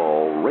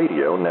Baseball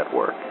Radio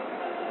Network.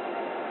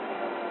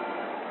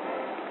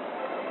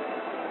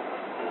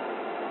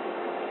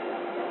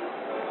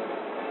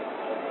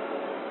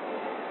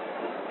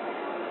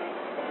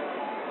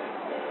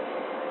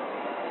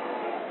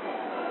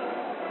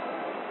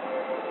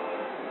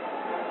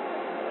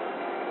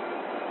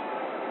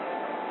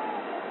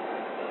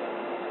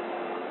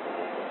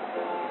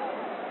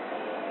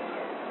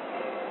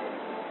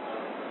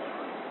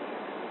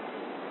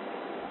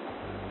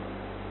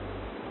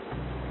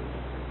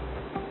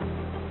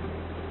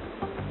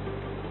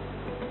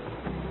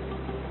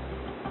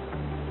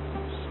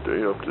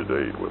 Stay up to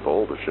date with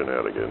all the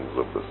shenanigans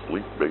of the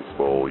Sleep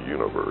Baseball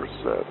universe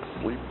at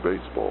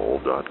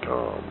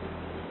sleepbaseball.com.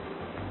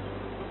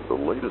 The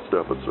latest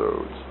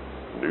episodes,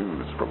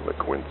 news from the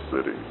Quint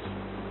Cities,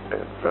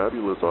 and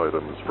fabulous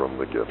items from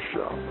the gift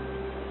shop.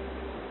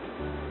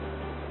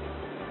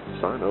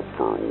 Sign up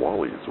for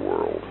Wally's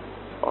World,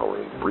 our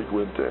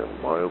infrequent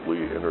and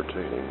mildly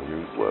entertaining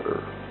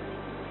newsletter.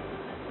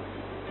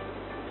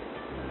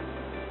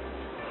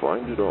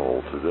 Find it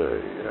all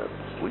today at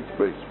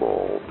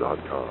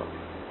sleepbaseball.com.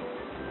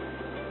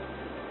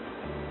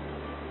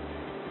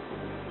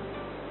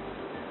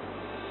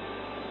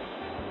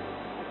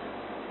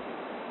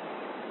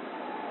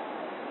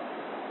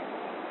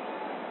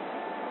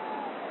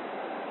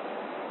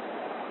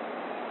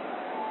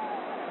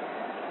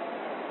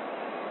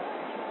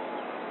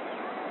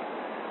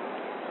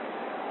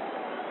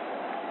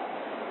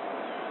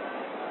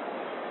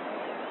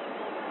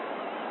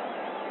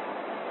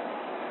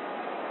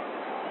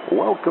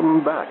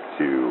 Welcome back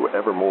to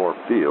Evermore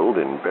Field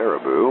in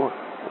Baraboo.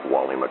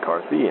 Wally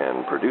McCarthy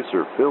and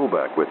producer Phil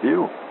back with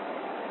you.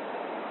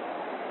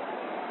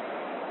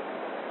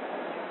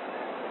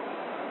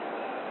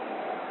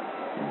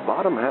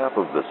 Bottom half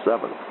of the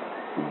seventh,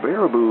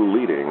 Baraboo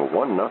leading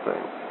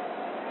 1-0.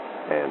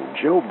 And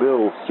Joe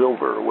Bill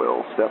Silver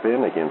will step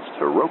in against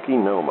Hiroki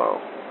Nomo.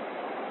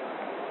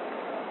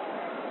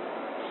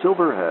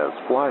 Silver has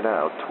flied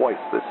out twice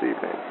this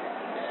evening.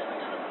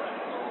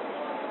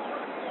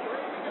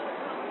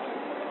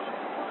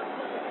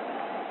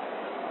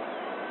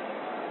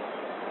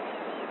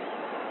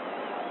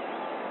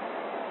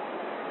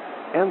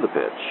 And the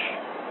pitch.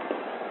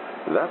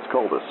 That's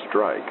called a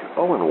strike,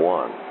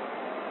 0-1.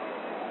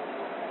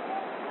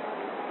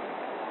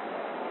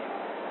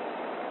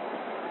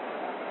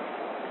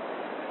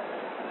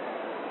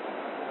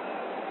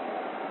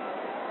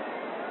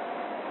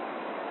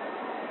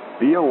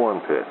 The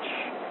 0-1 pitch.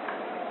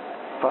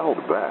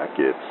 Fouled back,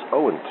 it's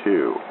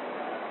 0-2.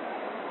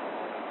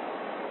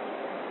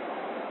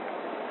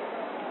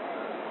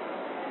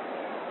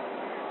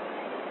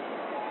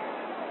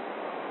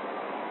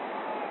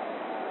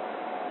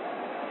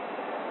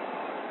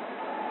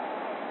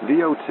 The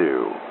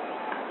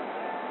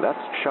 0-2. That's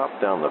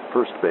chopped down the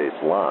first base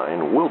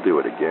line. We'll do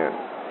it again.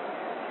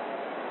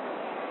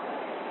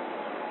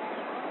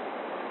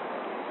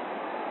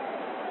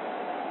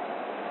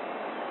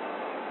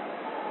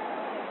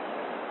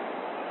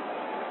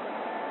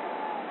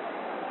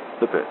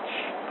 The pitch.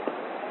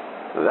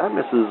 That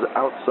misses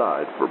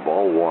outside for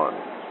ball 1.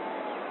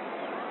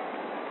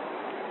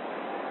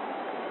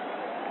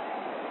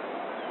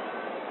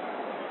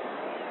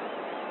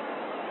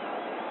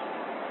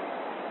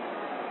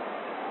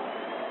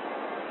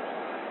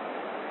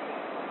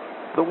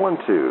 The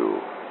 1-2.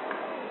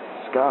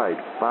 Skied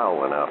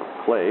foul and out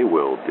of play.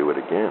 Will do it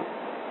again.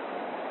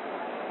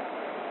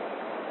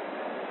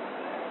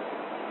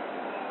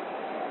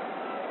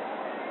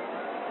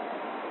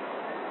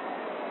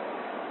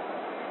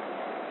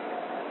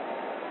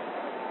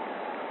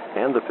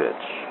 And the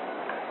pitch.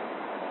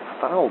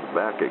 Fouled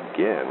back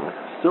again.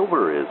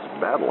 Silver is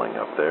battling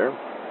up there.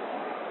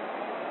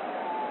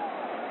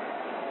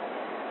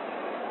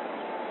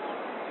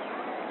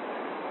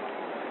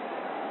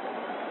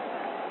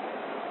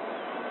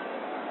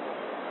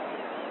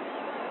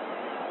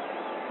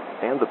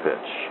 And the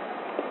pitch.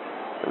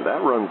 And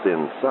that runs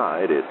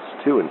inside. It's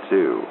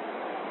 2-2.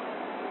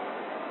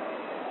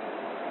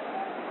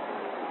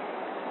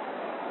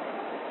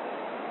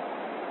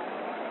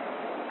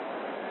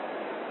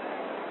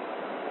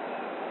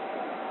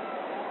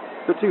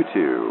 The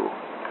 2-2.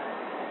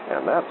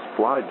 And that's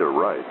flied to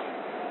right.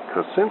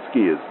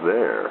 Kosinski is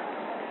there,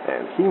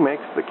 and he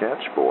makes the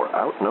catch for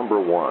out number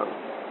 1.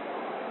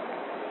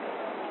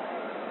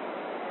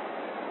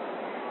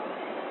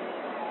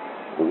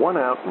 One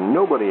out,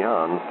 nobody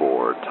on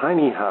for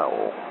Tiny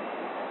Howell.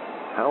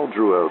 Howell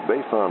drew a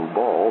base on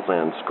balls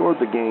and scored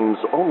the game's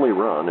only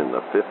run in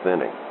the 5th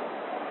inning.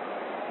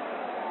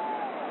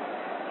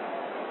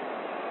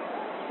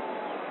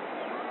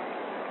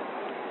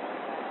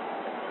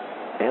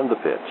 And the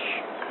pitch.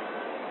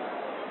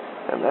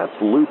 And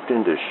that's looped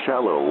into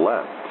shallow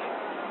left.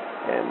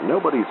 And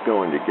nobody's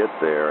going to get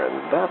there,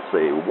 and that's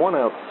a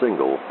 1-out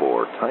single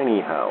for Tiny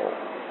Howell.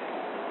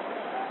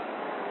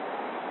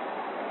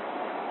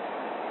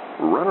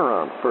 Runner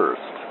on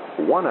first,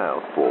 1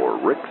 out for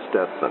Rick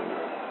Stetson.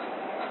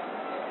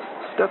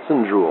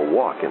 Stetson drew a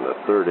walk in the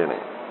 3rd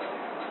inning.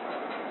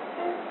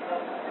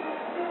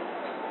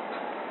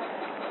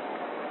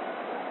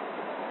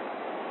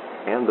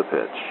 And the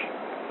pitch.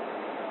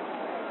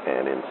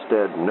 And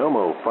instead,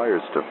 Nomo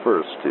fires to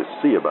first to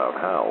see about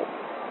Howell.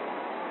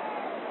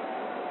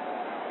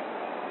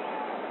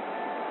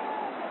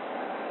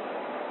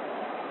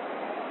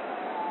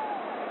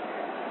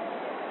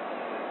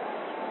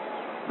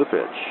 The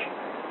pitch.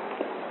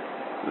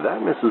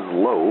 That misses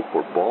low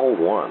for ball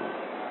 1.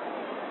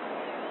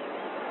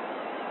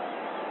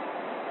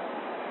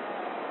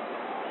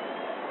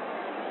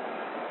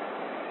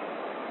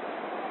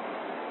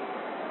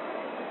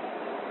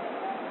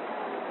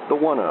 The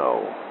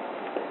 1-0.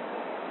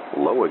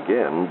 Low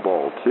again,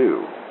 ball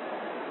 2.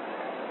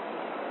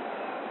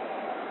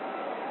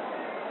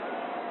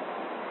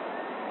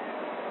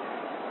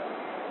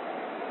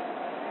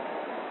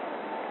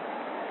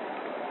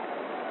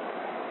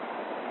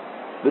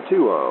 The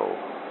 2-0.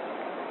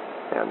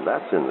 And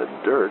that's in the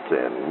dirt,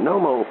 and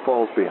Nomo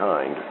falls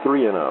behind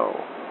 3-0.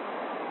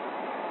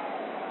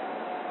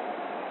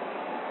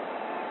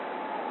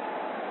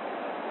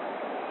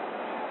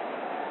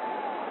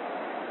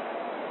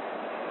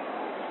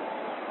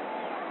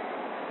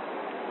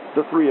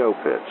 The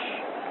 3-0 pitch.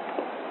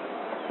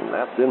 And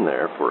that's in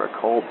there for a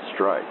called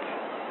strike.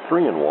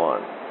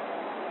 3-1.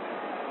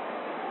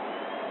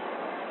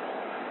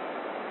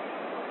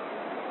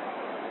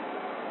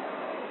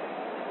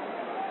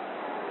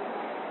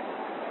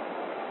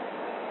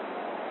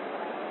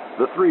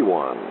 The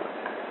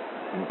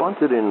 3-1.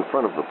 Bunted in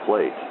front of the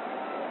plate.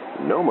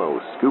 Nomo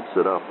scoops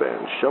it up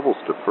and shovels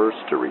to first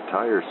to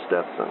retire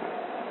Stetson.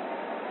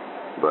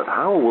 But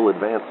Howell will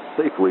advance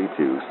safely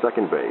to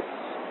second base.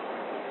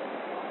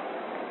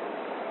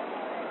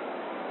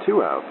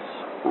 2 outs.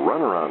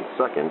 Runner on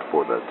second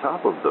for the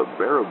top of the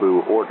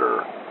Baraboo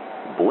order,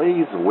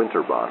 Blaze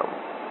Winterbottom.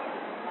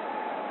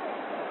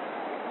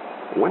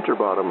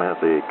 Winterbottom has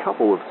a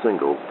couple of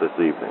singles this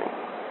evening.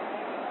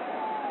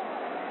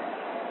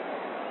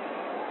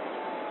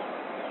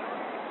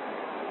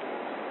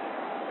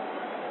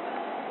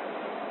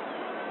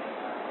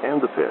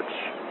 And the pitch.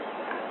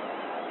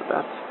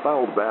 That's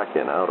fouled back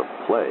and out of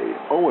play.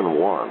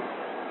 0-1.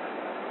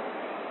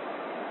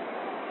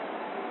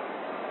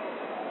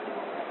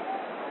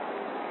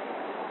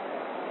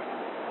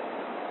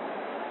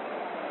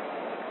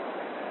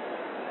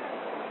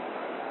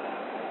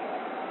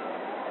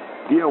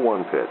 The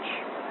 0-1 pitch.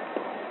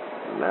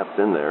 And that's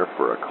in there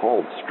for a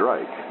called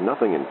strike.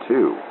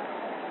 0-2.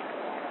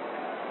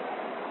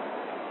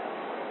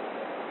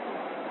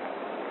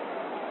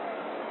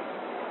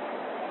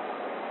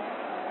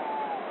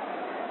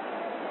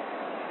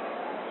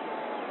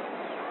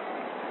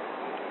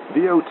 The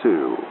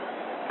 0-2.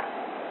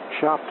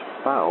 Chopped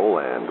foul,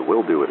 and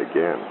we'll do it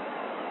again.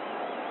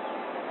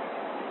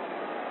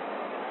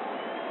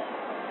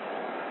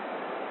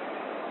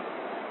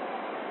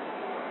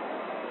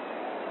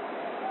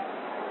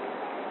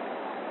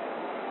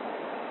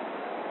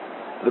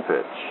 The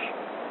pitch.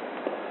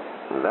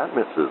 That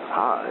misses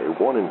high.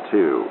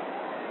 1-2.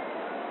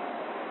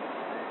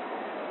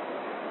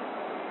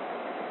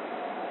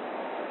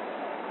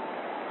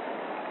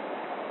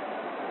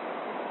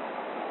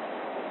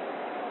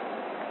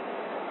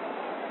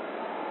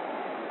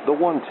 The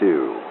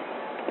 1-2.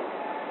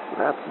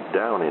 That's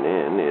down and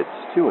in. It's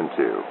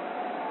 2-2.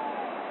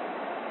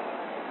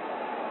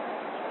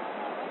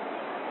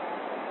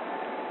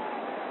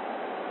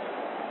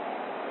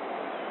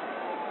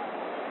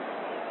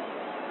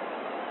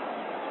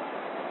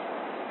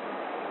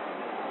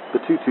 The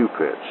 2-2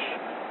 pitch.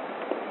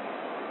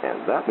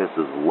 And that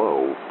misses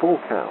low. Full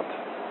count.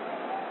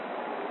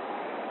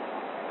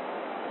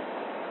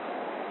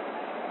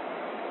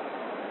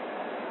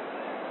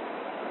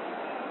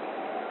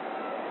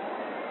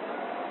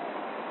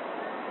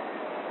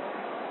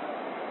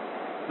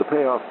 The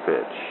payoff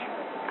pitch.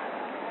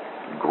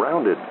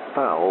 Grounded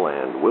foul,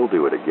 and we'll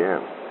do it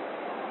again.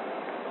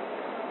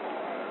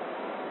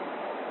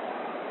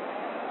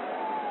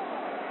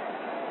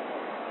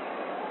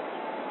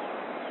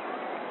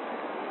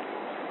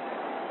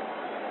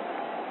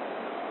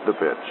 The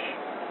pitch.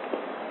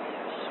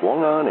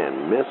 Swung on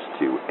and missed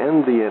to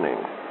end the inning.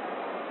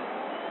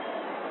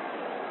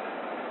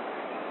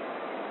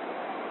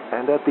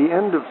 And at the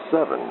end of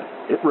 7,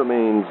 it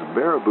remains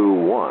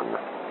Baraboo 1,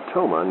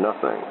 Tomah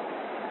 0.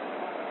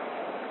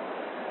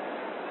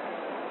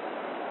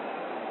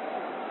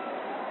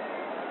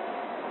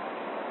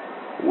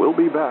 We'll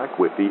be back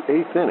with the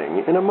 8th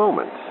inning in a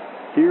moment,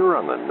 here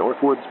on the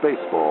Northwoods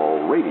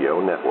Baseball Radio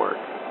Network.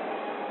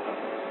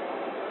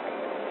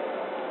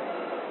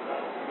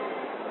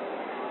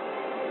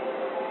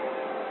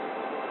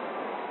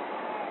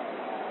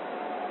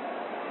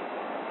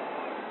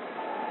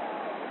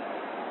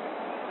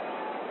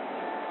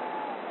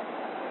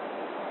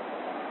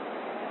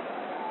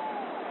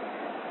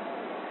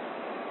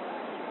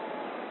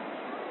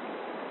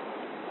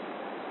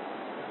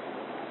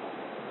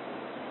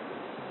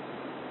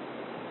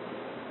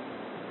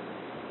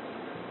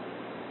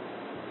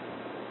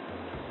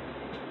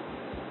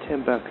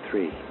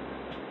 $10.3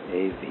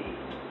 AV.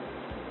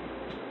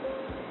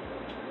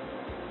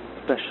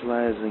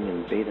 Specializing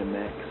in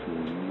Betamax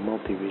and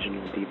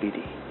multi-regional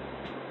DVD.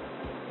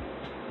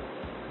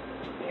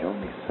 The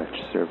only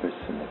such service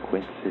in the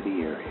Quint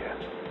City area.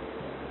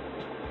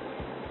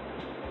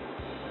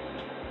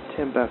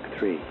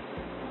 $10.3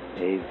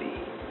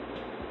 AV.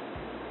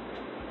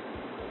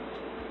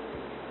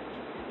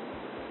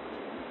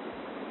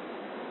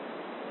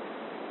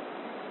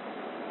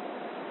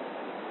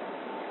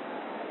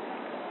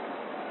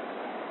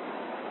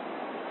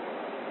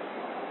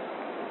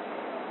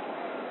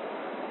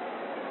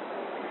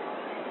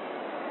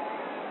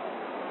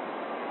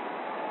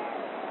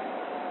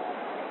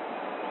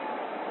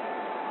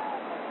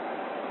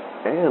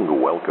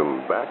 And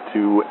welcome back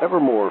to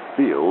Evermore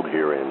Field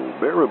here in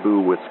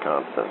Baraboo,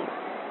 Wisconsin.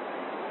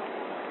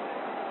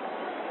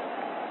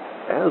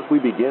 As we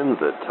begin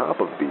the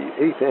top of the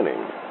 8th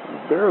inning,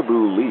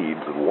 Baraboo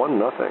leads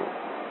 1-0,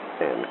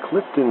 and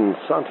Clifton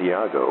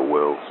Santiago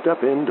will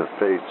step in to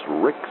face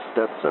Rick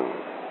Stetson.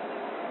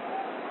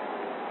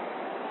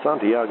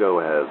 Santiago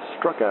has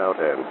struck out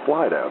and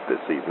flied out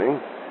this evening.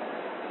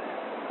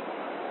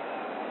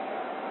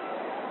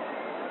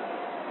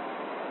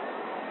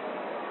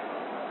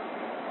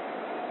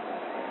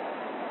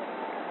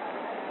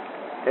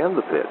 And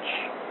the pitch.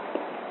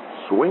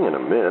 Swing and a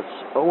miss,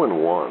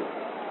 0-1.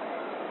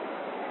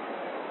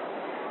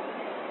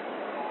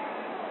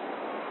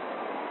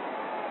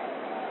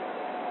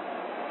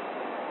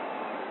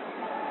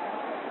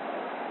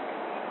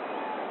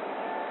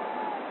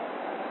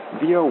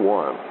 The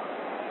 0-1.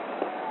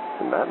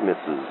 And that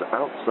misses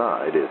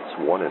outside. It's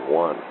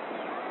 1-1.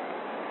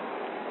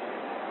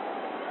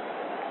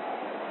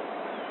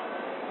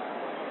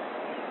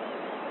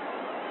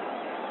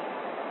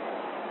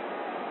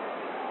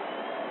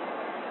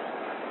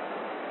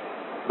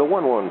 The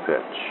 1-1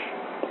 pitch.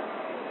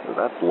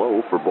 That's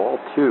low for ball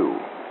 2.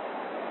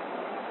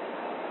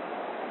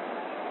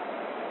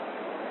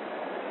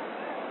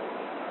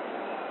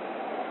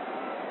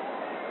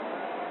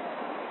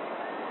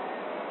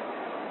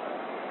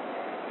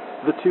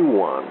 The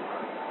 2-1.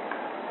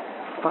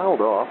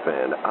 Fouled off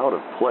and out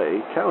of play,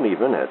 count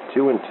even at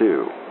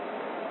 2-2.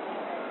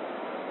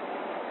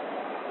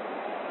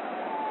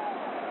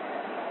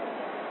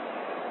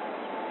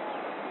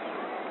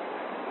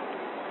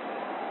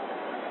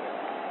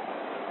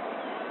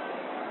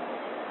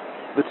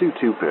 The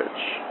 2-2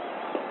 pitch.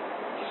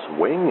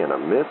 Swing and a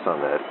miss on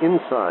that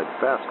inside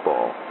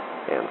fastball,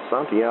 and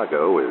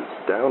Santiago is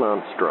down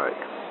on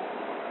strikes.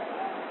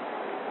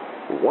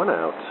 1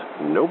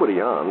 out, nobody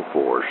on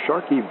for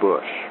Sharky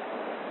Bush.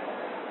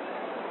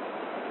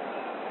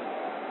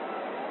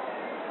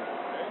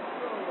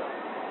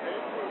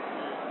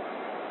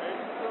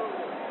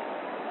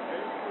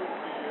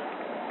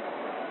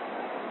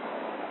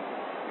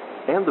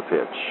 And the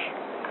pitch.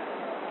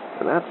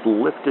 And that's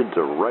lifted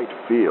to right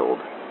field.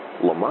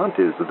 Lamont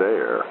is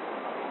there,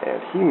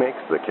 and he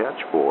makes the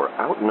catch for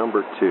out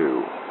number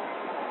 2.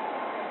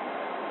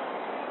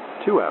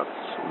 2 outs,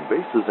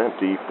 bases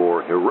empty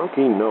for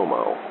Hiroki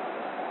Nomo,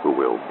 who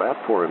will bat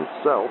for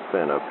himself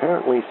and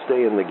apparently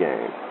stay in the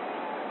game.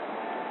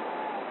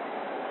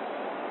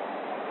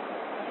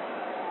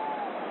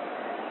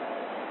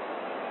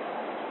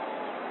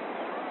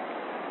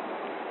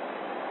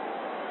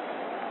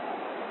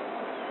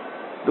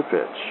 The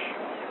pitch.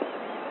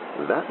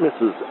 That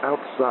misses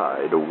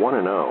outside,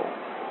 1-0.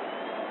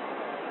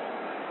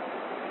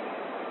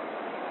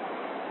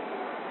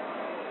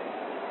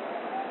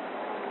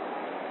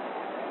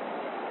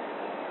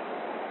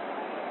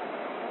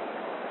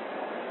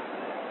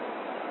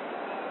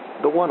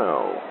 The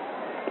 1-0.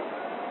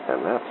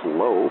 And that's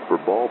low for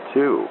ball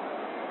 2.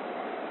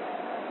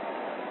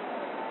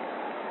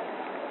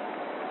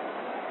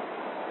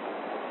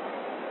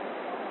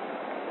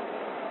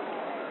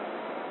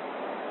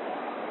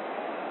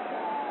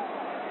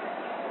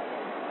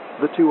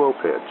 The 2-0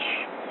 pitch.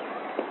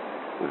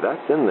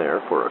 That's in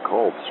there for a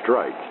called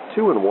strike,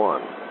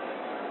 2-1.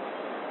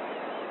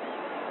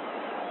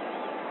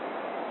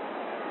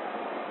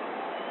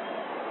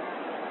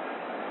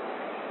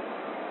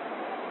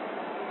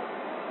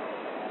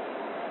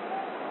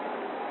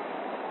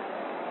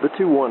 The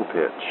 2-1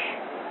 pitch.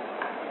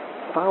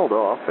 Fouled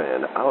off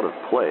and out of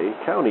play,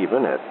 count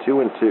even at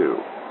 2-2.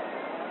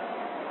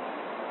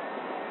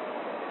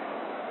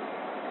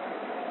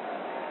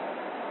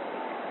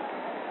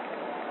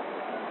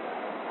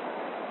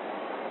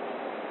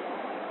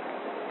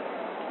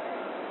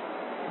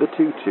 The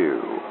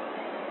 2-2.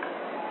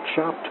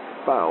 Chopped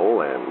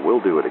foul, and we'll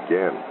do it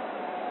again.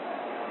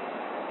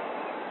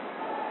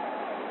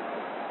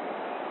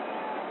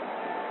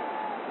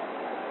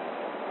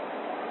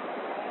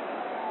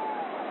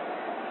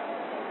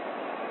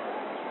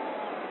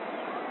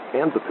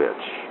 And the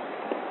pitch.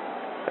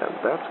 And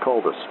that's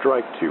called a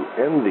strike to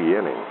end the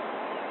inning.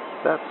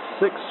 That's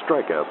 6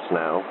 strikeouts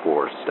now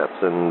for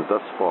Stetson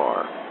thus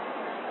far.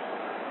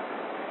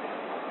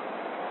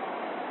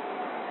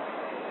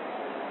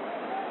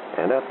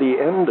 And at the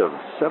end of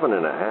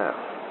 7.5,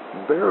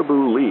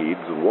 Baraboo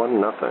leads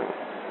 1-0.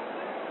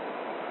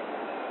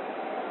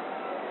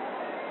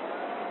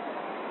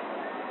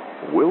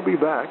 We'll be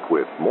back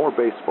with more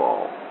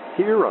baseball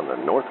here on the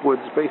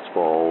Northwoods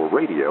Baseball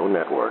Radio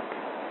Network.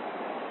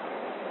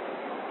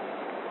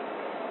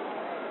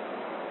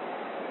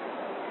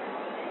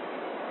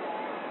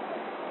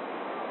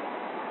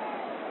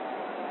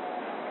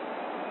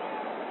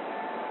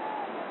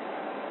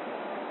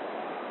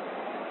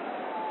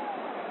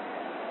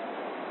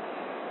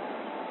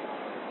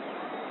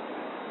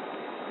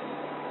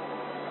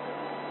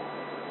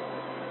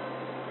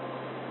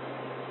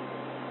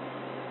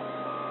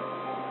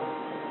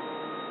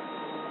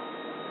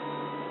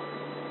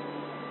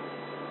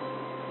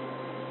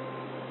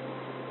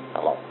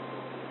 Hello.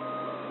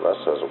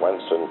 This is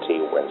Winston T.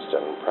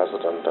 Winston,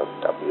 President of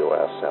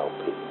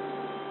WSLP.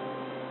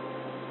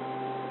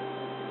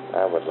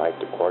 I would like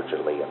to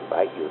cordially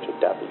invite you to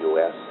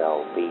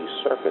WSLP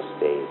Circus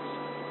Days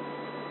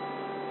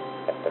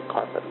at the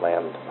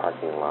Carpetland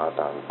parking lot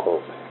on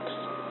Colfax.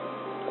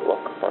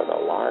 Look for the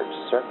large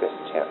circus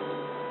tent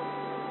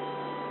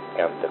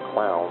and the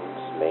clowns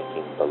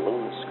making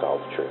balloon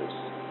sculptures.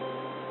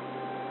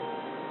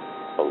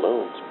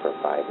 Balloons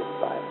provided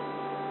by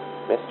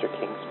Mr.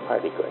 King's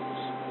Party Goods.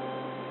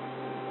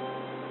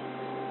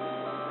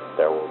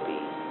 There will be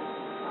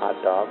hot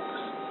dogs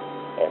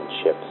and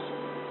chips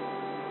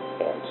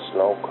and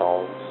snow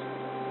cones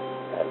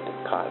and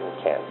cotton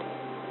candy,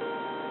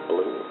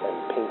 blue and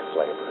pink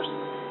flavors.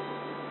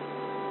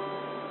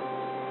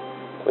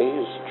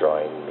 Please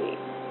join me,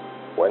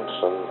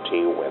 Winston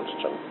T.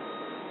 Winston,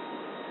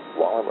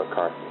 Waller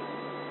McCarthy,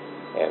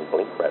 and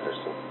Blink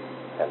Rederson,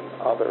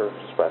 and other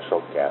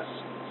special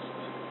guests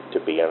to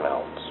be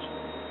announced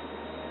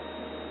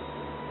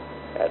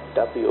at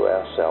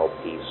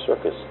WSLP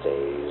Circus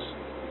Days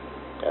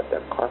at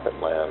the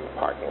Carpetland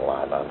parking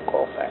lot on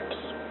Colfax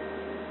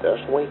this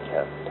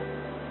weekend.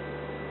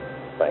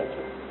 Thank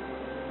you.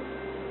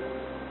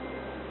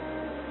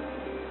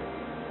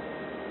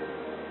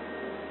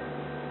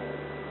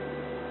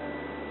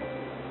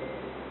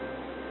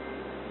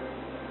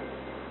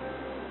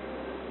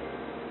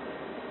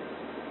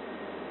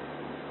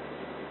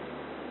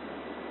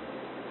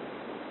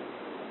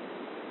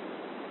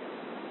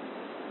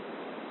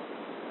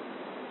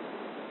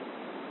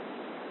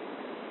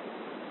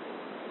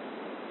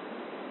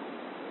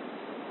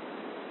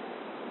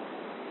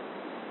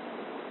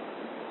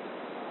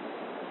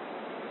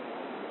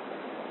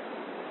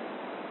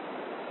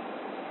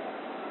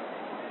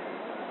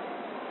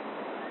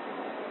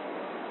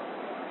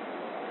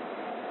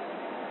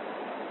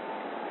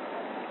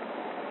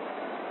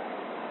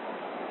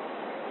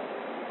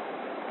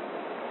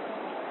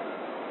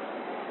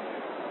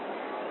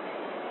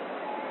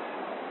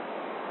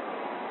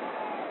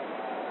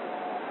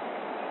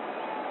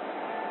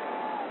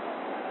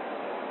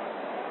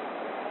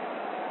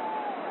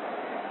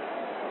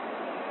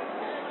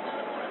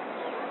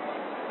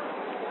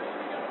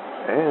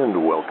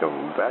 And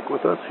welcome back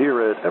with us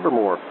here at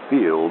Evermore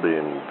Field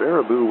in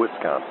Baraboo,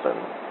 Wisconsin.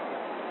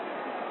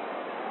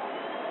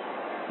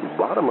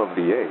 Bottom of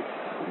the eighth,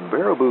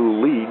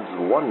 Baraboo leads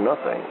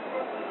 1-0,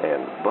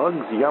 and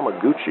Bugs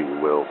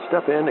Yamaguchi will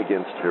step in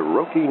against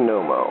Hiroki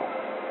Nomo.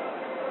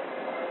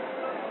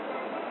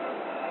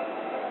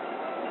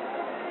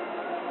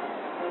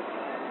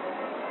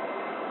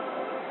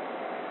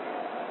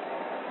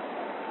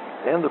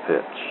 And the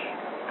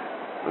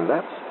pitch.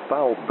 That's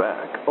fouled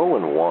back,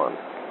 0-1.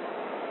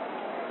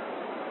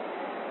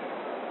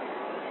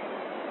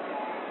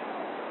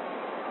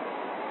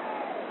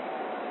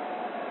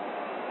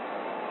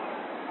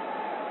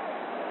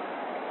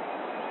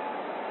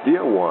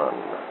 Deal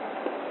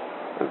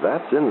 1.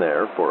 That's in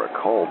there for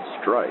a called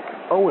strike,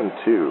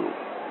 0-2.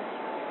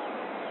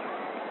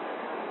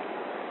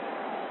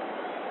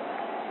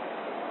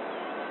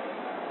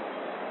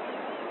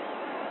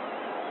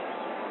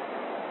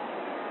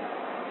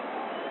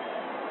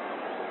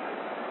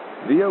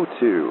 The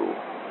 0-2.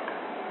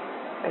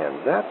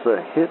 And that's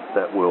a hit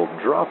that will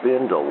drop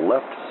into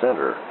left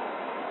center.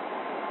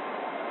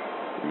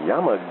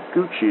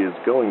 Yamaguchi is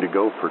going to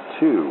go for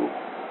 2.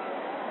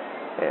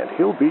 And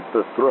he'll beat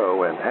the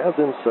throw and has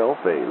himself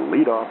a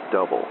leadoff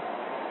double.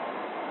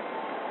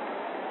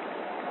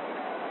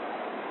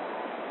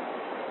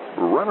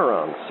 Runner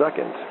on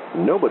second,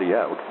 nobody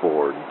out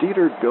for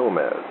Dieter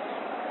Gomez.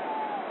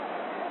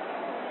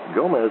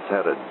 Gomez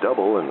had a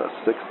double in the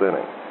 6th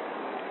inning.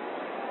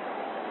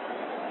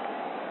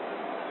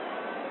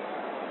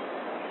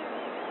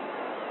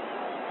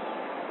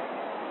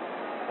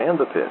 And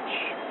the pitch.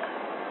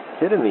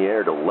 Hit in the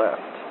air to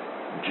left.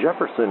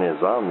 Jefferson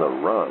is on the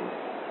run.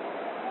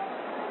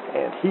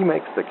 And he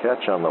makes the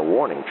catch on the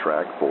warning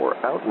track for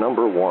out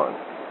number 1.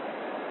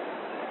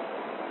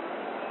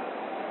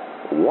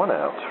 1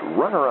 out,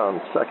 runner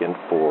on second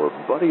for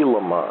Buddy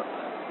Lamont.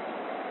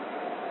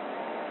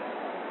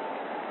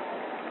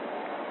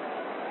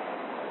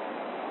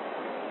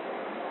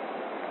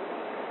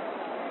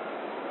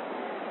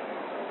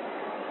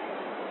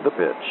 The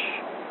pitch.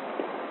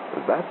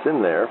 That's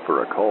in there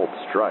for a called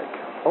strike,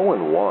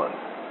 0-1.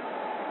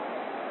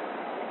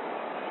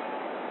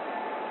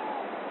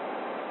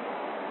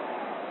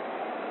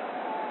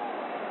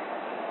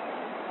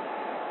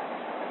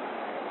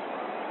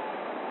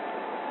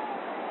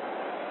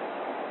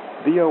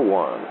 The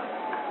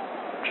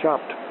 0-1.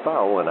 Chopped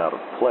foul and out of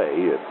play,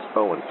 it's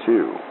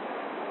 0-2.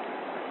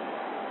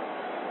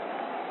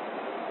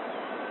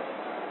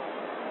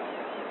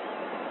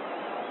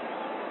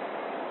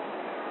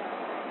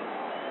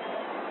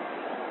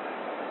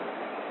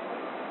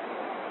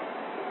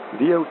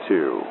 The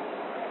 0-2.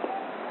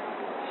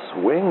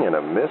 Swing and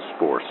a miss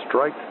for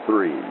strike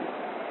 3.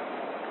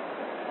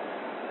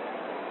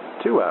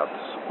 2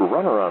 outs,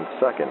 runner on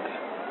second,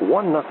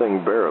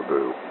 1-0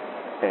 Baraboo.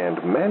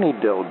 And Manny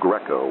Del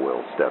Greco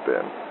will step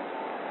in.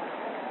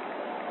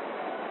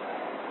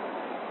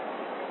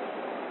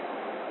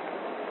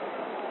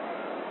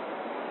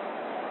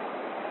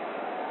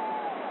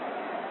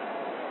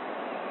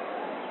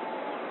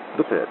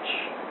 The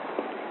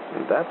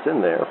pitch. That's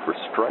in there for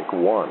strike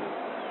 1.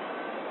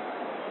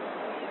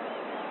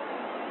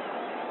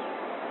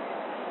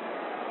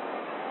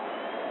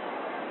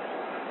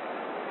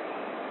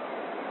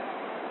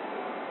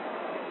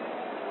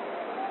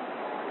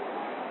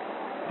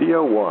 The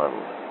 0-1.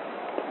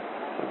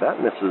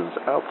 That misses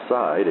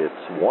outside, it's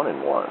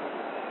 1-1.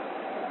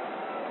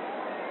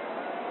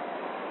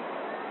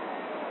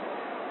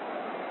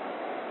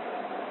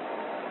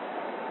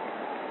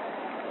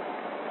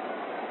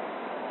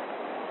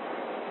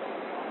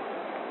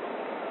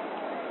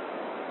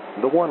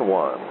 The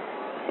 1-1.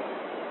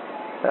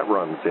 That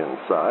runs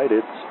inside,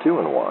 it's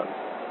 2-1.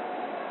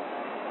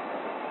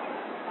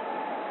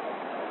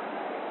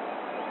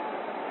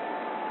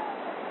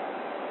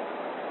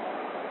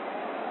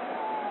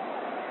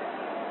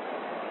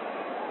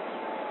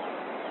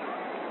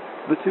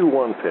 The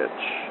 2-1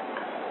 pitch,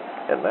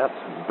 and that's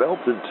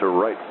belted to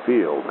right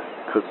field.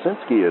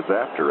 Kosinski is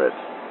after it,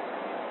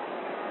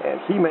 and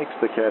he makes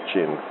the catch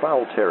in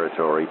foul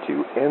territory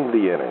to end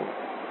the inning.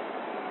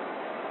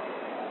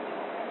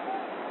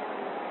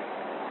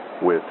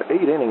 With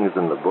 8 innings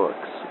in the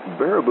books,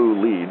 Baraboo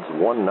leads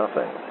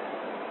 1-0,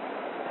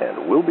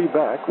 and we'll be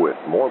back with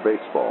more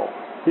baseball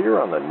here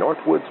on the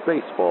Northwoods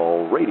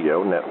Baseball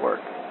Radio Network.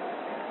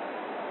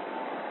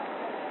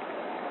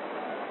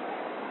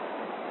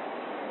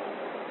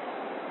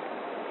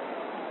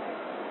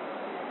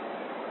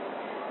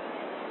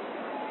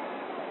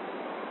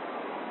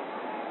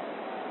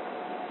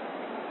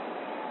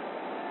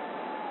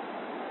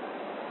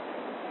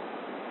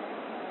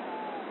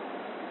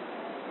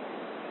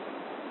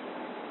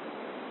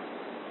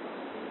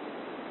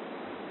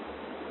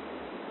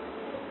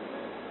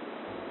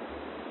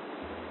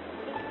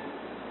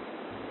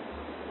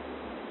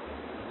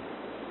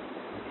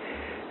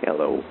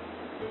 Hello,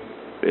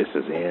 this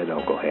is Ed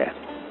Uncle Hat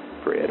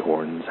for Ed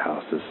Horton's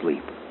House of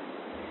Sleep.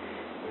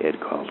 Ed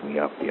called me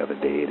up the other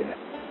day to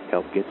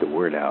help get the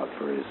word out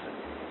for his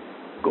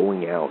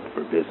going out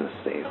for business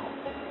sale.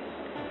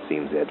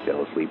 seems Ed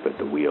fell asleep at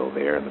the wheel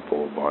there, and the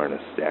pole barn is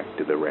stacked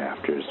to the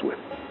rafters with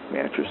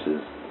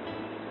mattresses,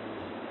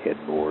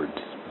 headboards,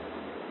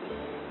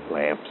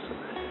 lamps,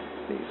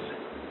 these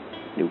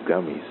new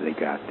gummies they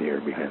got there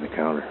behind the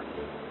counter.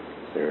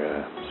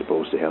 They're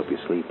supposed to help you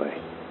sleep. I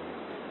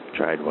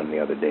tried one the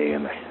other day,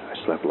 and I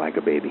slept like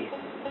a baby.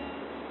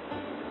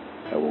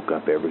 I woke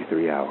up every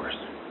 3 hours.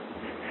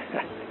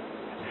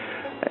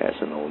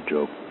 That's an old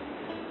joke.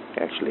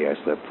 Actually, I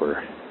slept for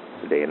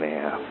a day and a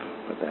half,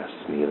 but that's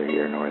neither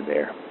here nor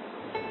there.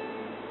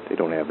 They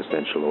don't have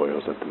essential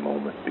oils at the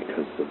moment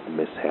because of the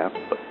mishap,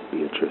 but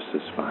Beatrice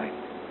is fine.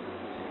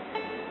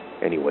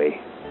 Anyway,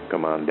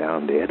 come on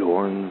down to Ed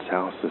Horn's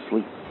house to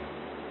sleep.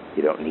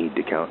 You don't need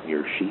to count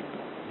your sheep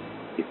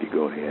if you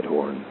go to Ed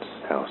Horn's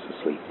house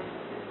to sleep.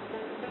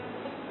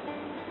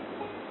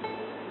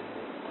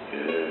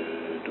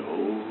 Ed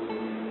Horn.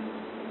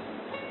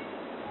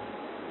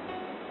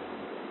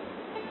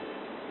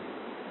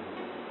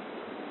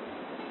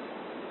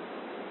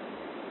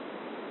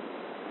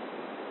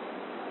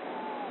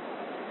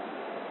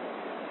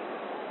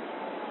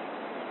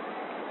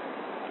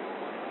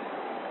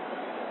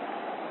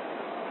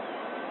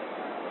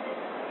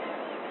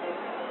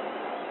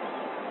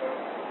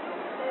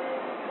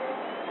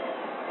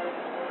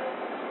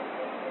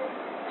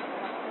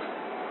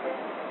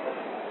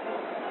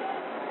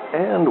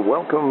 And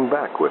welcome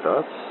back with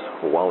us.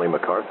 Wally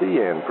McCarthy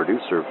and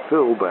producer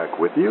Phil back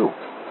with you.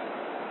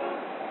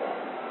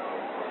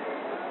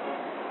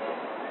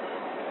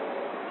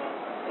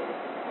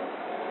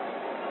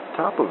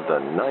 Top of the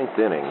 9th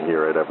inning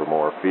here at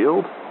Evermore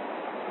Field.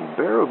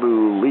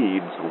 Baraboo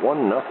leads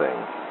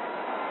 1-0.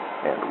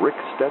 And Rick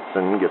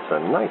Stetson gets a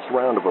nice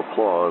round of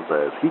applause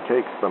as he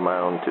takes the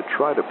mound to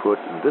try to put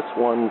this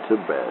one to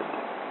bed.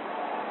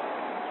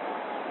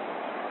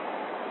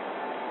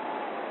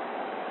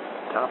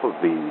 Top of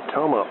the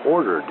Tomah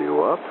order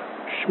due up,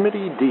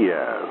 Schmitty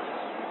Diaz.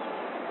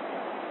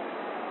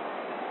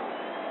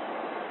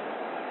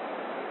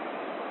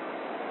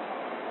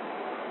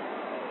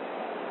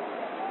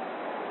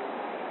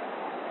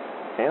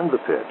 And the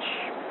pitch.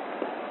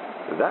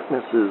 That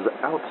misses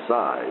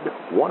outside,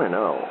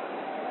 1-0.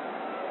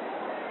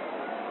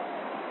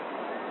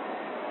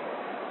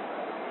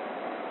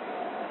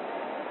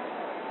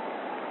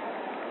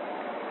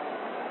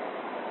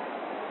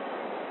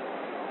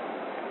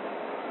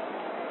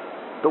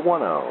 The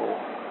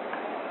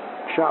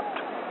 1-0. Chopped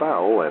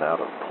foul and out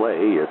of play.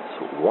 It's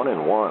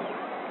 1-1.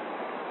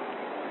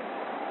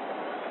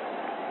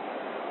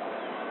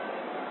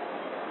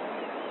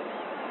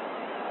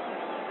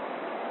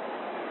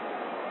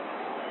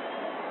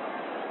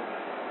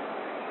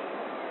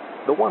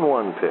 The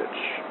 1-1 pitch.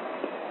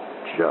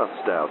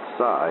 Just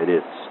outside.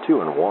 It's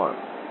 2-1.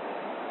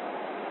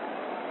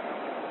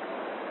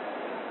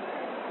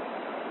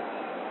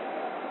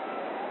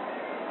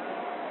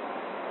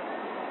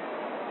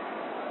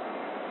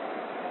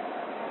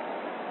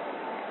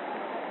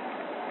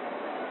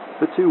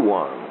 The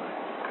 2-1.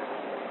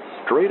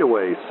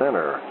 Straightaway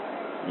center.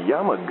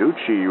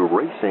 Yamaguchi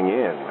racing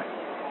in,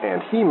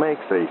 and he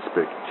makes a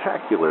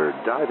spectacular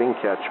diving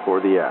catch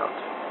for the out.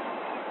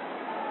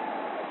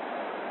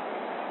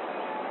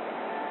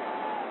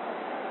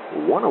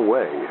 One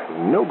away,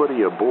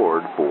 nobody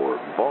aboard for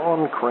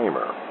Vaughn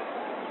Kramer.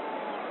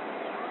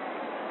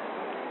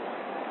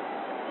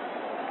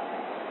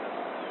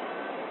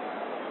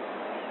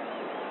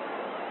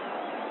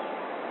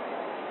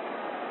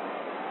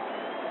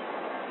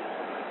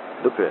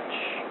 The pitch.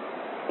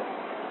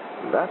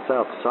 That's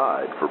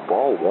outside for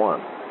ball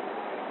 1.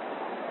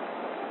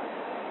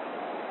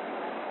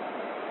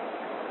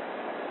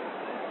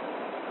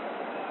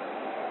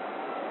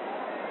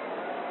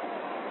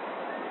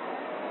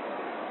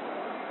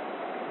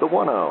 The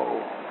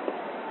 1-0.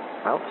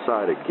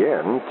 Outside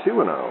again,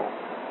 2-0.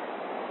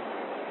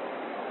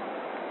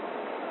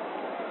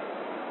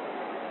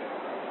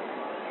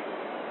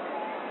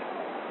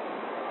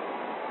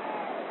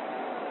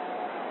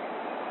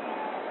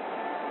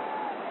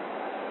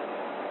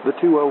 The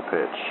 2-0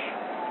 pitch.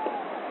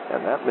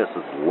 And that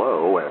misses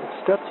low, and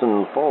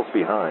Stetson falls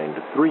behind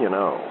 3-0.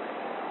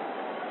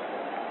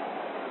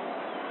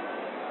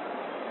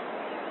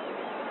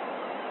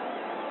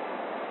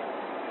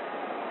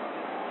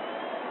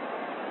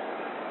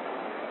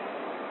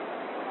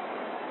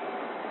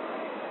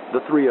 The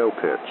 3-0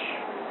 pitch.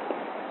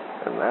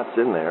 And that's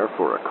in there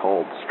for a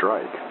called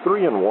strike.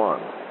 3-1.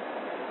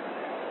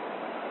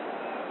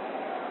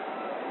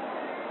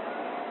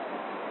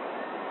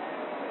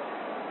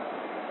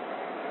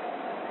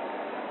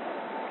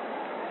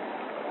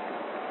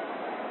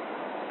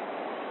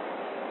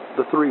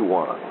 The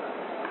 3-1.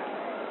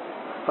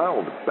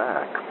 Fouled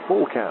back,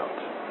 full count.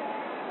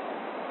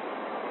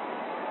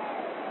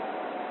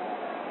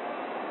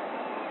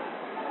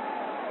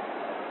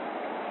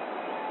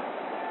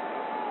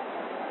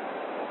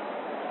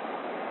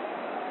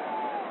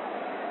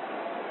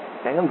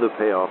 And the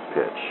payoff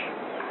pitch.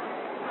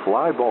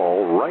 Fly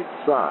ball right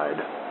side,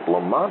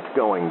 Lamont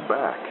going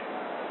back.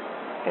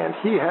 And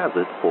he has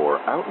it for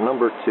out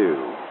number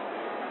 2.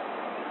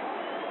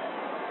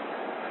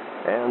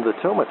 And the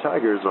Tomah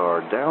Tigers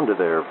are down to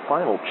their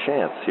final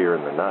chance here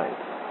in the ninth.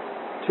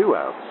 2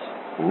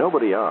 outs,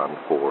 nobody on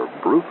for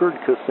Bruford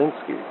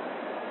Kosinski.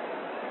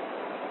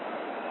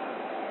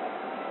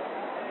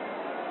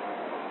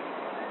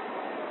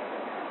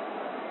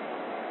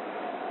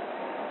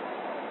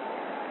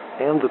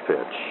 And the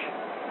pitch.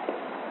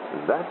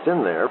 That's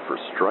in there for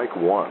strike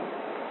 1.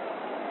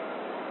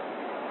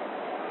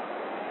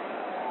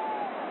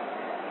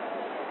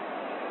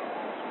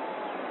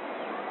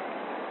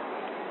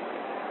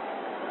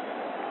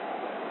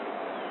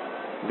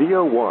 The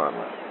 0-1.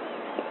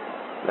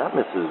 That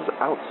misses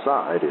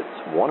outside. It's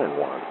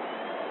 1-1.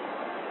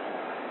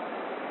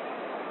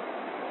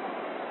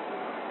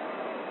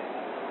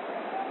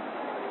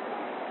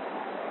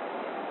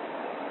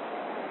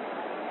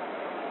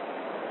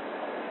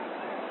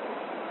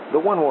 The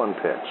 1-1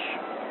 pitch.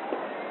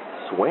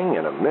 Swing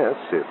and a miss.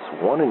 It's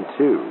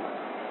 1-2.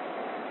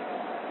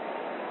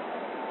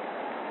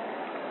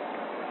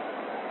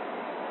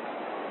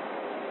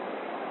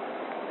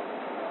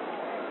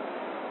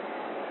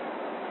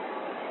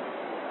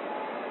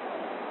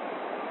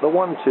 The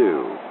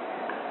 1-2.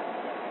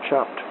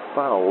 Chopped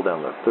foul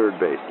down the third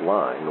base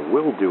line.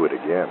 Will do it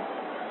again.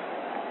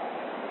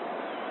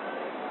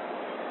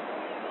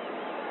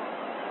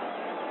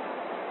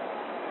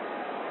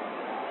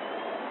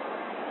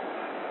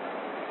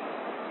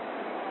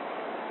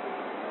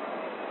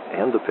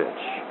 And the pitch.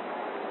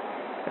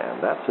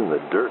 And that's in the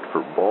dirt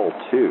for ball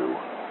 2.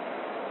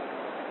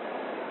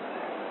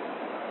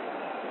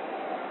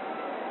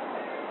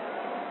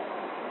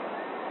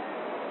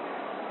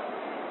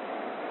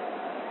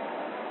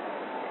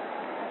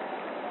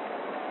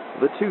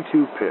 The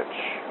 2-2 pitch.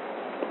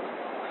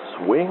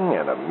 Swing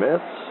and a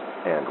miss,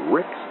 and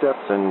Rick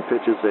Stetson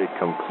pitches a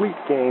complete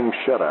game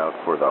shutout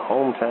for the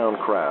hometown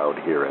crowd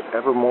here at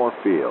Evermore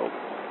Field.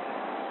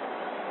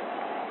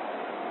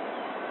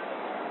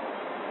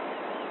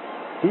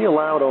 He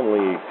allowed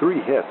only 3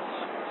 hits,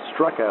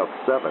 struck out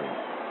 7,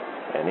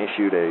 and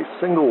issued a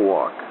single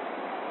walk.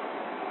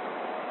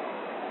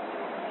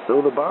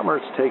 So the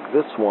Bombers take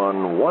this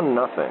one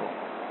 1-0.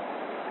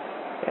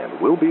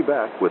 And we'll be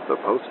back with the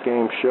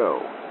post-game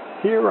show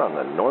here on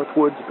the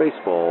Northwoods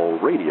Baseball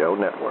Radio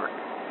Network.